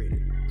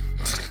frustrated.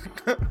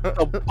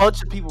 A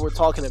bunch of people were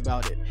talking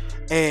about it,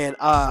 and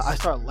I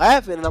started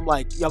laughing, and I'm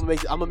like, I'm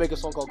gonna make a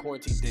song called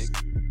Quarantine Dick.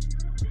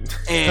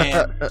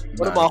 And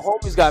one of my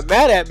homies got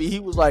mad at me. He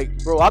was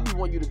like, bro, I be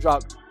wanting you to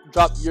drop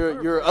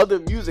your other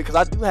music, because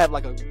I do have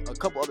a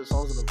couple other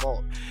songs in the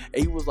vault.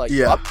 And he was like,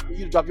 I want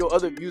you to drop your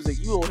other music.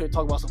 You over here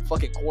talking about some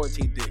fucking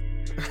Quarantine Dick.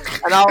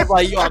 And I was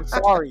like, yo, I'm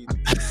sorry. But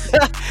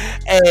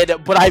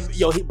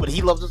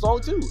he loves the song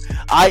too.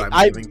 I'm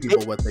giving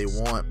people what they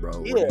want,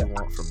 bro. Yeah, what do you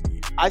want from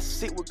me? I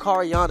sit with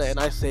Kariana and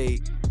I say,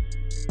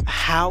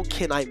 how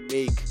can I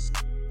make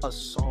a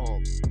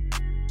song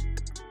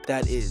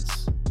that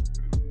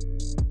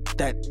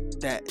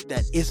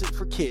isn't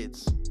for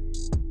kids,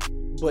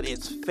 but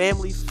it's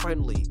family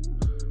friendly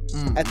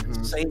at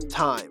the same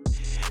time?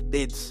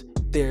 There's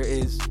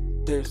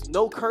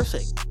no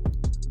cursing,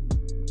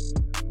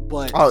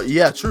 but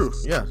true,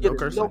 no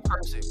cursing,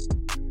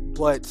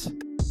 but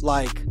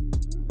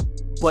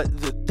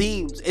the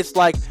themes, it's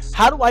like,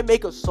 how do I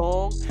make a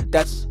song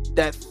that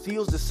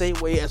feels the same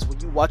way as when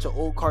you watch an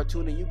old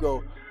cartoon and you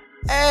go,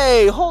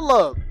 hey, hold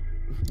up,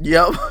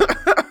 yep.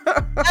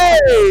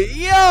 Hey,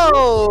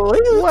 yo,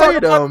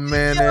 wait a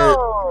minute.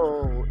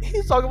 Yo,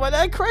 he's talking about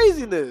that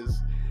craziness.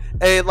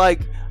 And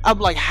I'm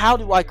like, how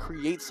do I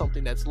create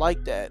something that's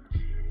like that?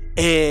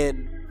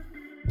 And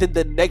then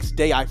the next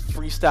day I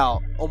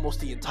freestyle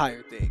almost the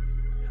entire thing.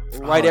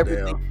 Write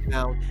everything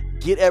down,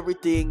 get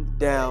everything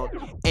down,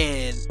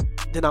 and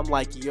then I'm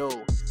like, yo,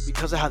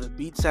 because of how the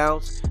beat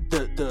sounds,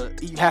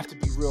 you have to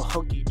be real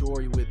hunky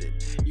dory with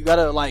it. You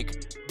gotta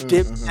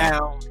dip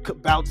down,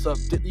 bounce up.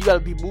 You gotta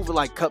be moving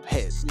like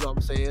Cuphead. You know what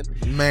I'm saying,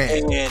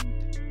 man? And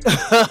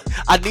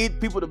I need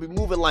people to be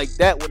moving like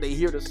that when they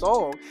hear the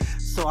song.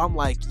 So I'm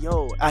like,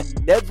 yo, I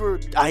never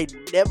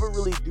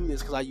really do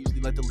this, because I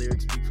usually let the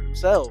lyrics speak for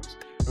themselves.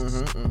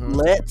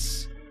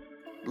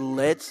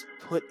 Let's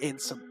put in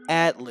some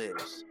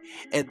ad-libs,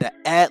 and the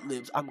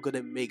ad-libs I'm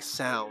gonna make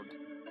sound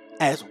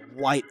as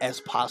white as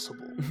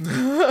possible.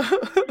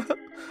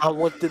 I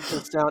want them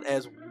to sound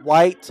as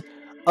white,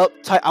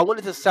 uptight. I want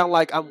it to sound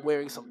like I'm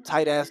wearing some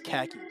tight ass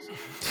khakis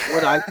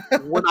when I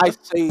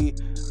say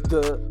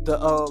the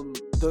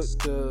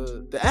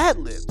ad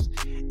libs.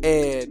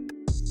 And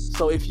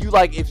so if you're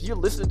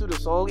listening through the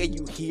song and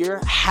you hear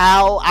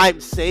how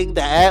I'm saying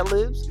the ad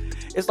libs,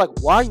 it's like,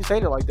 why are you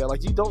saying it like that?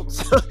 Like, you don't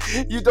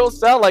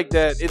sound like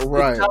that. It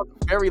sounds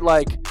very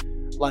like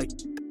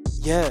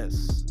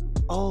yes.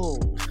 Oh,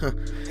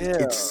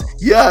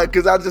 yeah.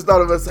 Because I just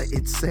thought of it like,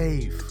 it's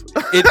safe.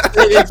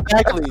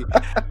 Exactly.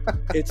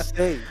 It's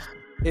safe.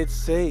 It's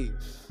safe.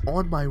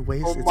 On my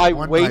waist. On my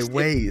waist.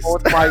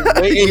 On my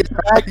waist.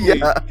 Exactly.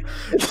 Yeah.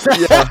 It's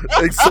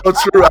so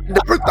true.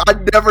 I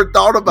never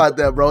thought about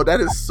that, bro. That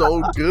is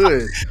so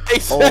good.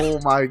 Exactly. Oh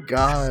my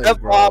god,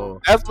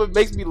 that's what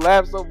makes me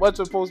laugh so much.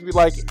 I'm supposed to be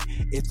like,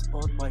 it's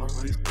on my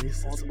waist.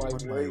 It's on my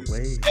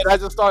waist. And I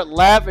just start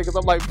laughing because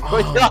I'm like,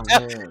 bro,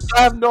 I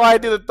have no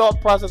idea the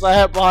thought process I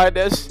have behind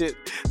that shit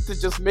to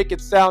just make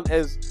it sound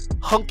as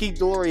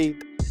hunky-dory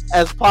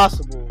as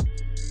possible.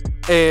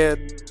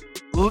 And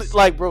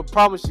like, bro,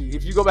 promise you,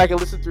 if you go back and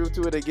listen through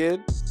to it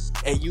again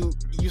and you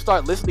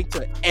start listening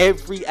to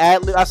every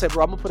ad-lib, I said,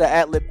 bro, I'm gonna put an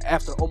ad-lib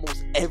after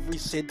almost every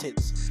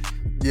sentence.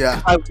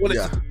 Yeah. I want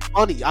it to be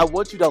funny. I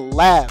want you to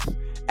laugh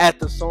at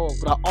the song,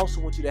 but I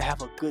also want you to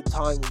have a good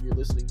time when you're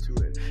listening to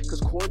it,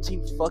 because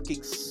quarantine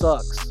fucking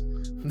sucks.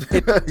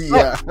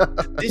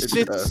 This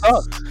shit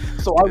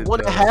sucks. So I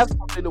want to have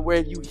something to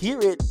where you hear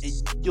it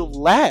and you'll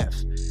laugh,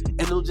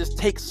 and it'll just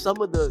take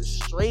some of the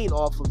strain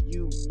off of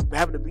you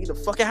having to be in the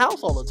fucking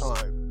house all the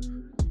time.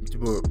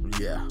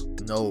 Yeah,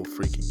 no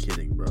freaking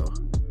kidding, bro.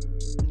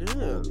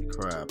 Yeah. Holy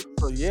crap.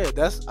 So yeah,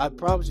 I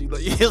promise you,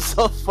 like, it's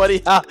so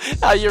funny how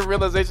your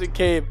realization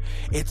came.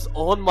 It's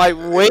on my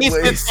waist.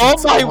 It's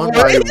on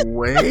my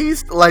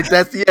waist. Like,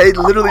 that's, yeah, it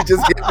literally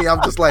just hit me.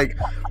 I'm just like,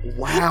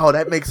 wow,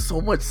 that makes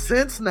so much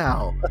sense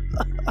now.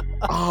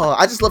 Oh,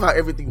 I just love how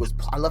everything was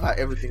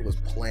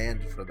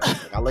planned for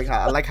that. Like,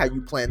 I like how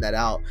you planned that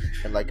out,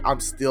 and like, I'm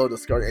still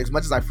discovering, as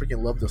much as I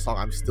freaking love the song,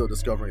 I'm still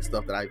discovering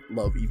stuff that I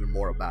love even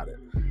more about it.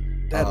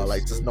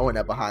 Like, just knowing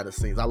that behind the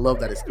scenes, I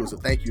love that exclusive.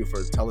 Thank you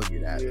for telling me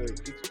that.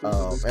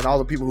 And all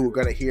the people who are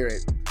gonna hear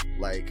it,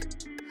 like,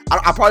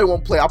 I probably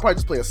won't play. I'll probably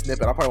just play a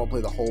snippet. I probably won't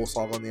play the whole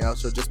song on the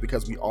outro, just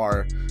because we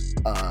are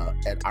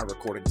at our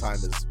recording time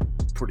is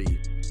pretty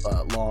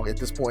long at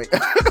this point.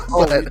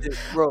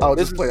 Bro, I'll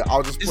just play.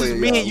 This is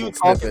me and you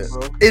talking,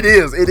 bro. It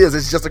is.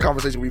 It's just a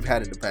conversation we've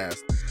had in the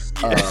past,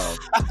 and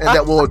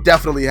that we'll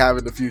definitely have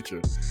in the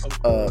future.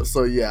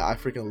 So yeah, I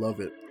freaking love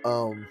it.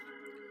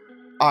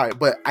 All right,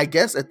 but I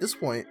guess at this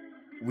point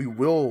we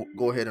will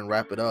go ahead and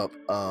wrap it up.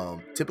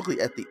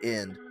 Typically at the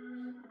end,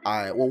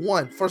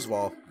 first of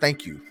all,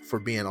 thank you for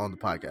being on the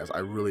podcast. I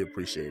really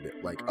appreciate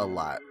it, like, a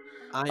lot.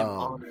 I am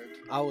honored.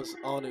 I was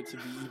honored to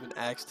be even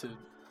asked to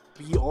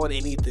be on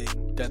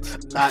anything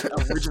that's not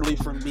originally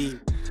from me.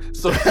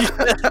 So, thank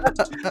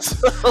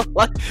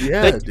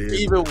you for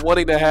even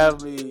wanting to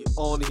have me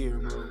on here,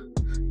 bro.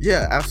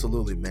 Yeah,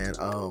 absolutely, man.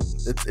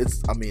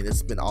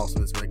 It's been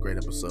awesome. It's been a great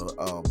episode.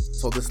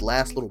 So this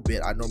last little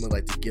bit, I normally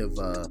like to give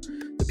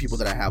the people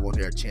that I have on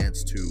here a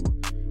chance to,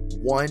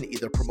 one,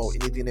 either promote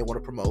anything they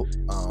want to promote,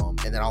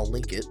 and then I'll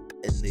link it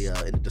in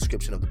the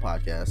description of the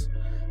podcast.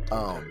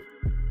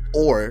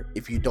 Or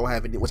if you don't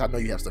have any, which I know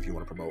you have stuff you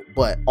want to promote,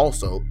 but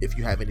also if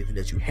you have anything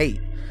that you hate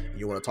and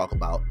you want to talk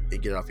about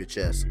and get it off your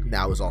chest,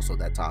 now is also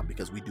that time,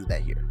 because we do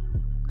that here.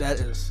 That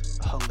is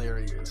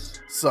hilarious.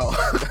 So,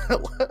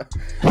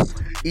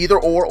 either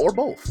or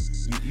both.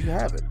 You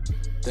have it.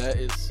 That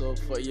is so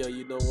funny. Yo,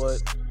 you know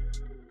what?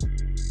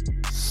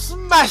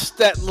 Smash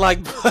that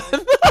like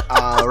button.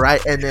 All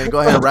right, and then go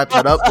ahead and wrap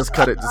that up. Just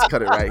cut it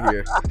right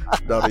here.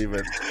 Don't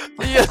even.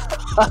 Yeah.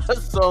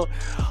 So,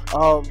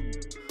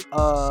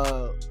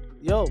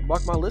 yo,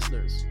 mark my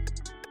listeners.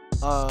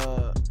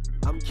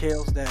 I'm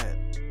Kale's dad.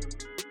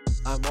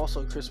 I'm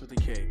also Chris with a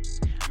K.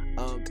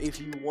 If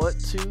you want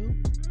to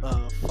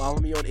follow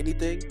me on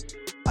anything,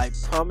 I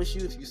promise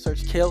you, if you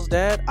search Kale's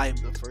dad, I am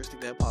the first thing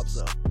that pops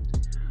up.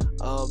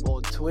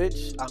 On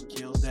Twitch, I'm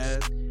Kale's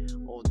dad.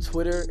 On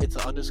Twitter, it's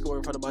an underscore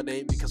in front of my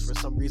name, because for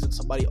some reason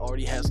somebody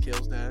already has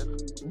Kale's dad.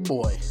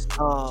 Boy.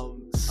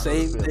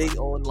 Same thing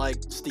on like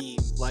Steam.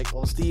 Like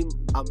on Steam,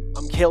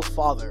 I'm Kale's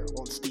father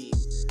on Steam,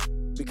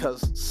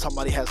 because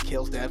somebody has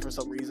Kale's dad for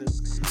some reason.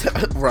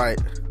 Right.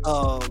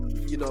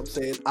 You know what I'm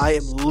saying? I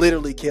am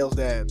literally Kale's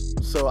dad,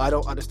 so I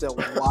don't understand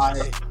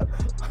why.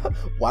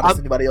 Why does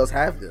anybody else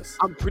have this?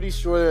 I'm pretty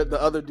sure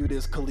the other dude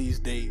is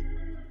Khalees Dade.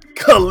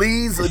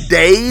 Khalees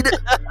Dade?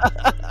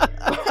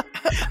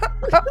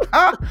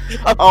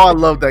 Oh, I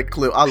love that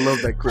clip. I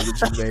love that clip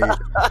that you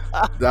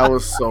made. That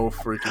was so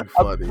freaking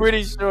funny. I'm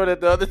pretty sure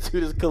that the other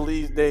dude is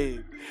Khalees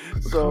Dade.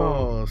 So,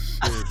 oh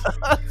shit.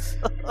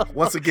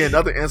 Once again,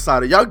 another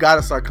insider. Y'all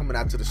gotta start coming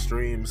out to the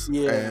streams,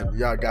 and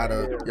y'all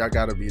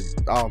gotta be.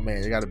 Oh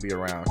man, you gotta be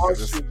around. Our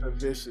streams are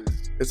vicious.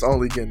 It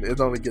only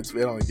gets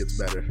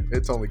better.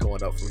 It's only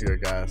going up from here,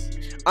 guys.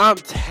 I'm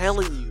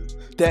telling you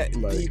that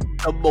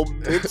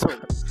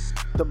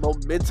the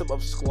momentum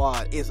of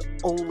Squad is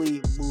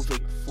only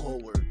moving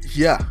forward.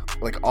 Yeah,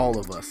 like all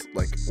of us,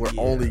 like we're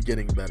only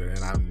getting better, and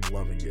I'm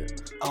loving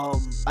it.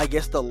 I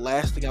guess the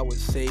last thing I would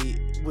say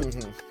would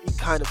be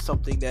kind of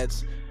something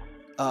that's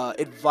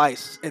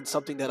advice and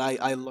something that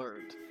I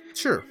learned.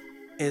 Sure.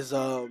 Is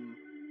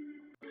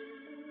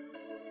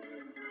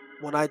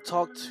when I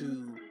talked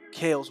to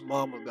Kale's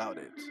mom about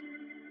it,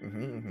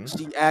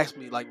 she asked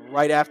me, like,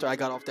 right after I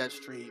got off that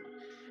stream,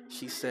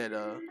 she said,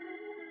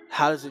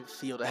 how does it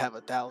feel to have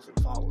 1,000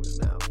 followers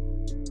now?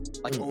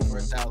 Like over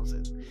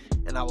 1,000.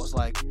 And I was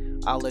like,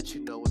 I'll let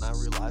you know when I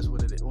realize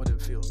what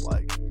it feels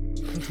like.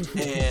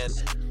 And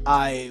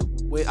I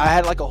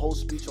had like a whole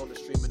speech on the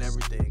stream and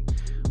everything.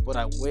 But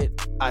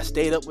I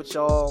stayed up with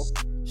y'all.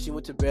 She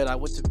went to bed, I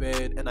went to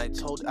bed, and I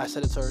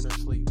said it to her in her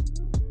sleep.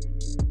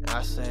 And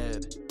I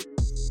said,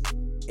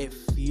 it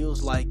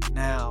feels like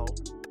now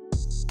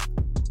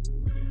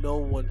no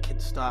one can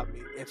stop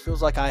me. It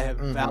feels like I have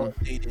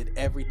validated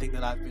everything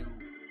that I've been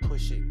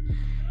pushing,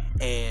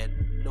 and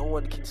no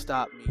one can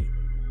stop me,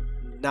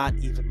 not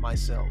even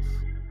myself.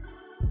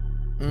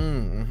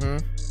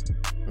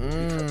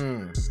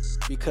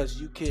 Because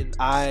you can.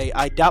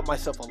 I doubt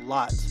myself a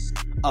lot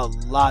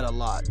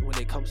when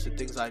it comes to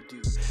things I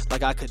do.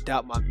 Like, I could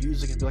doubt my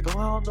music and be like, oh,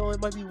 I don't know,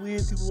 it might be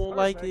weird, people won't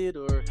like it,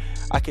 or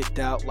I could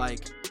doubt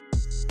like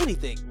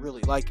anything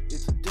really. Like,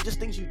 they're just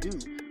things you do,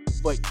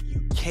 but you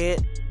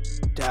can't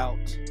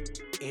doubt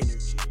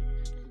energy,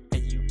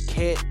 and you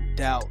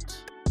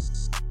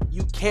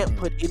can't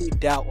put any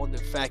doubt on the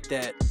fact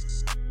that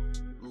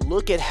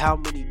look at how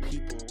many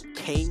people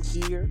came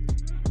here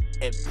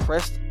and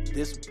pressed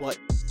this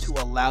button to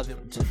allow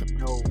them to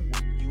know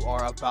when you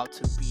are about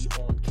to be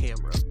on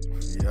camera.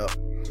 Yep.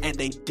 And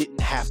they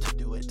didn't have to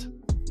do it.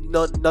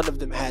 None of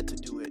them had to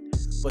do it,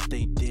 but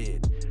they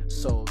did.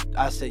 So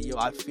I said, yo,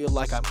 I feel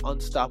like I'm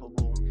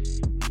unstoppable.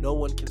 No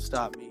one can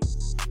stop me,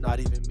 not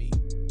even me.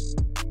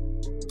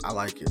 I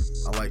like it.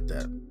 I like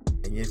that.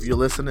 And if you're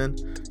listening,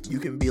 you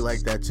can be like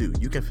that too.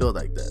 You can feel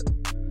like that.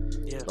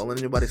 Yeah. Don't let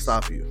anybody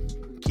stop you.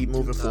 Keep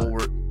moving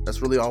forward.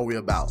 That's really all we're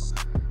about.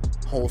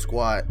 Whole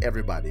squad,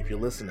 everybody. If you're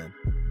listening,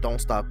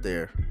 don't stop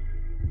there.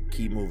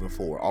 Keep moving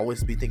forward.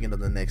 Always be thinking of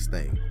the next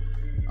thing.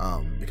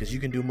 Because you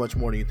can do much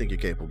more than you think you're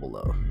capable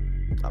of.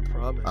 I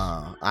promise.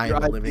 I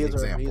am a living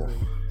example.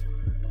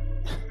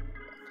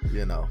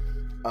 You know.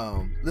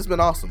 This has been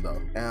awesome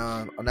though.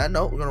 And on that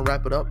note, we're gonna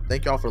wrap it up.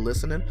 Thank y'all for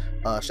listening.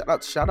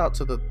 Shout out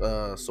to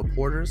the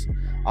supporters.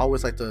 I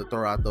always like to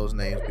throw out those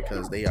names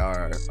because they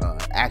are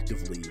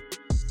actively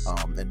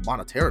and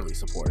monetarily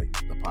supporting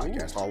the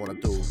podcast. All I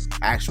want to do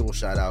actual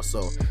shout out.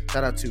 So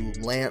shout out to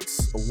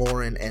Lance,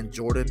 Lauren, and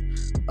Jordan.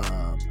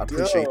 I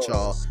appreciate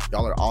y'all.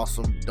 Y'all are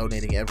awesome,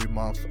 donating every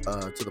month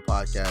to the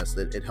podcast.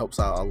 It helps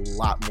out a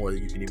lot more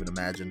than you can even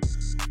imagine.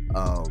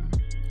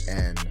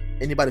 And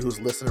anybody who's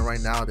listening right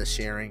now that's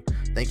sharing,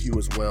 thank you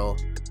as well.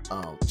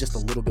 Just a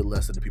little bit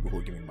less than the people who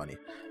are giving money.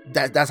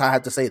 That's how I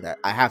have to say that.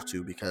 I have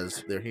to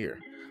because they're here.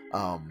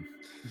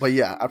 But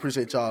yeah, I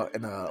appreciate y'all,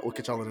 and we'll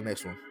catch y'all in the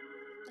next one.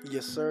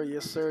 Yes, sir.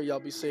 Yes, sir. Y'all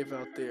be safe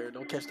out there.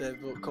 Don't catch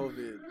that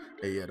COVID.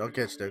 Hey, yeah, don't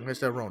catch that. Don't catch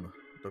that Rona.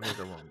 Don't catch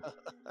that Rona.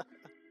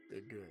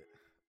 They're good.